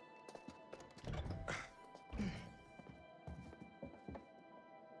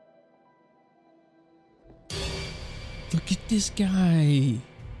 Look at this guy.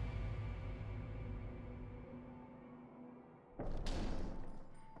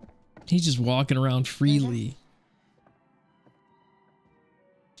 He's just walking around freely.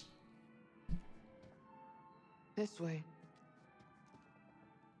 This way.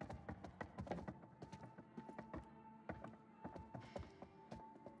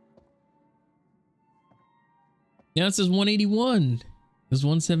 Yeah, it says 181. It was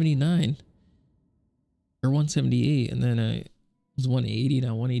 179. Or 178, and then it was 180,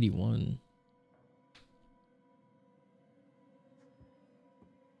 now 181.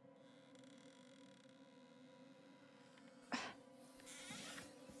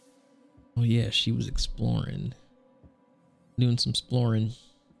 Oh yeah, she was exploring. Doing some exploring.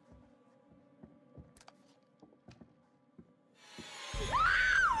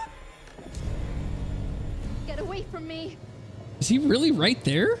 Get away from me. Is he really right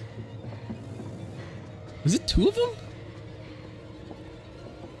there? Was it two of them?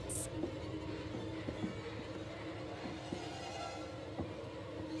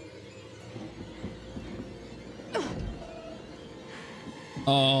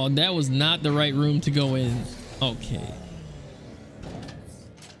 Oh, that was not the right room to go in. Okay.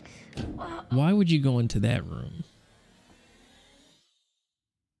 Why would you go into that room?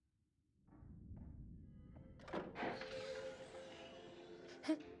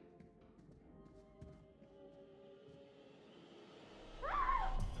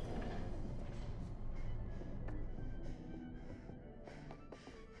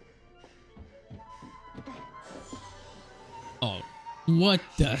 Oh, what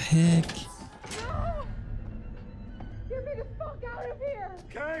the heck? No! Get me the fuck out of here!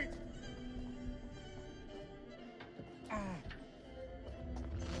 Kate!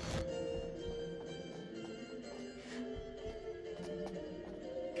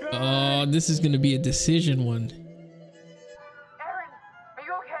 Oh, this is gonna be a decision one. Aaron, are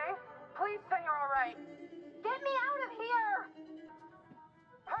you okay? Please say you're alright. Get me out of here!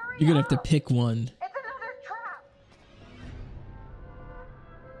 Hurry You're gonna have up! to pick one. It's another trap!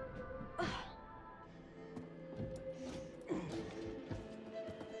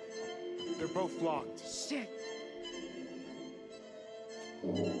 They're both locked. Shit.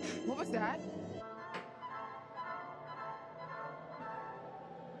 What was that?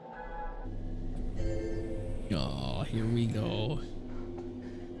 Oh, here we go.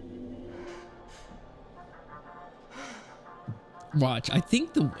 Watch, I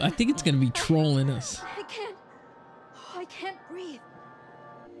think it's gonna be trolling us. I can't breathe.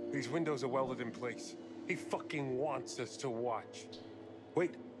 These windows are welded in place. He fucking wants us to watch.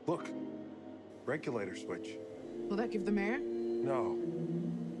 Wait, look. Regulator switch. Will that give them air? No,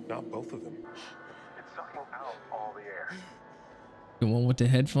 not both of them. It's sucking out all the air. The one with the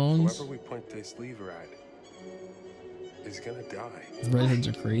headphones. Whoever we point this lever at is gonna die. Redheads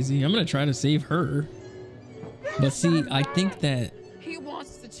are crazy. I'm gonna try to save her. But see, I think that He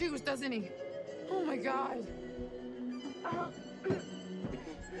wants to choose, doesn't he? Oh my god.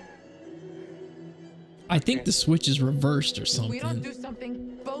 I think the switch is reversed or If we don't something. do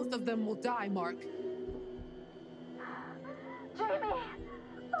something, both of them will die, Mark. Jamie!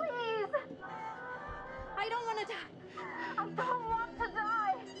 Please! I don't want to die. I don't want to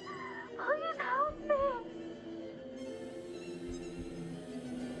die! Please help me!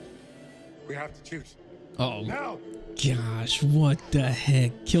 We have to choose. Oh Now! gosh, what the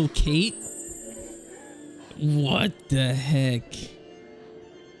heck? Kill Kate? What the heck?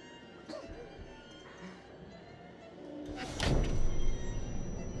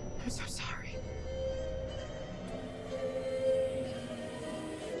 I'm so sorry.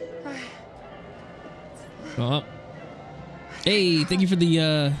 Oh. Hey, thank you for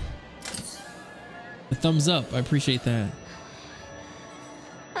the thumbs up. I appreciate that.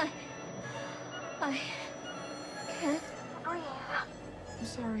 I can't breathe. I'm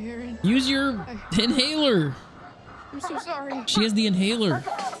sorry, Aaron. Use your inhaler. I'm so sorry. She has the inhaler.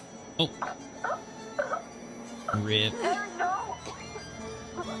 Oh. Rip.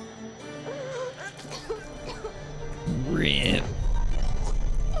 Rip.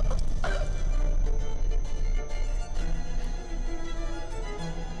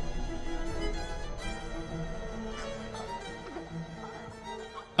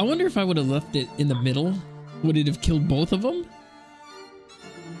 I wonder if I would have left it in the middle, would it have killed both of them?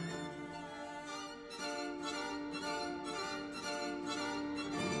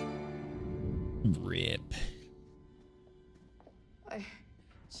 Rip.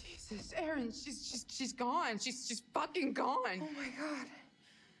 Jesus, Erin, she's gone. She's fucking gone. Oh my god.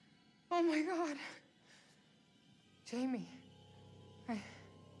 Oh my god. Jamie.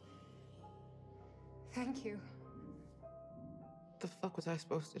 Thank you. The fuck was I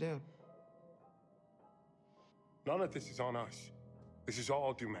supposed to do? None of this is on us. This is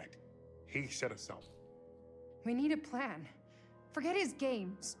all Dumet. He set us up. We need a plan. Forget his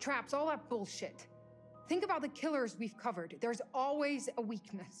games, traps, all that bullshit. Think about the killers we've covered. There's always a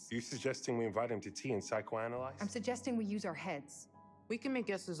weakness. You suggesting we invite him to tea and psychoanalyze? I'm suggesting we use our heads. We can make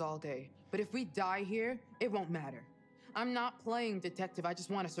guesses all day, but if we die here, it won't matter. I'm not playing detective, I just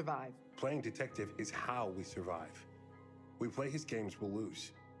want to survive. Playing detective is how we survive. We play his games, we'll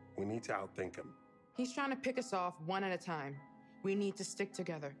lose. We need to outthink him. He's trying to pick us off one at a time. We need to stick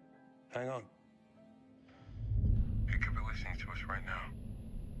together. Hang on. He could be listening to us right now.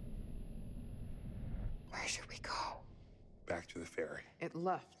 Where should we go? Back to the ferry. It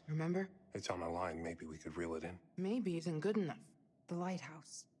left, remember? It's on a line. Maybe we could reel it in. Maybe isn't good enough. The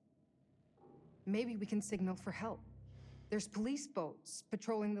lighthouse. Maybe we can signal for help. There's police boats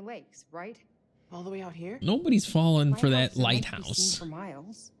patrolling the lakes, right? All the way out here? Nobody's falling for that Lighthouse lighthouse. for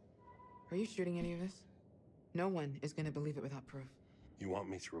miles. Are you shooting any of this? No one is gonna believe it without proof. You want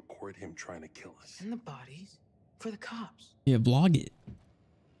me to record him trying to kill us? And the bodies? For the cops. Yeah, vlog it.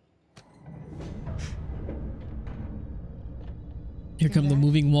 Here come the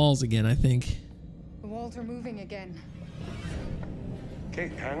moving walls again, I think. The walls are moving again.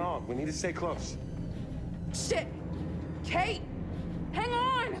 Kate, hang on. We need to stay close. Shit! Kate! Hang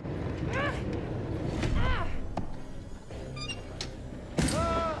on!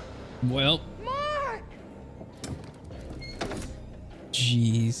 Well. Mark!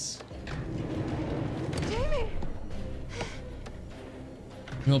 Jeez. Jamie!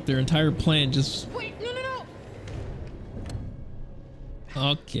 I hope their entire plan just... Wait, no.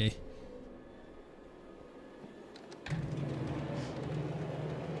 Okay.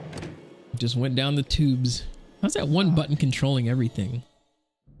 Just went down the tubes. How's that one button controlling everything?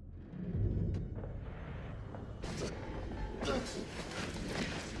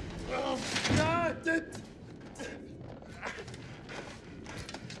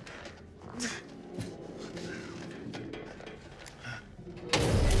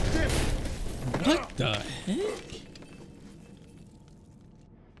 What the heck?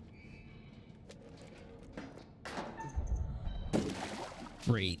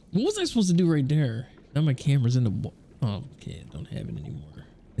 Great. What was I supposed to do right there? Now my camera's in the... Oh, okay. I don't have it anymore.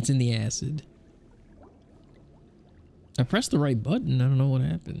 It's in the acid. I pressed the right button. I don't know what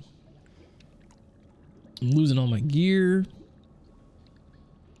happened. I'm losing all my gear.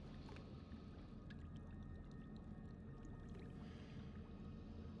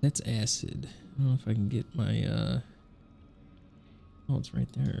 That's acid. I don't know if I can get my... Oh, it's right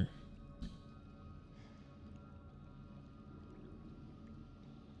there.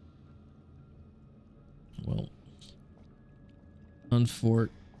 Well, unfort.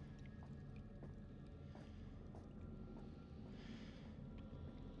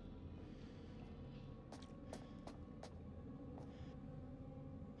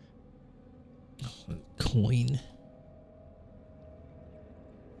 Oh, coin.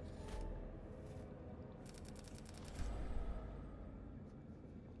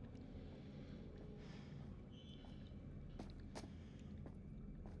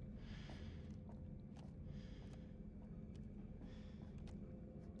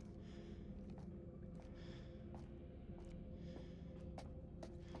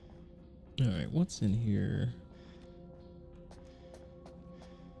 All right, what's in here?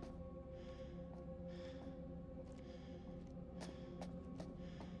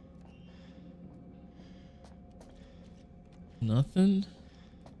 Nothing.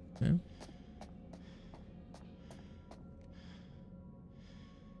 Okay.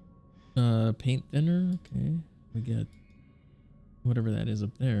 Paint thinner. Okay. We got whatever that is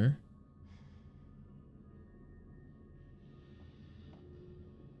up there.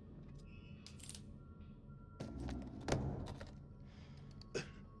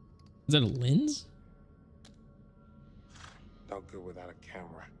 Is that a lens? No good without a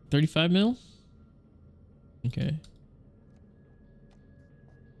camera. 35 mil? Okay.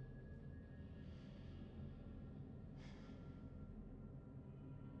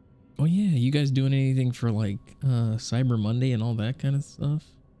 Oh yeah, you guys doing anything for like Cyber Monday and all that kind of stuff?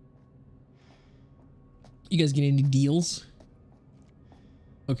 You guys get any deals?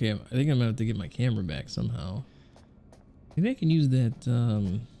 Okay, I think I'm gonna have to get my camera back somehow. Maybe I can use that, I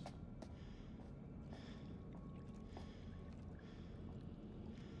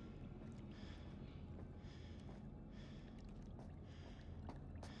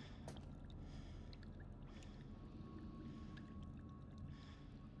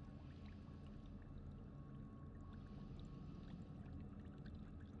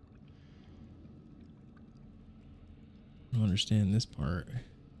don't understand this part.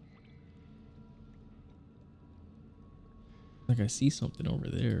 Like I see something over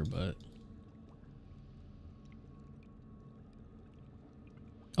there, but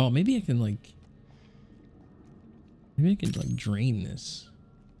oh, maybe I can like drain this.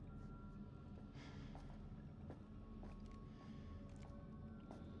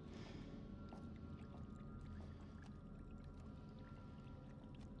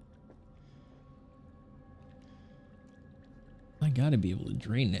 I gotta be able to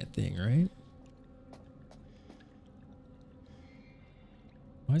drain that thing, right?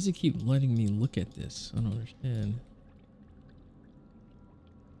 Why does it keep letting me look at this? I don't understand.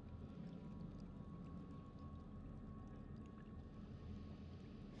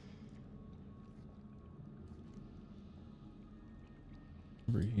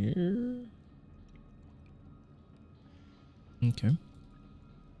 Over here. Okay.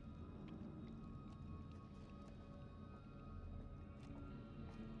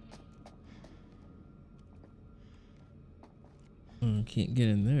 Can't get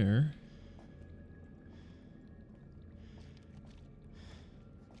in there.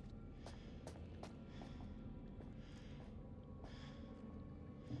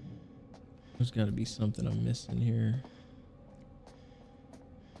 There's got to be something I'm missing here.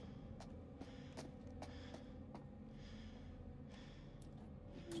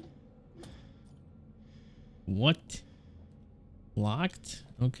 What? Locked?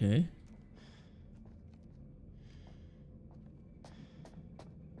 Okay.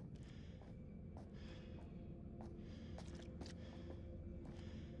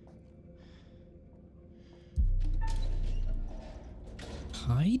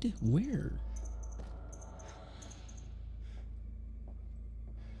 Hide? Where?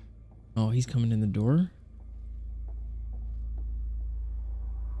 Oh, he's coming in the door?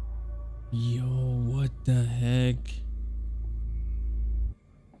 Yo, what the heck?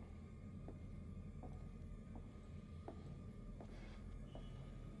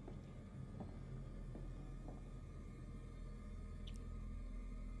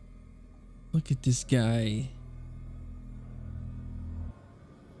 Look at this guy.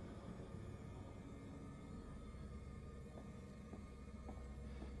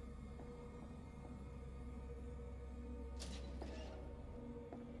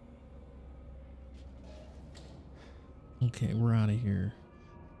 Okay, we're out of here.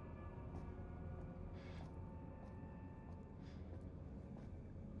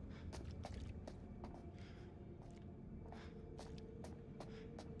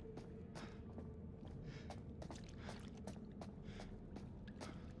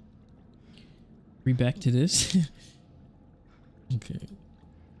 We back to this? Okay.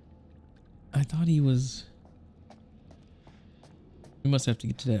 I thought he was... We must have to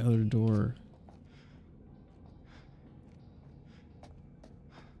get to that other door.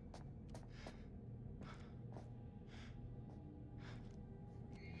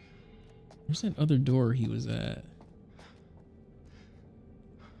 Where's that other door he was at?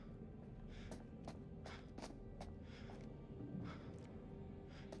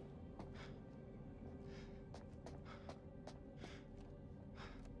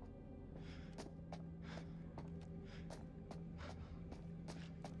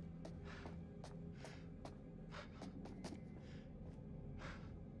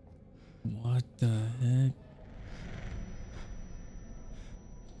 What the heck?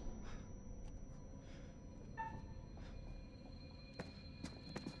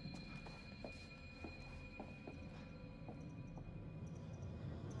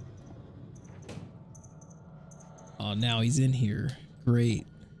 Oh, now he's in here. Great.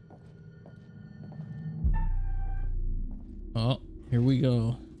 Oh, here we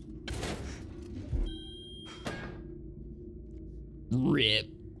go. Rip.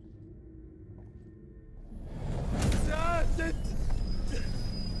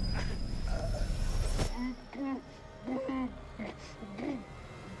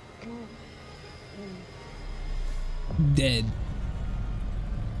 Dead.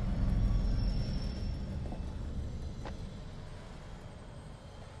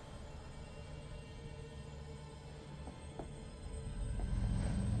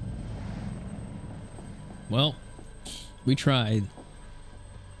 Well, we tried.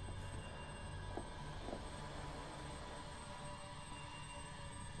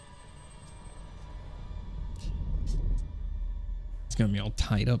 all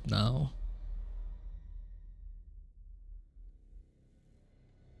tied up now.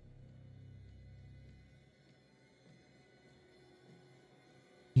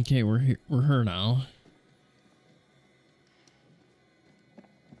 Okay, we're here. We're her now.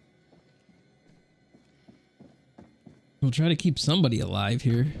 We'll try to keep somebody alive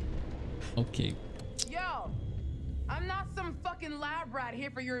here. Okay. Yo, I'm not some fucking lab rat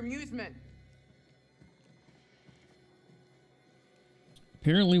here for your amusement.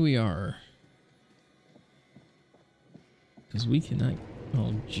 Apparently we are. Because we cannot...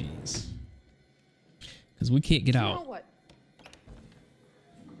 Oh, jeez. Because we can't get out. You know what?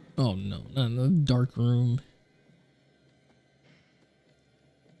 Oh, no. Not in the dark room.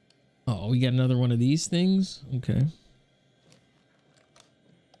 Oh, we got another one of these things? Okay.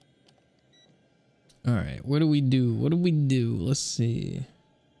 Alright, what do we do? What do we do? Let's see.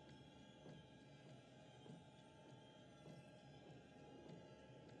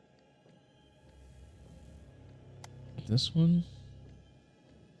 This one?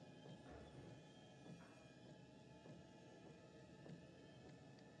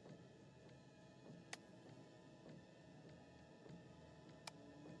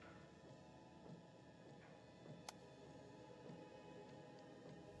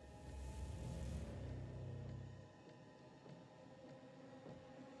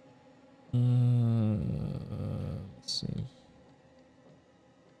 Let's see.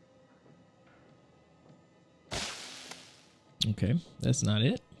 Okay, that's not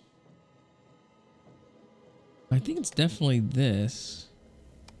it. I think it's definitely this.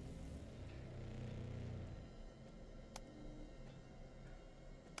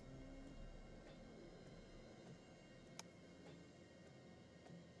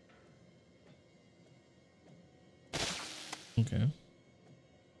 Okay.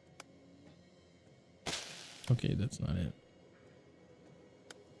 Okay, that's not it.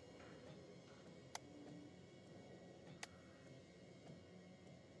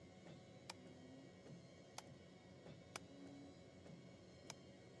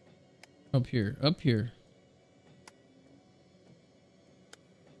 Up here, up here.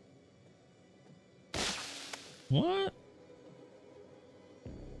 What?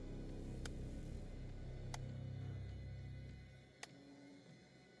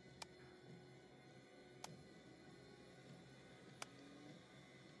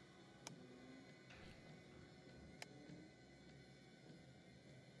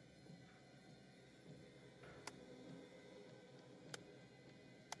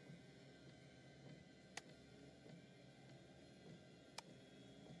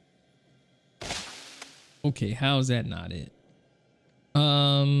 Okay, how is that not it?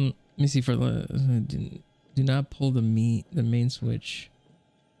 Let me see for the do not pull the main switch.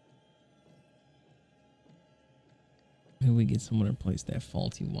 Maybe we get someone to replace that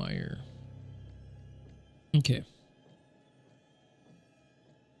faulty wire. Okay.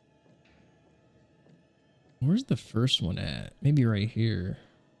 Where's the first one at? Maybe right here.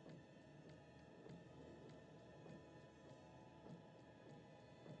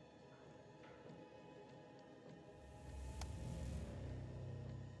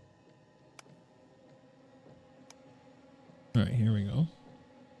 All right, here we go.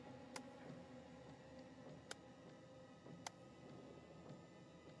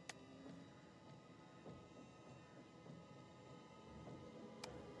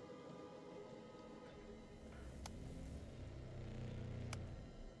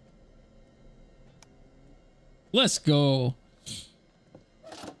 Let's go.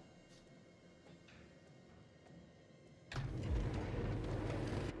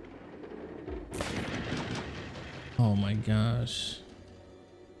 Oh my gosh.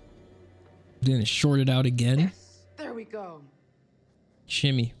 Didn't it short it out again? Yes, there we go.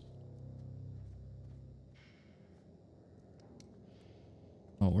 Shimmy.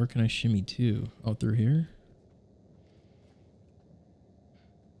 Oh, where can I shimmy to? Oh, through here?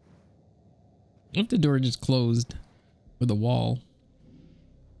 What if the door just closed with a wall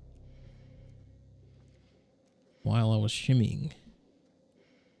while I was shimmying?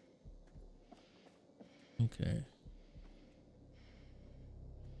 Okay.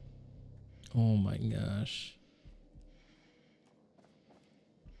 Oh my gosh.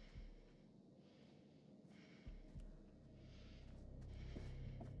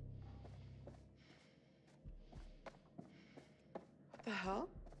 The hell?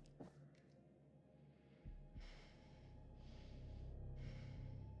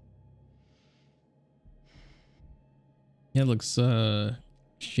 Yeah, it looks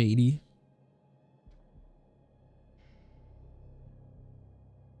shady.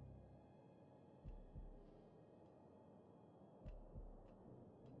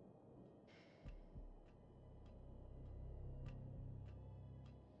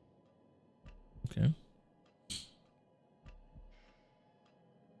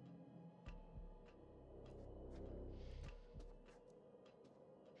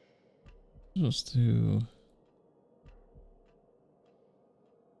 Supposed to.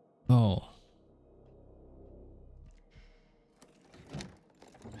 Oh.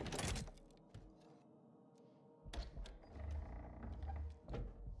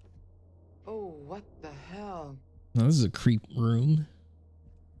 Oh, what the hell? No, this is a creep room.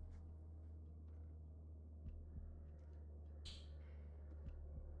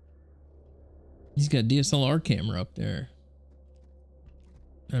 He's got a DSLR camera up there.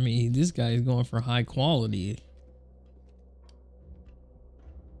 I mean, this guy is going for high quality.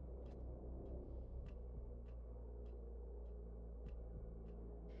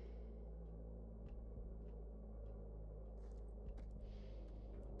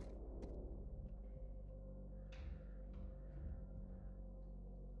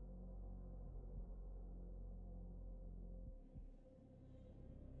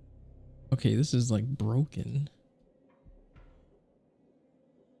 Okay, this is like broken.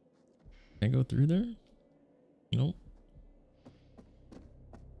 Can I go through there? Nope.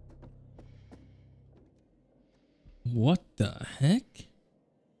 What the heck?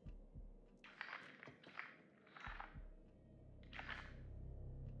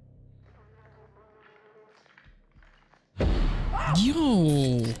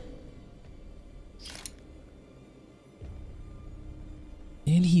 Yo!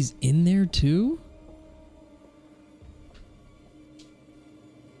 And he's in there too?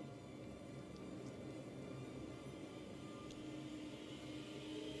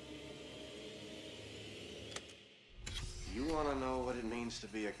 You want to know what it means to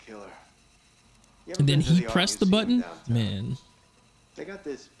be a killer? You ever And then been to he the art pressed the museum button? downtown? Man. They got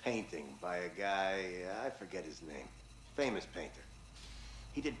this painting by a guy, I forget his name. Famous painter.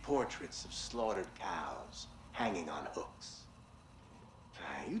 He did portraits of slaughtered cows hanging on hooks.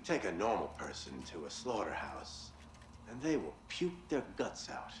 You take a normal person to a slaughterhouse, and they will puke their guts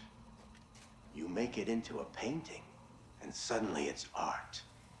out. You make it into a painting, and suddenly it's art.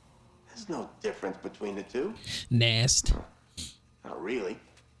 There's no difference between the two. Nast. Not really.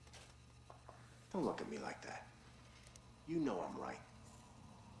 Don't look at me like that. You know I'm right.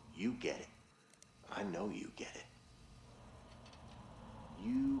 You get it. I know you get it.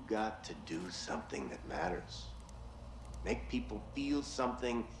 You got to do something that matters. Make people feel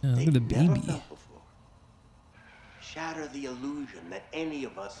something Look they've at the never baby. felt before. Shatter the illusion that any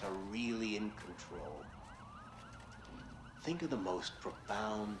of us are really in control. Think of the most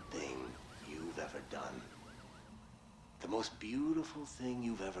profound thing you've ever done. The most beautiful thing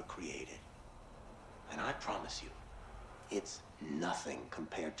you've ever created. And I promise you, it's nothing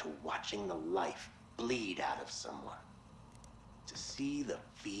compared to watching the life bleed out of someone. To see the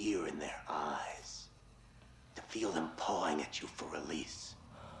fear in their eyes. To feel them pawing at you for release.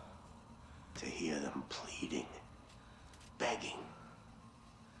 To hear them pleading, begging.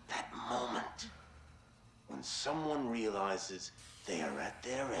 That moment when someone realizes they are at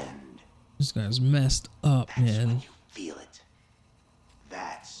their end. This guy's messed up, man. Feel it.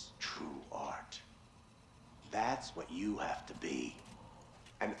 That's true art. That's what you have to be.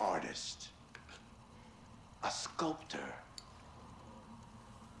 An artist. A sculptor.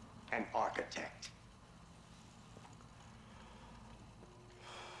 An architect.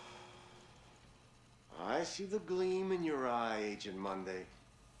 I see the gleam in your eye, Agent Monday.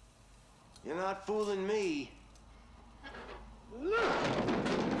 You're not fooling me.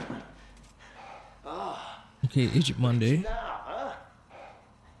 Ah. Okay, Agent Monday. Now, huh?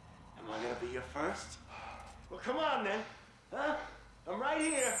 Am I gonna be your first? Well, come on then, huh? I'm right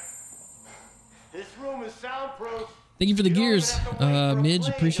here. This room is soundproof. Thank you for the gears, Midge.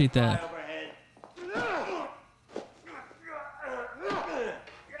 Appreciate that.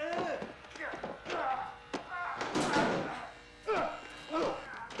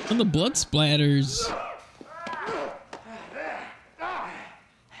 And the blood splatters.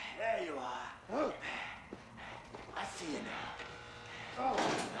 There you are. I see you now. Oh,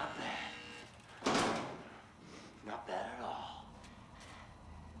 not bad. Not bad at all.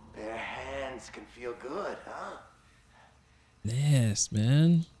 Bare hands can feel good, huh? Yes,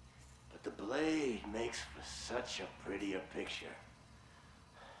 man. But the blade makes for such a prettier picture.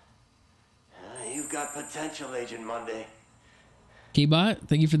 You've got potential, Agent Monday. K-Bot,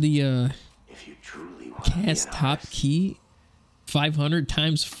 thank you for the If you truly want cast to be an top key. 500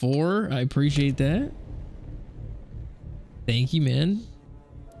 times 4. I appreciate that. Thank you, man.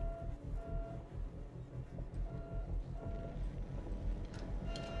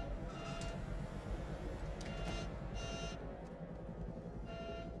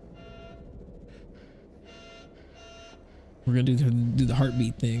 We're gonna do the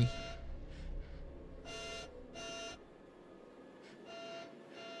heartbeat thing.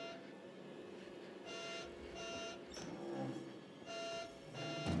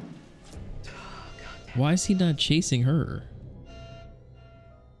 Why is he not chasing her?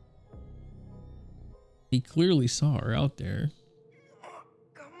 He clearly saw her out there.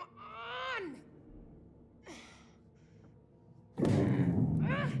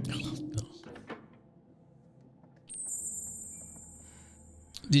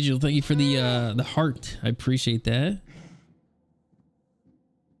 Digital, thank you for the heart. I appreciate that.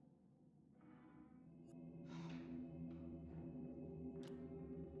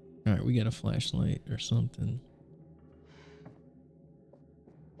 All right, we got a flashlight or something.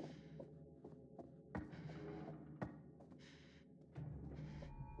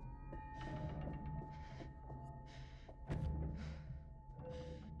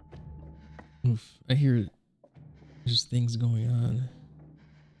 Oof, I hear just things going on.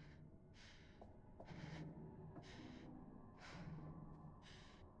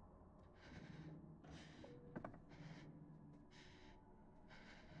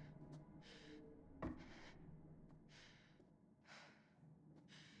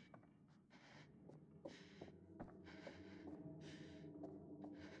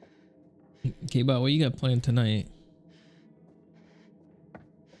 Okay, but what you got planned tonight?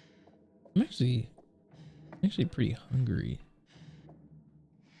 I'm actually pretty hungry.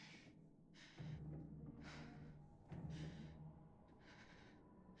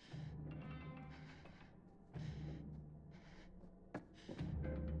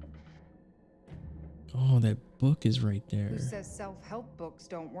 Oh, that book is right there. Who says self-help books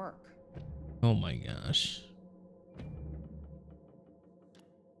don't work? Oh my gosh.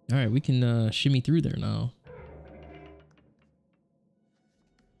 All right, we can shimmy through there now.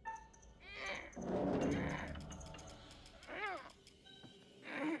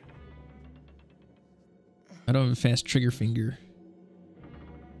 I don't have a fast trigger finger.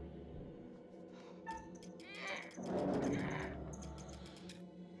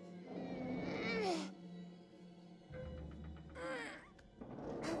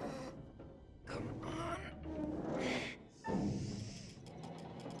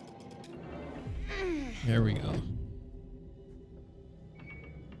 There we go.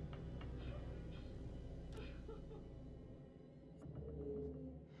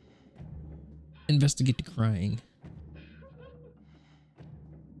 Investigate the crying.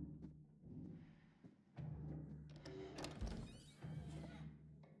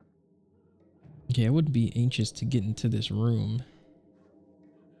 Okay, I wouldn't be anxious to get into this room.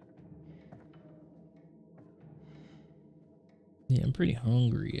 Yeah, I'm pretty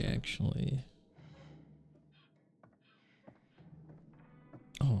hungry actually.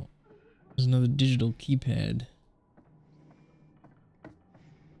 Oh, there's another digital keypad.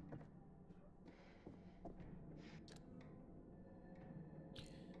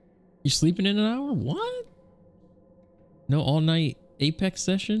 You sleeping in an hour? What? No all night Apex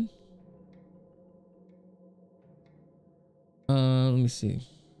session? Let me see.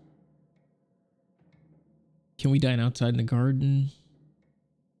 Can we dine outside in the garden?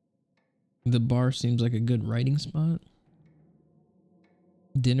 The bar seems like a good writing spot.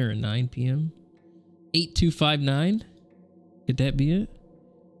 Dinner at 9 p.m. 8259? Could that be it?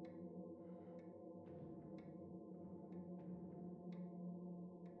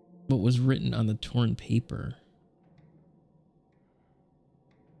 What was written on the torn paper?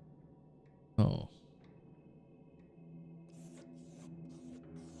 Oh.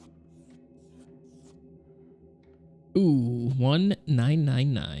 Ooh,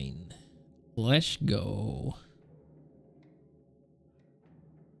 1999. Let's go.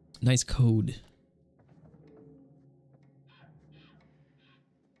 Nice code.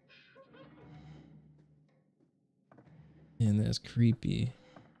 And that's creepy.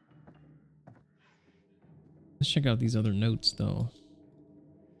 Let's check out these other notes though.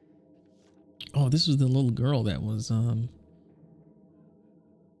 Oh, this was the little girl that was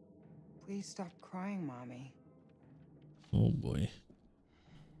Please stop crying, Mommy. oh boy.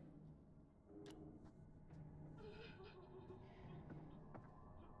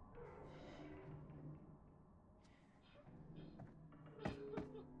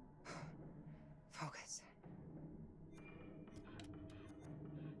 Focus.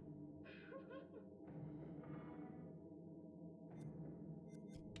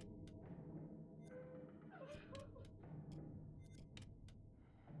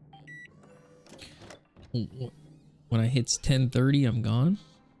 When I hits 10:30, I'm gone.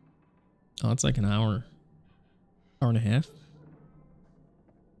 Oh, it's like an hour and a half.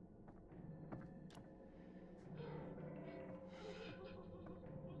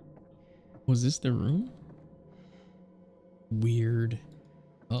 Was this the room? Weird.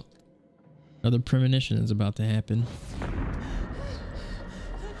 Oh, another premonition is about to happen.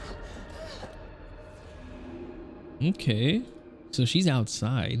 Okay. So she's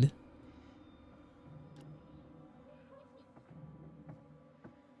outside.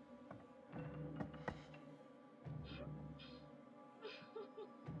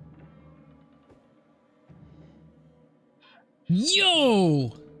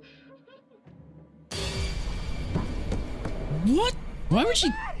 Yo! What?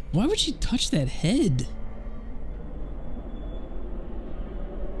 Why would she touch that head?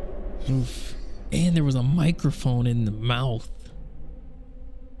 Oof. And there was a microphone in the mouth.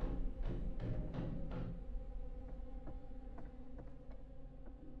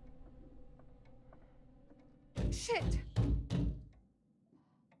 Shit!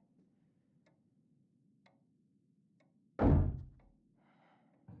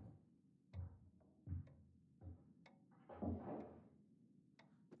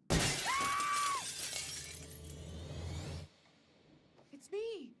 It's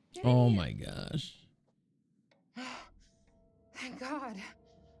me! Get in Oh here. my gosh. Thank God.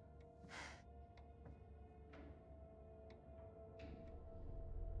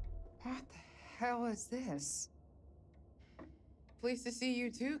 What the hell is this? Pleased to see you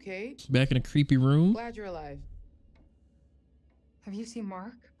too, Kate. Back in a creepy room. Glad you're alive. Have you seen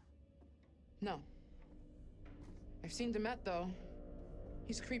Mark? No. I've seen Demet though.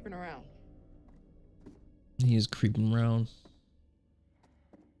 He's creeping around. He is creeping around.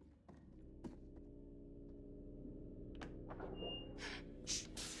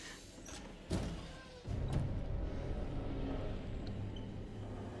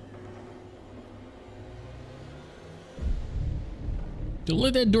 Don't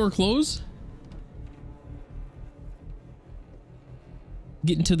let that door close.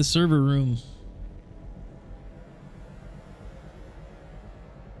 Get into the server room.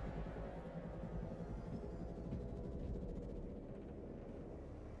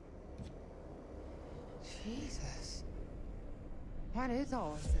 Jesus. What is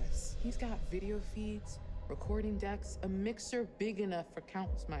all of this? He's got video feeds, recording decks, a mixer big enough for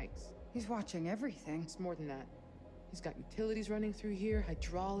countless mics. He's watching everything. It's more than that. He's got utilities running through here,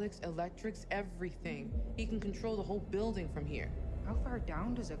 hydraulics, electrics, everything. He can control the whole building from here. How far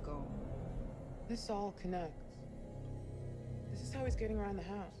down does it go? This all connects. This is how he's getting around the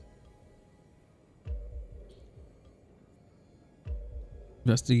house.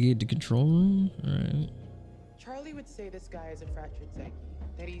 Investigate the control room. All right. Charlie would say this guy is a fractured psyche.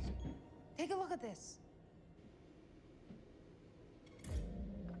 That he's... Take a look at this.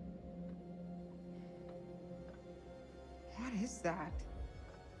 What is that?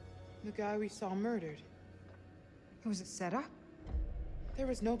 The guy we saw murdered. It was a setup? There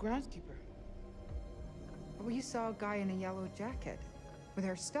was no groundskeeper. We saw a guy in a yellow jacket with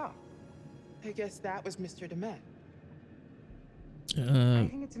our stuff. I guess that was Mr. Demet. I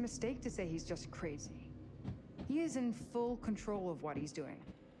think it's a mistake to say he's just crazy. He is in full control of what he's doing.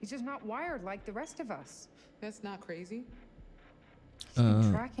 He's just not wired like the rest of us. That's not crazy. He's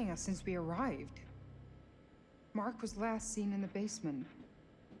been tracking us since we arrived. Mark was last seen in the basement.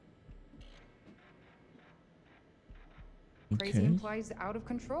 Crazy Okay. implies out of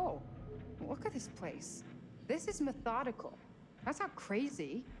control. Look at this place. This is methodical. That's not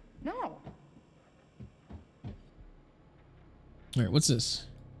crazy. No. All right, what's this?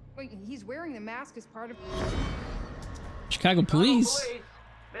 Wait, he's wearing the mask as part of... Chicago Police.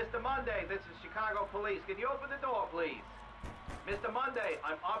 Mr. Monday, this is Chicago Police. Can you open the door, please? Mr. Monday,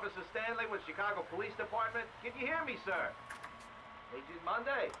 I'm Officer Stanley with Chicago Police Department. Can you hear me, sir? Agent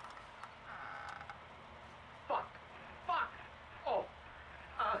Monday? Fuck. Oh.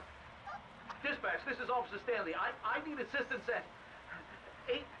 Dispatch, this is Officer Stanley. I need assistance at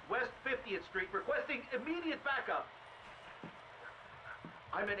 8 West 50th Street, requesting immediate backup.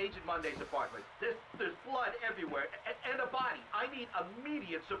 I'm in Agent Monday's apartment. There's blood everywhere and a body. I need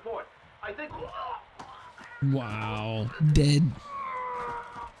immediate support. I think... Wow. Dead.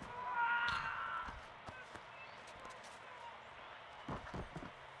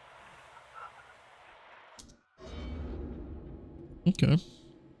 Okay.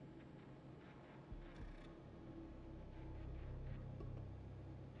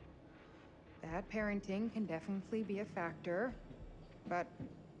 Bad parenting can definitely be a factor, but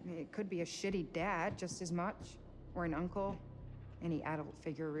it could be a shitty dad just as much, or an uncle, any adult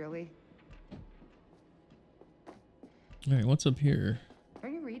figure really. All right, what's up here?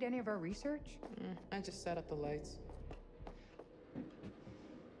 Don't you read any of our research? I just set up the lights.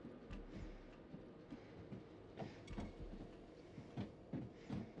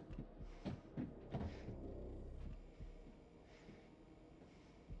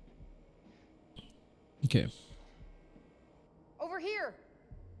 Okay. Over here.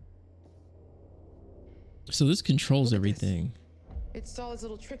 So this controls everything. It's all his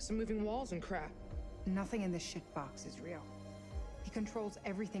little tricks of moving walls and crap. Nothing in this shit box is real. He controls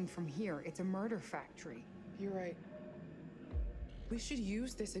everything from here. It's a murder factory. You're right. We should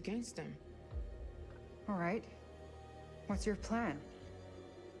use this against him. All right. What's your plan?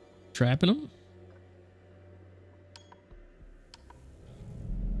 Trapping him?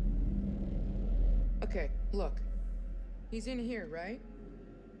 Okay, look. He's in here, right?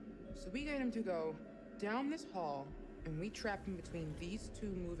 So we get him to go down this hall, and we trap him between these two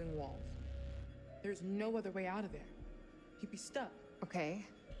moving walls. There's no other way out of there. He'd be stuck. Okay.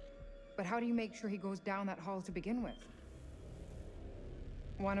 But how do you make sure he goes down that hall to begin with?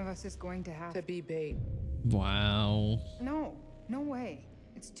 One of us is going to have to be bait. Wow. No, no way.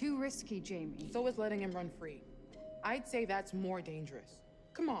 It's too risky, Jamie. So is letting him run free. I'd say that's more dangerous.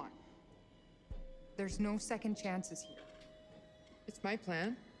 Come on. There's no second chances here. It's my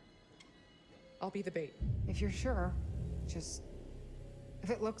plan. I'll be the bait. If you're sure, just...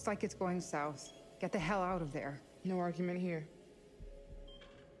 If it looks like it's going south, get the hell out of there. No argument here.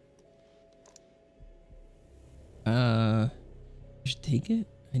 You should take it?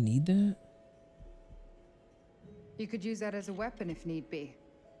 I need that? You could use that as a weapon if need be.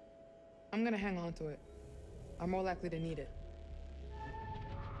 I'm gonna hang on to it. I'm more likely to need it.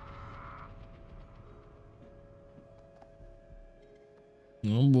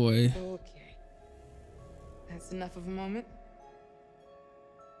 Oh boy. Okay. That's enough of a moment.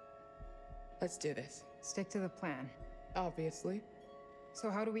 Let's do this. Stick to the plan. Obviously. So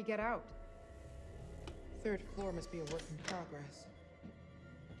how do we get out? Third floor must be a work in progress.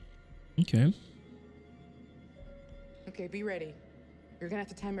 Okay. Okay, be ready. You're gonna have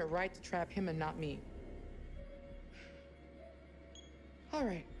to time it right to trap him and not me. All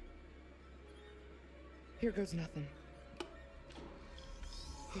right. Here goes nothing.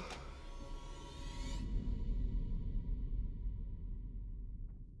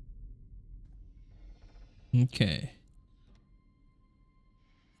 Okay.